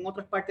como en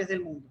otras partes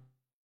del mundo.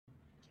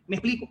 Me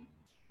explico.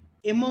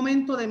 Es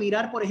momento de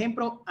mirar, por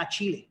ejemplo, a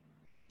Chile.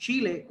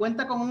 Chile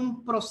cuenta con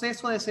un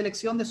proceso de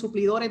selección de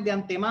suplidores de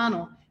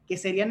antemano que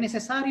serían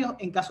necesarios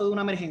en caso de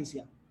una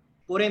emergencia.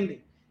 Por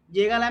ende,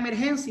 llega la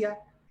emergencia,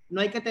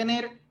 no hay que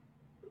tener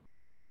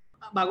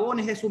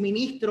vagones de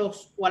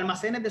suministros o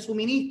almacenes de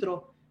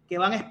suministros que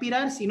van a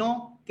expirar,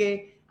 sino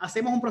que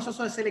hacemos un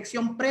proceso de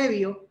selección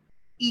previo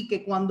y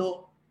que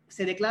cuando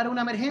se declara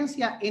una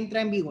emergencia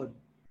entra en vigor.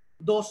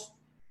 2,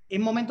 es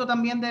momento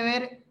también de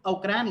ver a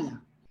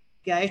Ucrania,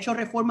 que ha hecho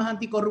reformas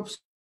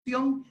anticorrupción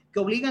que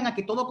obligan a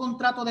que todo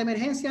contrato de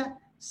emergencia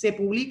se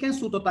publique en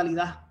su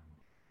totalidad.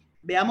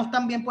 Veamos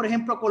también, por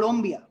ejemplo,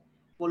 Colombia.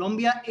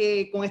 Colombia,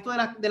 con esto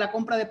de la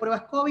compra de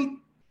pruebas COVID,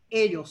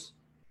 ellos,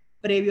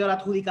 previo a la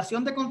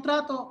adjudicación de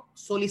contrato,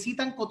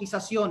 solicitan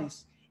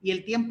cotizaciones y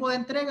el tiempo de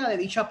entrega de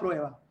dicha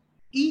prueba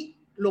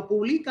y lo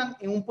publican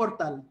en un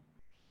portal.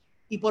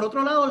 Y por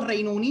otro lado, el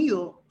Reino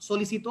Unido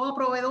solicitó a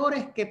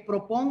proveedores que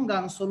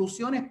propongan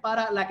soluciones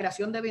para la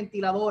creación de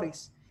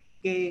ventiladores,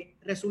 que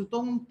resultó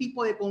un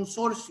tipo de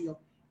consorcio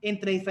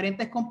entre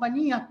diferentes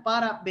compañías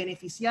para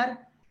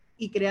beneficiar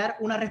y crear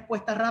una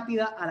respuesta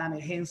rápida a la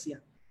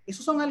emergencia.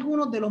 Esos son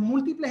algunos de los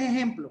múltiples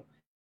ejemplos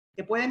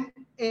que pueden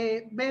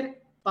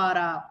ver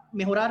para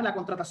mejorar la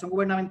contratación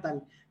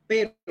gubernamental.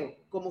 Pero,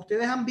 como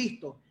ustedes han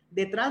visto,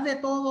 detrás de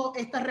todas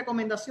estas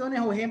recomendaciones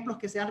o ejemplos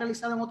que se han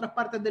realizado en otras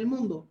partes del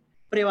mundo,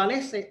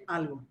 prevalece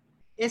algo.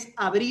 Es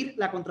abrir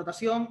la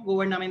contratación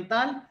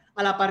gubernamental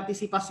a la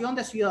participación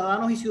de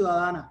ciudadanos y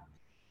ciudadanas.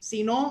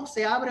 Si no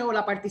se abre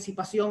la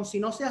participación, si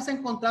no se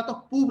hacen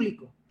contratos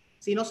públicos,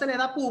 si no se le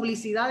da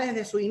publicidad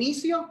desde su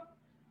inicio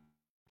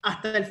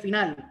hasta el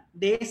final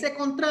de ese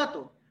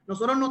contrato,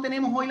 nosotros no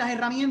tenemos hoy las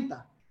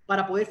herramientas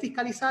para poder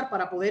fiscalizar,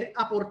 para poder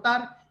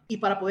aportar y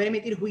para poder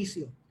emitir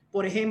juicio.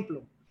 Por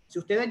ejemplo, si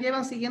ustedes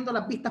llevan siguiendo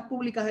las vistas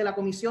públicas de la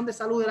Comisión de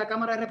Salud de la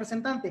Cámara de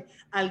Representantes,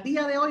 al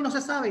día de hoy no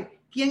se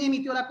sabe quién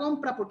emitió la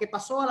compra porque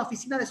pasó a la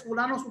oficina de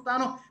fulano,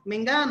 sutano,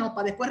 mengano,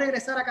 para después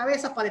regresar a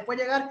Cabezas, para después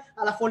llegar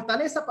a la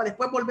Fortaleza, para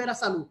después volver a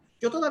Salud.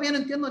 Yo todavía no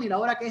entiendo ni la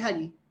hora que es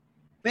allí,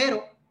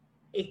 pero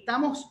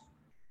estamos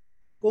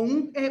con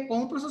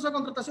un proceso de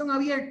contratación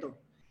abierto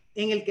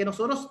en el que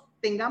nosotros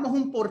tengamos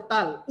un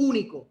portal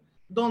único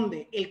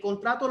donde el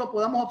contrato lo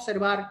podamos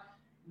observar,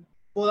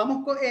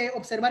 podamos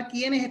observar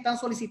quiénes están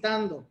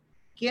solicitando,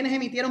 quiénes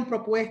emitieron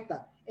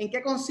propuestas, en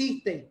qué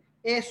consiste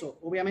eso,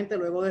 obviamente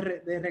luego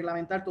de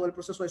reglamentar todo el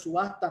proceso de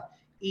subasta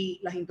y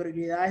las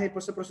interioridades del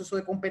proceso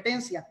de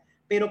competencia,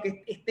 pero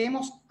que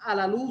estemos a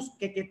la luz,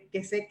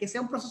 que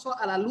sea un proceso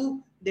a la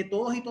luz de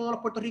todos y todos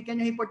los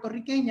puertorriqueños y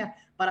puertorriqueñas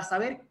para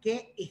saber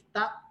qué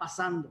está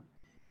pasando.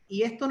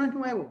 Y esto no es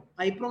nuevo,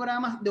 hay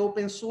programas de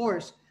open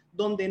source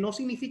donde no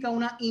significa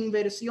una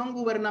inversión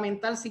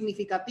gubernamental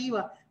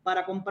significativa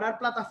para comprar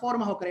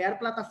plataformas o crear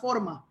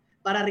plataformas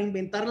para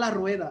reinventar la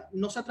rueda.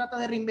 No se trata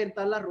de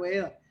reinventar la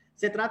rueda,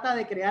 se trata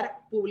de crear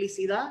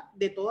publicidad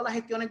de todas las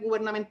gestiones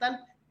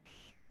gubernamentales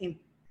en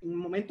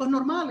momentos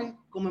normales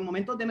como en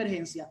momentos de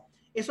emergencia.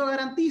 Eso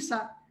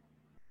garantiza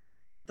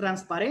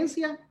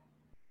transparencia,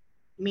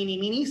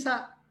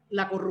 minimiza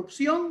la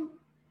corrupción,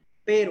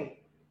 pero,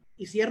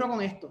 y cierro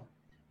con esto,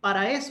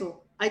 para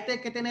eso hay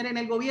que tener en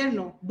el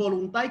gobierno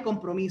voluntad y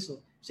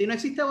compromiso. Si no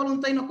existe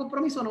voluntad y no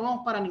compromiso, no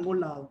vamos para ningún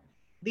lado.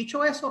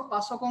 Dicho eso,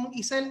 paso con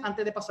Isel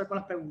antes de pasar con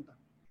las preguntas.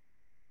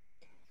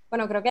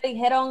 Bueno, creo que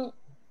dijeron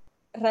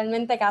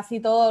realmente casi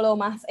todo lo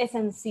más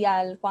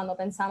esencial cuando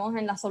pensamos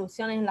en las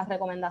soluciones, en las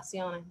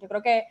recomendaciones. Yo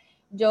creo que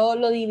yo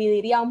lo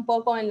dividiría un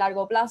poco en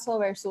largo plazo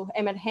versus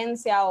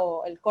emergencia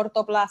o el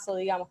corto plazo,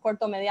 digamos,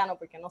 corto mediano,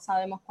 porque no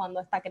sabemos cuándo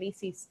esta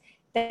crisis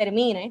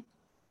termine.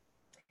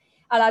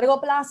 A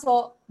largo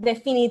plazo,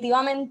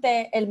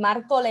 definitivamente el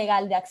marco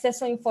legal de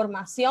acceso a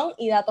información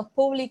y datos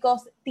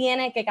públicos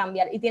tiene que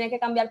cambiar, y tiene que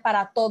cambiar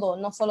para todo,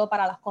 no solo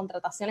para las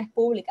contrataciones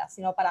públicas,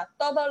 sino para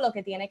todo lo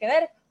que tiene que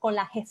ver con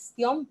la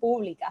gestión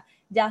pública,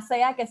 ya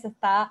sea que se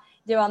está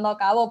llevando a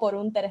cabo por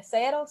un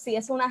tercero, si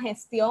es una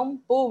gestión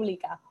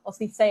pública o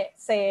si se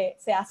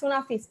hace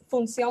una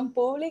función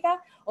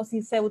pública o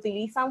si se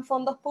utilizan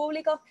fondos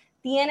públicos,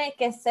 tiene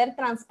que ser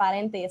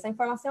transparente y esa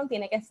información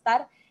tiene que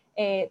estar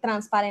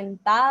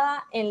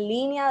transparentada en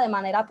línea de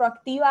manera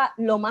proactiva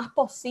lo más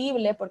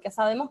posible, porque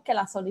sabemos que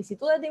las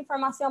solicitudes de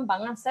información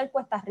van a ser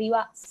cuesta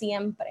arriba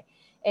siempre.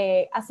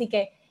 Así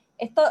que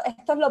esto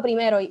es lo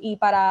primero, y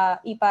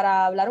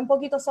para hablar un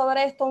poquito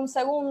sobre esto un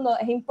segundo,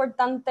 es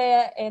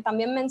importante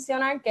también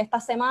mencionar que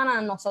esta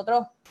semana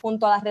nosotros,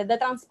 junto a la red de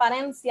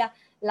transparencia,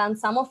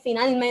 lanzamos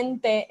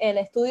finalmente el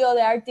estudio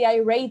de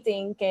RTI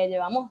Rating que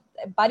llevamos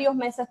varios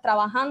meses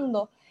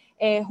trabajando,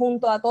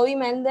 junto a Toby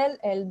Mendel,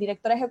 el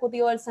director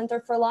ejecutivo del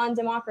Center for Law and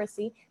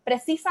Democracy,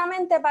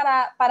 precisamente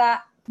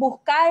para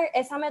buscar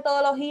esa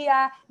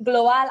metodología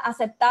global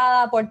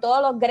aceptada por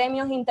todos los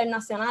gremios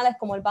internacionales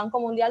como el Banco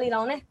Mundial y la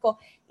UNESCO,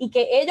 y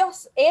que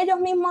ellos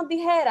mismos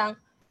dijeran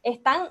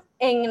están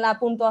en la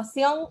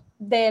puntuación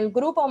del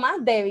grupo más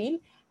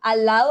débil,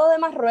 al lado de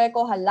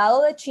Marruecos, al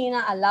lado de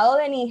China, al lado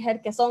de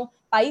Níger, que son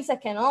países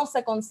que no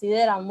se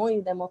consideran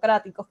muy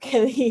democráticos, que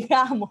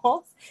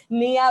digamos,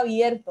 ni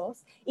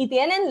abiertos, y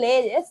tienen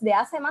leyes de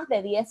hace más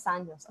de 10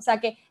 años. O sea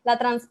que la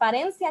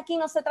transparencia aquí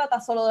no se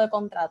trata solo de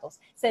contratos,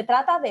 se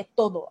trata de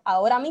todo.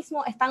 Ahora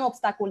mismo están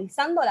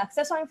obstaculizando el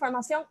acceso a la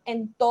información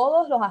en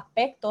todos los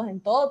aspectos, en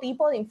todo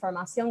tipo de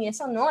información, y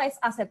eso no es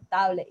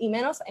aceptable, y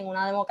menos en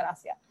una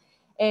democracia.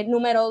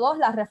 Número 2,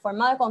 la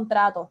reforma de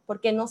contratos,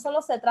 porque no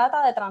solo se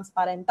trata de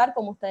transparentar,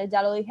 como ustedes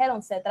ya lo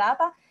dijeron, se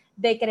trata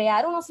de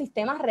crear unos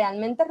sistemas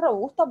realmente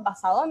robustos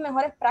basados en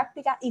mejores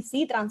prácticas y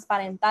sí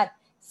transparentar,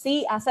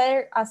 sí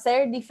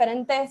hacer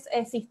diferentes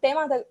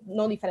sistemas,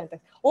 no diferentes,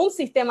 un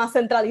sistema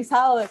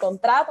centralizado de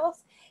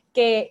contratos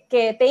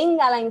que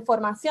tenga la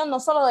información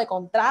no solo de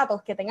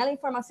contratos, que tenga la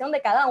información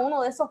de cada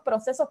uno de esos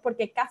procesos,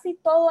 porque casi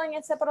todo en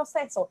ese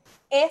proceso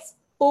es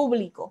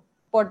público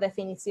por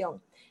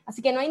definición.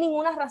 Así que no hay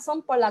ninguna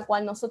razón por la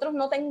cual nosotros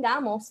no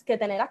tengamos que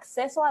tener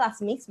acceso a las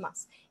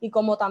mismas. Y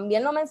como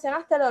también lo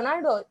mencionaste,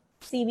 Leonardo,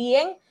 si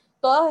bien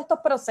todos estos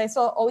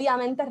procesos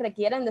obviamente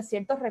requieren de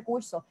ciertos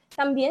recursos,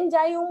 también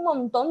ya hay un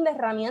montón de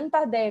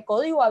herramientas de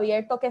código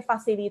abierto que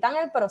facilitan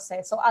el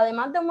proceso,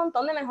 además de un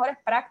montón de mejores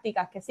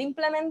prácticas que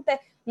simplemente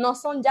no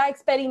son ya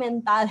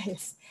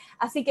experimentales.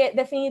 Así que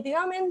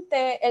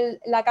definitivamente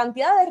la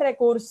cantidad de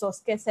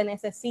recursos que se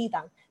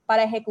necesitan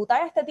para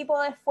ejecutar este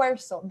tipo de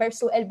esfuerzo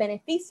versus el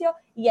beneficio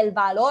y el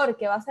valor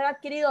que va a ser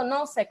adquirido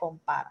no se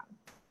comparan.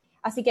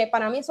 Así que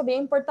para mí eso es bien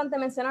importante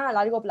mencionar a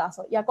largo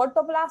plazo. Y a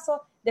corto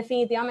plazo,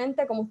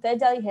 definitivamente, como ustedes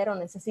ya dijeron,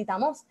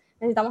 necesitamos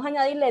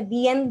añadirle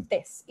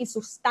dientes y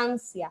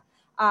sustancia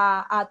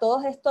a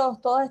todos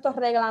estos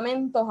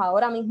reglamentos.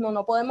 Ahora mismo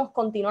no podemos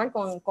continuar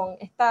con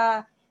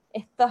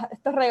estos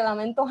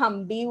reglamentos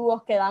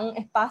ambiguos que dan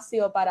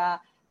espacio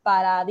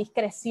para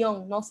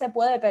discreción. No se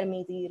puede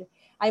permitir.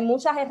 Hay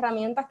muchas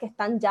herramientas que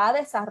están ya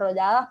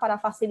desarrolladas para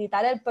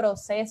facilitar el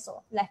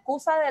proceso. La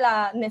excusa de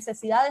la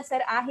necesidad de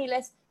ser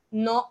ágiles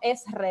no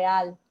es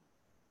real.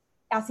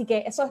 Así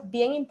que eso es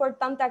bien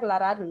importante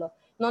aclararlo.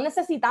 No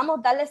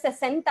necesitamos darle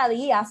 60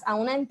 días a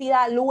una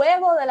entidad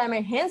luego de la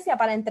emergencia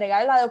para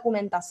entregar la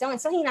documentación.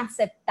 Eso es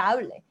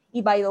inaceptable.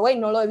 Y, by the way,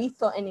 no lo he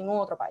visto en ningún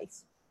otro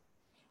país.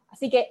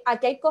 Así que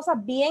aquí hay cosas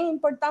bien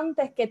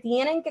importantes que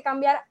tienen que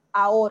cambiar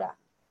ahora.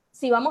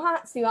 Si vamos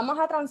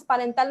a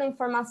transparentar la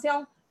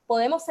información,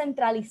 podemos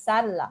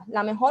centralizarla.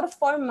 La mejor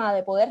forma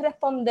de poder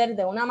responder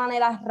de una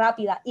manera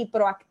rápida y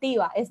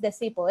proactiva, es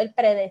decir, poder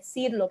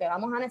predecir lo que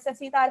vamos a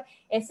necesitar,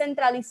 es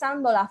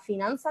centralizando las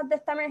finanzas de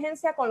esta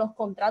emergencia con los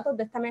contratos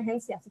de esta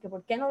emergencia. Así que,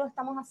 ¿por qué no lo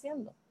estamos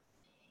haciendo?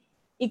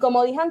 Y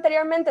como dije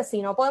anteriormente,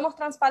 si no podemos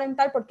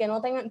transparentar porque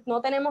no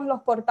tenemos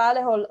los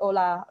portales o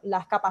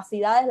las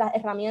capacidades, las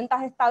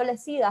herramientas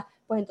establecidas,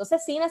 pues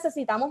entonces sí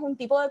necesitamos un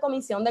tipo de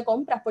comisión de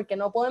compras porque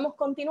no podemos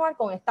continuar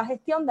con esta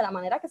gestión de la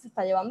manera que se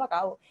está llevando a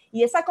cabo.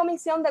 Y esa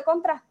comisión de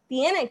compras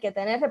tiene que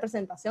tener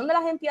representación de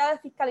las entidades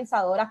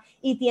fiscalizadoras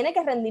y tiene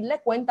que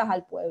rendirle cuentas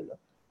al pueblo,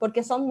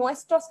 porque son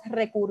nuestros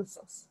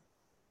recursos.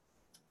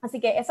 Así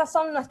que esas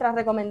son nuestras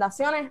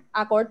recomendaciones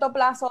a corto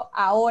plazo,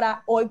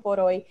 ahora, hoy por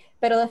hoy,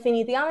 pero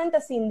definitivamente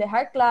sin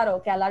dejar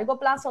claro que a largo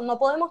plazo no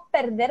podemos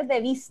perder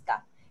de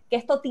vista que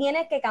esto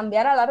tiene que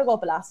cambiar a largo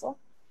plazo,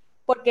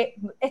 porque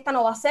esta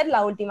no va a ser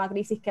la última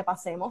crisis que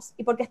pasemos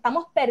y porque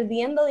estamos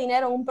perdiendo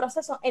dinero en un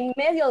proceso en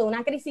medio de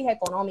una crisis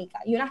económica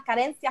y unas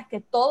carencias que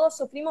todos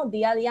sufrimos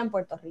día a día en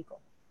Puerto Rico.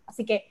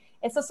 Así que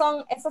esos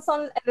son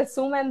el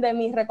resumen de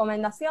mis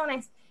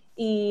recomendaciones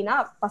y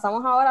nada,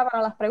 pasamos ahora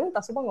para las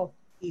preguntas, supongo.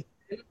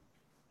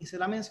 Y se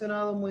le ha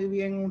mencionado muy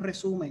bien un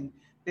resumen,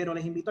 pero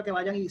les invito a que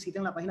vayan y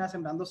visiten la página de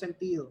Sembrando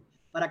Sentido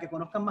para que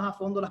conozcan más a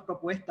fondo las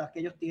propuestas que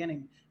ellos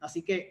tienen.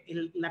 Así que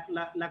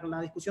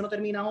la discusión no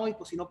termina hoy,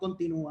 pues si no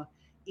continúa.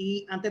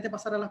 Y antes de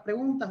pasar a las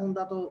preguntas, un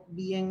dato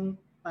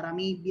para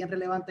mí bien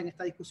relevante en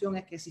esta discusión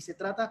es que si se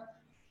trata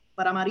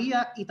para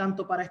María y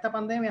tanto para esta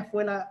pandemia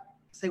fue la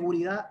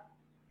seguridad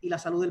y la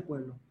salud del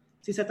pueblo.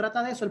 Si se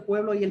trata de eso, el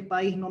pueblo y el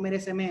país no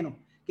merece menos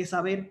que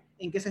saber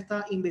en qué se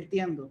está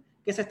invirtiendo,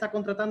 qué se está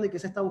contratando y qué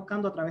se está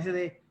buscando a través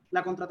de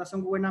la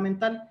contratación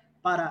gubernamental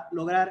para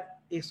lograr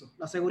eso,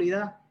 la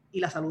seguridad y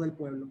la salud del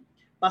pueblo.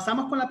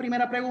 Pasamos con la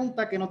primera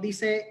pregunta que nos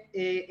dice,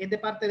 es de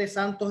parte de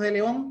Santos de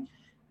León.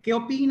 ¿Qué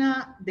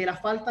opina de la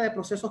falta de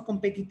procesos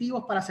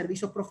competitivos para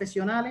servicios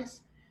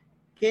profesionales?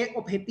 ¿Qué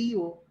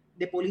objetivo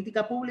de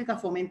política pública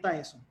fomenta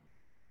eso?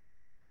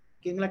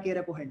 ¿Quién la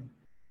quiere coger?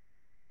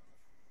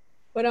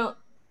 Bueno,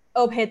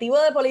 objetivo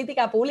de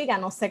política pública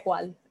no sé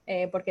cuál.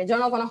 Porque yo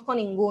no conozco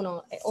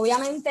ninguno.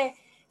 Obviamente,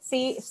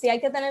 sí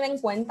hay que tener en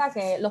cuenta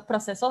que los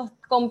procesos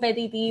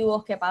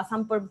competitivos que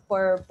pasan por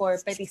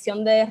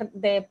petición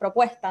de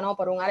propuesta, ¿no?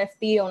 Por un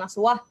RFP o una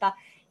subasta,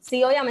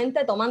 sí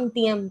obviamente toman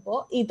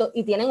tiempo y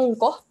tienen un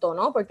costo,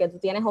 ¿no? Porque tú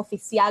tienes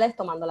oficiales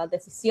tomando las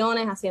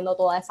decisiones, haciendo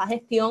toda esa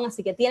gestión,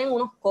 así que tienen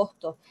unos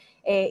costos.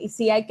 Y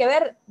sí hay que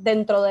ver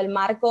dentro del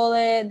marco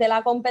de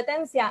la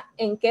competencia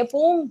en qué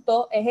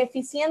punto es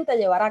eficiente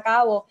llevar a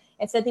cabo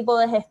ese tipo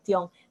de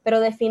gestión. Pero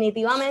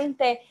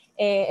definitivamente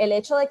el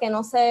hecho de que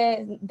no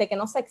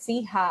se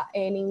exija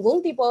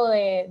ningún tipo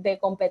de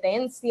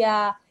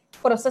competencia,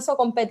 proceso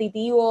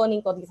competitivo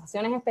ni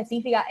cotizaciones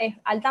específicas es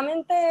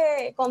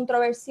altamente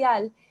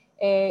controversial,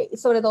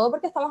 sobre todo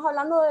porque estamos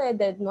hablando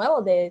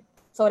de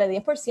sobre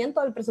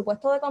 10% del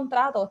presupuesto de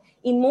contratos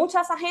y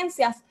muchas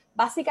agencias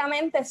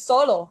básicamente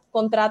solo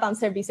contratan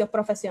servicios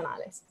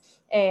profesionales.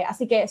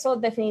 Así que eso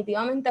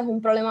definitivamente es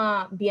un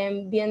problema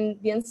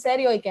bien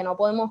serio y que no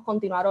podemos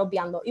continuar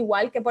obviando.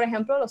 Igual que, por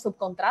ejemplo, los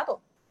subcontratos,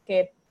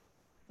 que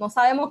no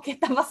sabemos qué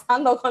está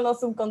pasando con los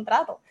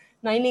subcontratos.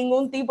 No hay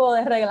ningún tipo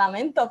de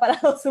reglamento para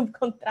los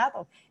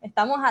subcontratos.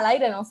 Estamos al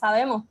aire, no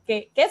sabemos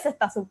qué se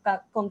está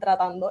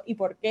subcontratando y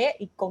por qué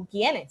y con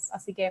quiénes.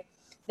 Así que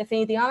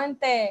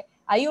definitivamente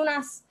hay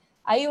unas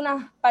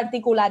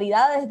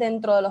particularidades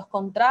dentro de los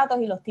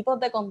contratos y los tipos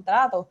de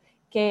contratos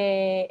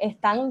que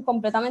están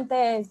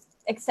completamente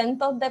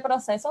exentos de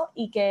proceso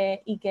y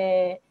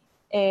que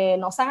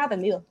no se han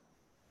atendido.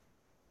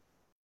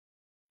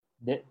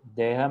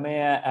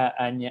 Déjame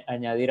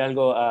añadir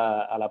algo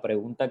a la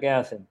pregunta que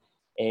hacen.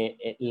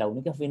 La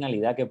única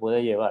finalidad que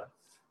puede llevar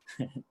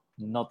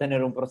no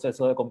tener un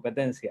proceso de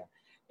competencia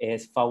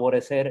es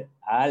favorecer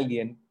a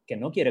alguien que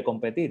no quiere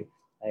competir.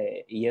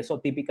 Y eso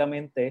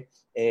típicamente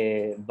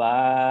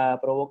va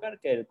a provocar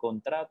que el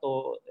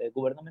contrato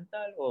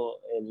gubernamental o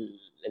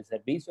el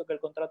servicio que el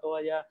contrato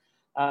vaya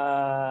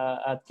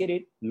a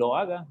adquirir lo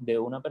haga de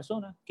una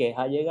persona que es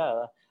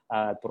allegada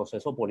al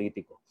proceso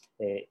político.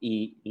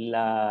 Y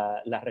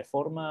la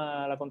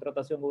reforma a la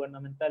contratación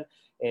gubernamental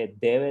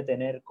debe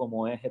tener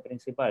como eje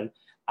principal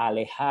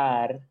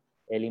alejar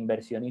el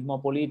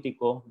inversionismo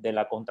político de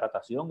la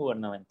contratación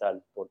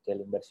gubernamental, porque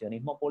el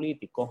inversionismo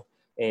político,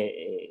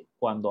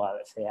 cuando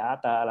se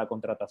ata a la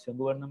contratación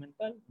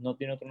gubernamental, no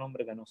tiene otro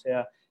nombre que no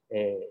sea,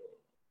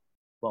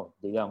 bueno,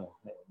 digamos,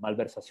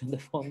 malversación de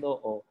fondos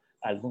o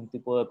algún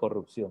tipo de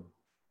corrupción.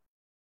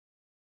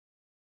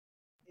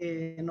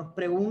 Nos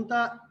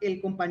pregunta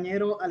el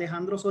compañero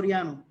Alejandro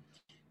Soriano,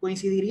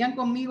 ¿coincidirían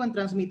conmigo en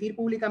transmitir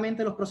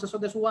públicamente los procesos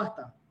de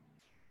subasta?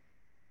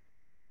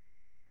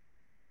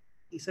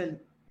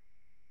 Isel.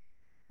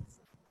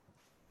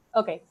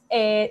 Ok,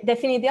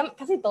 definitivamente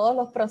casi todos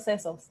los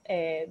procesos,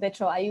 de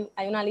hecho hay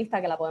una lista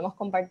que la podemos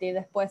compartir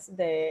después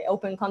de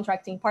Open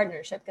Contracting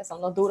Partnership, que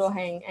son los duros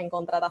en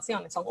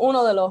contrataciones, son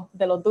uno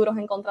de los duros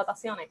en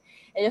contrataciones.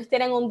 Ellos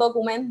tienen un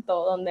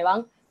documento donde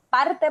van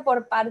parte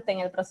por parte en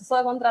el proceso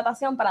de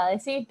contratación para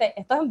decirte,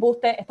 esto es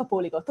embuste, esto es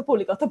público, esto es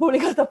público, esto es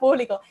público, esto es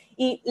público.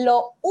 Y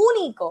lo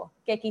único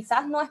que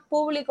quizás no es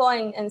público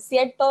en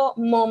cierto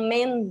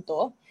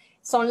momento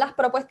son las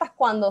propuestas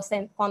cuando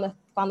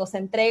se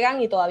entregan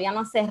y todavía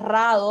no ha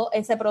cerrado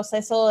ese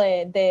proceso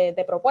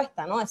de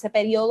propuesta, ¿no? Ese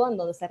periodo en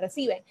donde se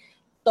recibe.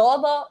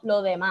 Todo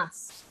lo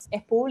demás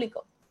es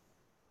público.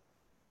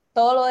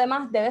 Todo lo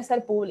demás debe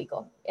ser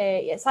público.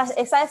 Y esa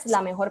es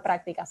la mejor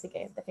práctica, así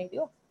que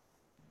definitivo.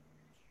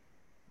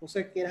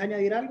 José, ¿quieres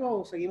añadir algo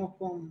o seguimos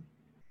con...?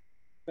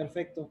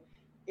 Perfecto.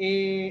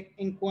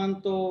 En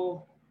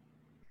cuanto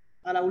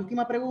a la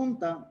última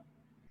pregunta,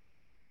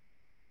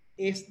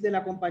 es de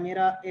la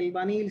compañera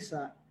Elba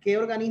Nilsa. ¿Qué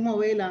organismos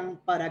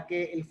velan para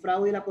que el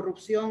fraude y la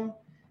corrupción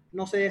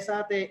no se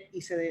desate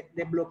y se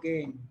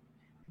desbloqueen?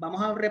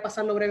 Vamos a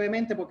repasarlo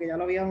brevemente porque ya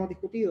lo habíamos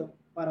discutido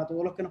para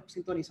todos los que nos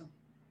sintonizan.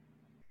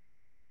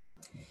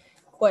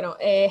 Bueno,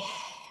 el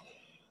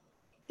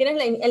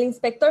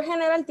inspector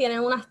general tiene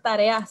unas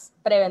tareas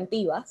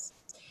preventivas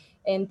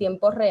en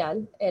tiempo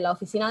real. La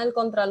oficina del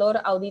Contralor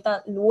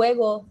audita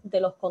luego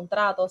de los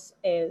contratos,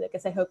 de que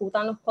se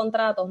ejecutan los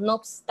contratos. No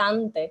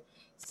obstante,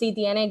 sí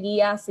tiene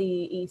guías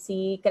y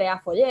sí crea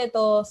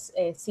folletos,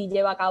 sí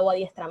lleva a cabo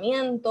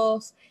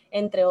adiestramientos,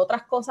 entre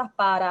otras cosas,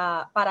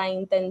 para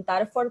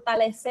intentar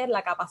fortalecer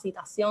la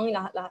capacitación y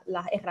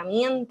las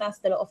herramientas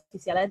de los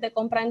oficiales de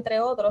compra, entre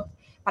otros,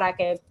 para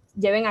que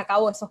lleven a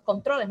cabo esos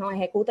controles, ¿no?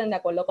 Ejecuten de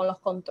acuerdo con los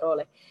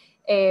controles.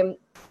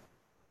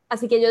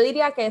 Así que yo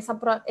diría que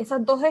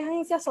esas dos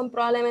agencias son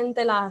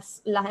probablemente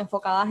las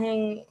enfocadas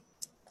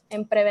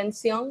en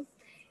prevención.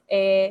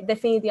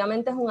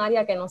 Definitivamente es un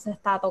área que no se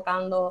está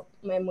tocando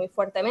muy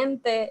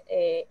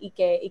fuertemente y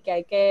que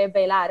hay que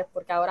velar,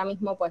 porque ahora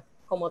mismo, pues,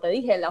 como te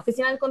dije, la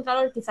oficina del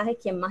Contralor quizás es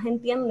quien más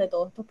entiende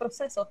todos estos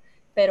procesos,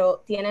 pero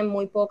tiene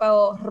muy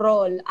poco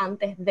rol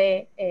antes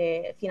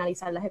de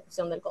finalizar la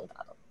ejecución del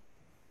contrato.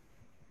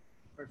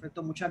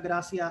 Perfecto, muchas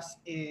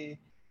gracias,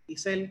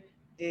 Isel.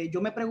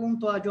 Yo me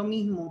pregunto a yo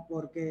mismo,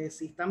 porque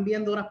si están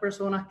viendo unas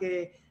personas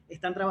que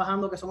están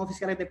trabajando, que son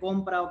oficiales de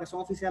compra o que son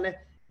oficiales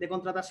de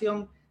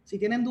contratación, si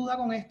tienen duda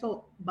con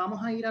esto,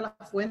 vamos a ir a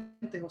las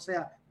fuentes. O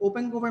sea,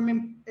 Open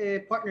Government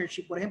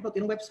Partnership, por ejemplo,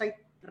 tiene un website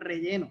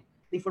relleno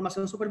de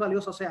información súper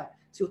valiosa. O sea,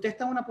 si usted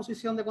está en una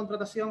posición de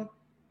contratación,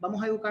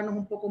 vamos a educarnos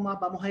un poco más,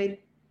 vamos a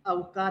ir a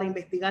buscar, a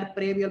investigar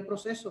previo al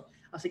proceso.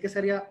 Así que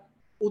sería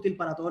útil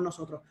para todos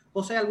nosotros.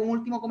 José, ¿algún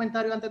último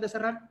comentario antes de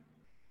cerrar?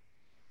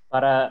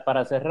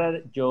 Para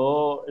cerrar,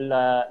 yo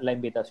la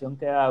invitación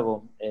que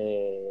hago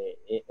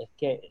es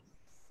que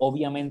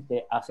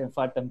obviamente hacen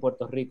falta en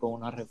Puerto Rico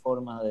una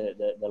reforma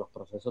de los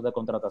procesos de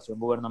contratación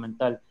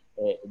gubernamental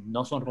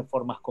no son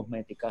reformas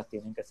cosméticas,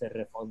 tienen que ser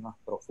reformas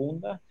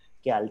profundas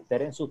que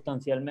alteren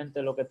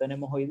sustancialmente lo que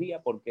tenemos hoy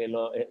día, porque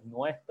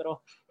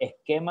nuestro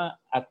esquema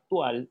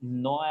actual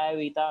no ha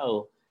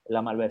evitado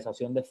la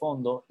malversación de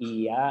fondos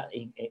y ha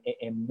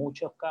en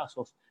muchos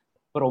casos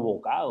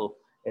provocado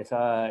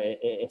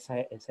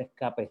ese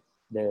escape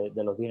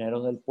de los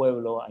dineros del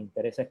pueblo a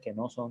intereses que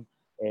no son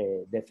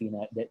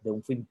de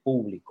un fin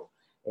público.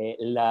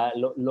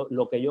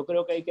 Lo que yo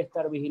creo que hay que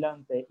estar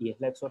vigilante, y es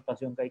la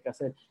exhortación que hay que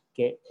hacer,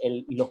 que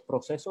los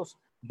procesos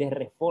de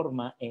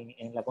reforma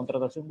en la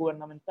contratación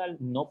gubernamental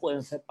no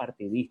pueden ser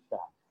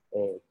partidistas.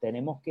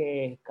 Tenemos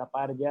que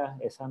escapar ya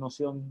esa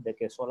noción de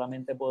que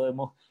solamente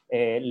podemos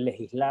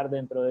legislar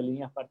dentro de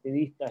líneas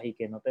partidistas y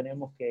que no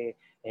tenemos que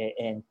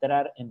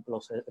entrar en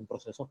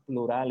procesos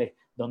plurales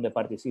donde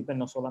participen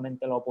no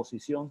solamente la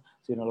oposición,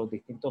 sino los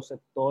distintos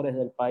sectores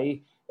del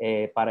país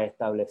para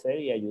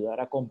establecer y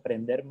ayudar a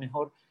comprender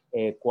mejor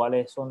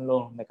cuáles son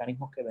los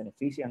mecanismos que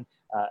benefician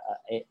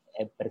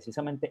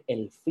precisamente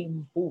el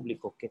fin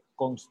público que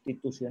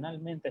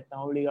constitucionalmente están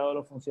obligados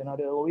los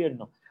funcionarios de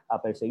gobierno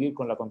a perseguir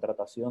con la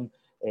contratación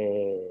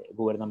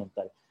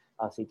gubernamental.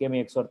 Así que mi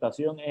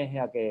exhortación es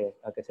a que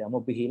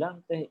seamos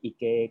vigilantes y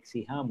que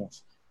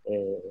exijamos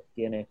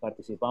quienes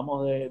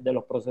participamos de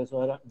los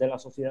procesos de la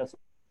sociedad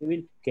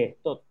civil, que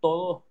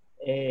todos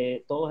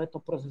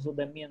estos procesos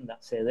de enmienda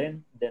se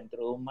den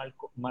dentro de un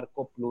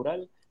marco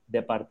plural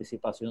de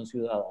participación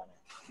ciudadana.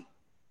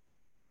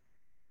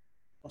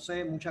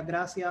 José, muchas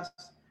gracias.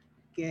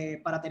 Que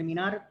para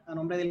terminar, a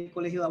nombre del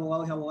Colegio de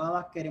Abogados y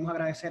Abogadas, queremos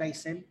agradecer a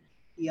Isel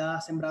y a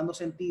Sembrando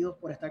Sentidos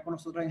por estar con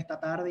nosotros en esta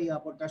tarde y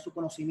aportar su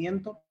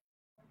conocimiento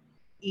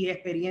y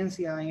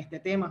experiencia en este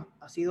tema.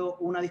 Ha sido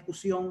una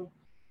discusión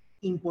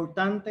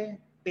importante,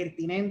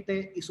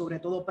 pertinente y sobre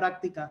todo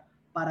práctica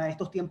para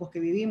estos tiempos que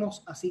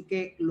vivimos. Así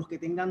que los que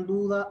tengan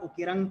duda o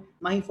quieran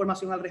más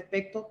información al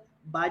respecto,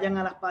 vayan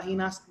a las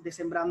páginas de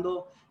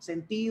Sembrando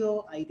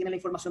Sentido. Ahí tiene la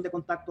información de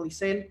contacto de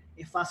Isel.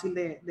 Es fácil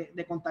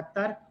de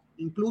contactar.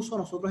 Incluso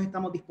nosotros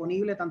estamos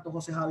disponibles, tanto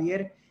José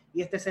Javier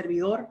y este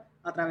servidor,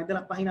 a través de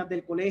las páginas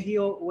del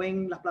colegio o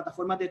en las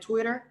plataformas de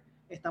Twitter.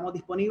 Estamos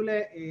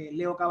disponibles.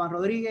 Leo Caban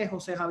Rodríguez,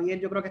 José Javier,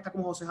 yo creo que está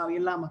como José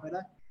Javier Lamas,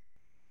 ¿verdad?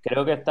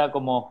 Creo que está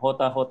como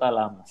JJ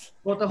Lamas.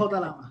 JJ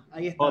Lamas,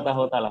 ahí está.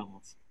 JJ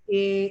Lamas.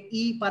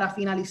 Y para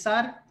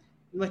finalizar,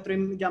 nuestro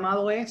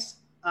llamado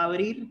es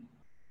abrir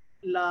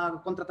la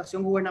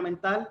contratación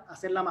gubernamental,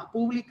 hacerla más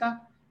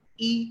pública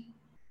y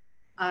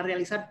a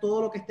realizar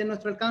todo lo que esté en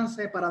nuestro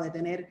alcance para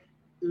detener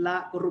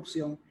la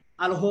corrupción.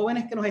 A los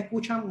jóvenes que nos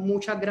escuchan,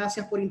 muchas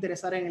gracias por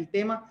interesar en el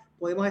tema.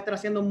 Podemos estar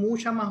haciendo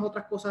muchas más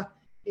otras cosas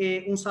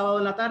un sábado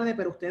en la tarde,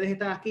 pero ustedes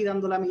están aquí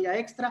dando la milla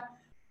extra.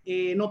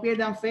 No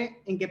pierdan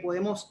fe en que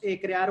podemos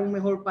crear un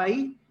mejor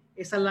país.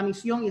 Esa es la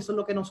misión y eso es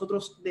lo que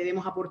nosotros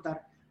debemos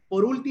aportar.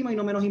 Por último y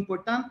no menos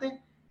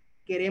importante,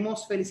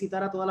 queremos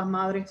felicitar a todas las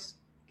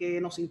madres que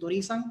nos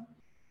sintonizan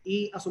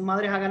y a sus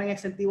madres hagan en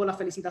extensivo la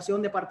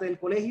felicitación de parte del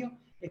colegio.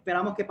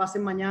 Esperamos que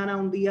pasen mañana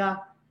un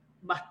día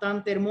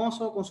bastante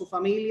hermoso con su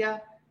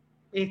familia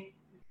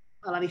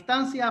a la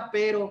distancia,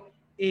 pero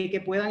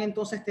que puedan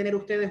entonces tener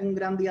ustedes un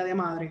gran día de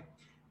madre.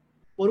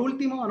 Por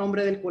último, a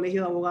nombre del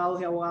Colegio de Abogados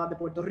y Abogadas de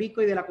Puerto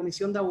Rico y de la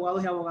Comisión de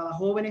Abogados y Abogadas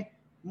Jóvenes,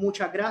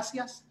 muchas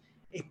gracias.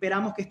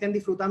 Esperamos que estén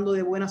disfrutando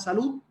de buena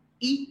salud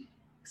y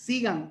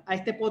sigan a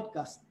este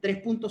podcast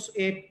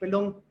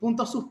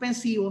puntos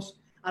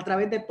suspensivos a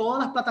través de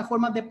todas las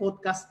plataformas de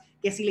podcast,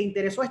 que si le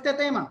interesó este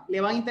tema,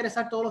 le van a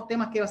interesar todos los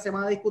temas que se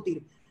van a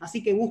discutir.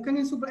 Así que busquen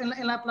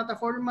en la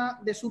plataforma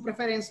de su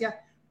preferencia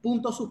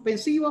puntos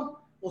suspensivos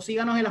o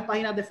síganos en las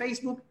páginas de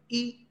Facebook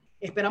y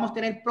esperamos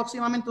tener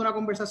próximamente una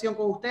conversación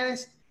con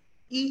ustedes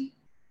y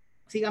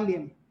sigan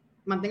bien.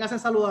 Manténganse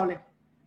saludables.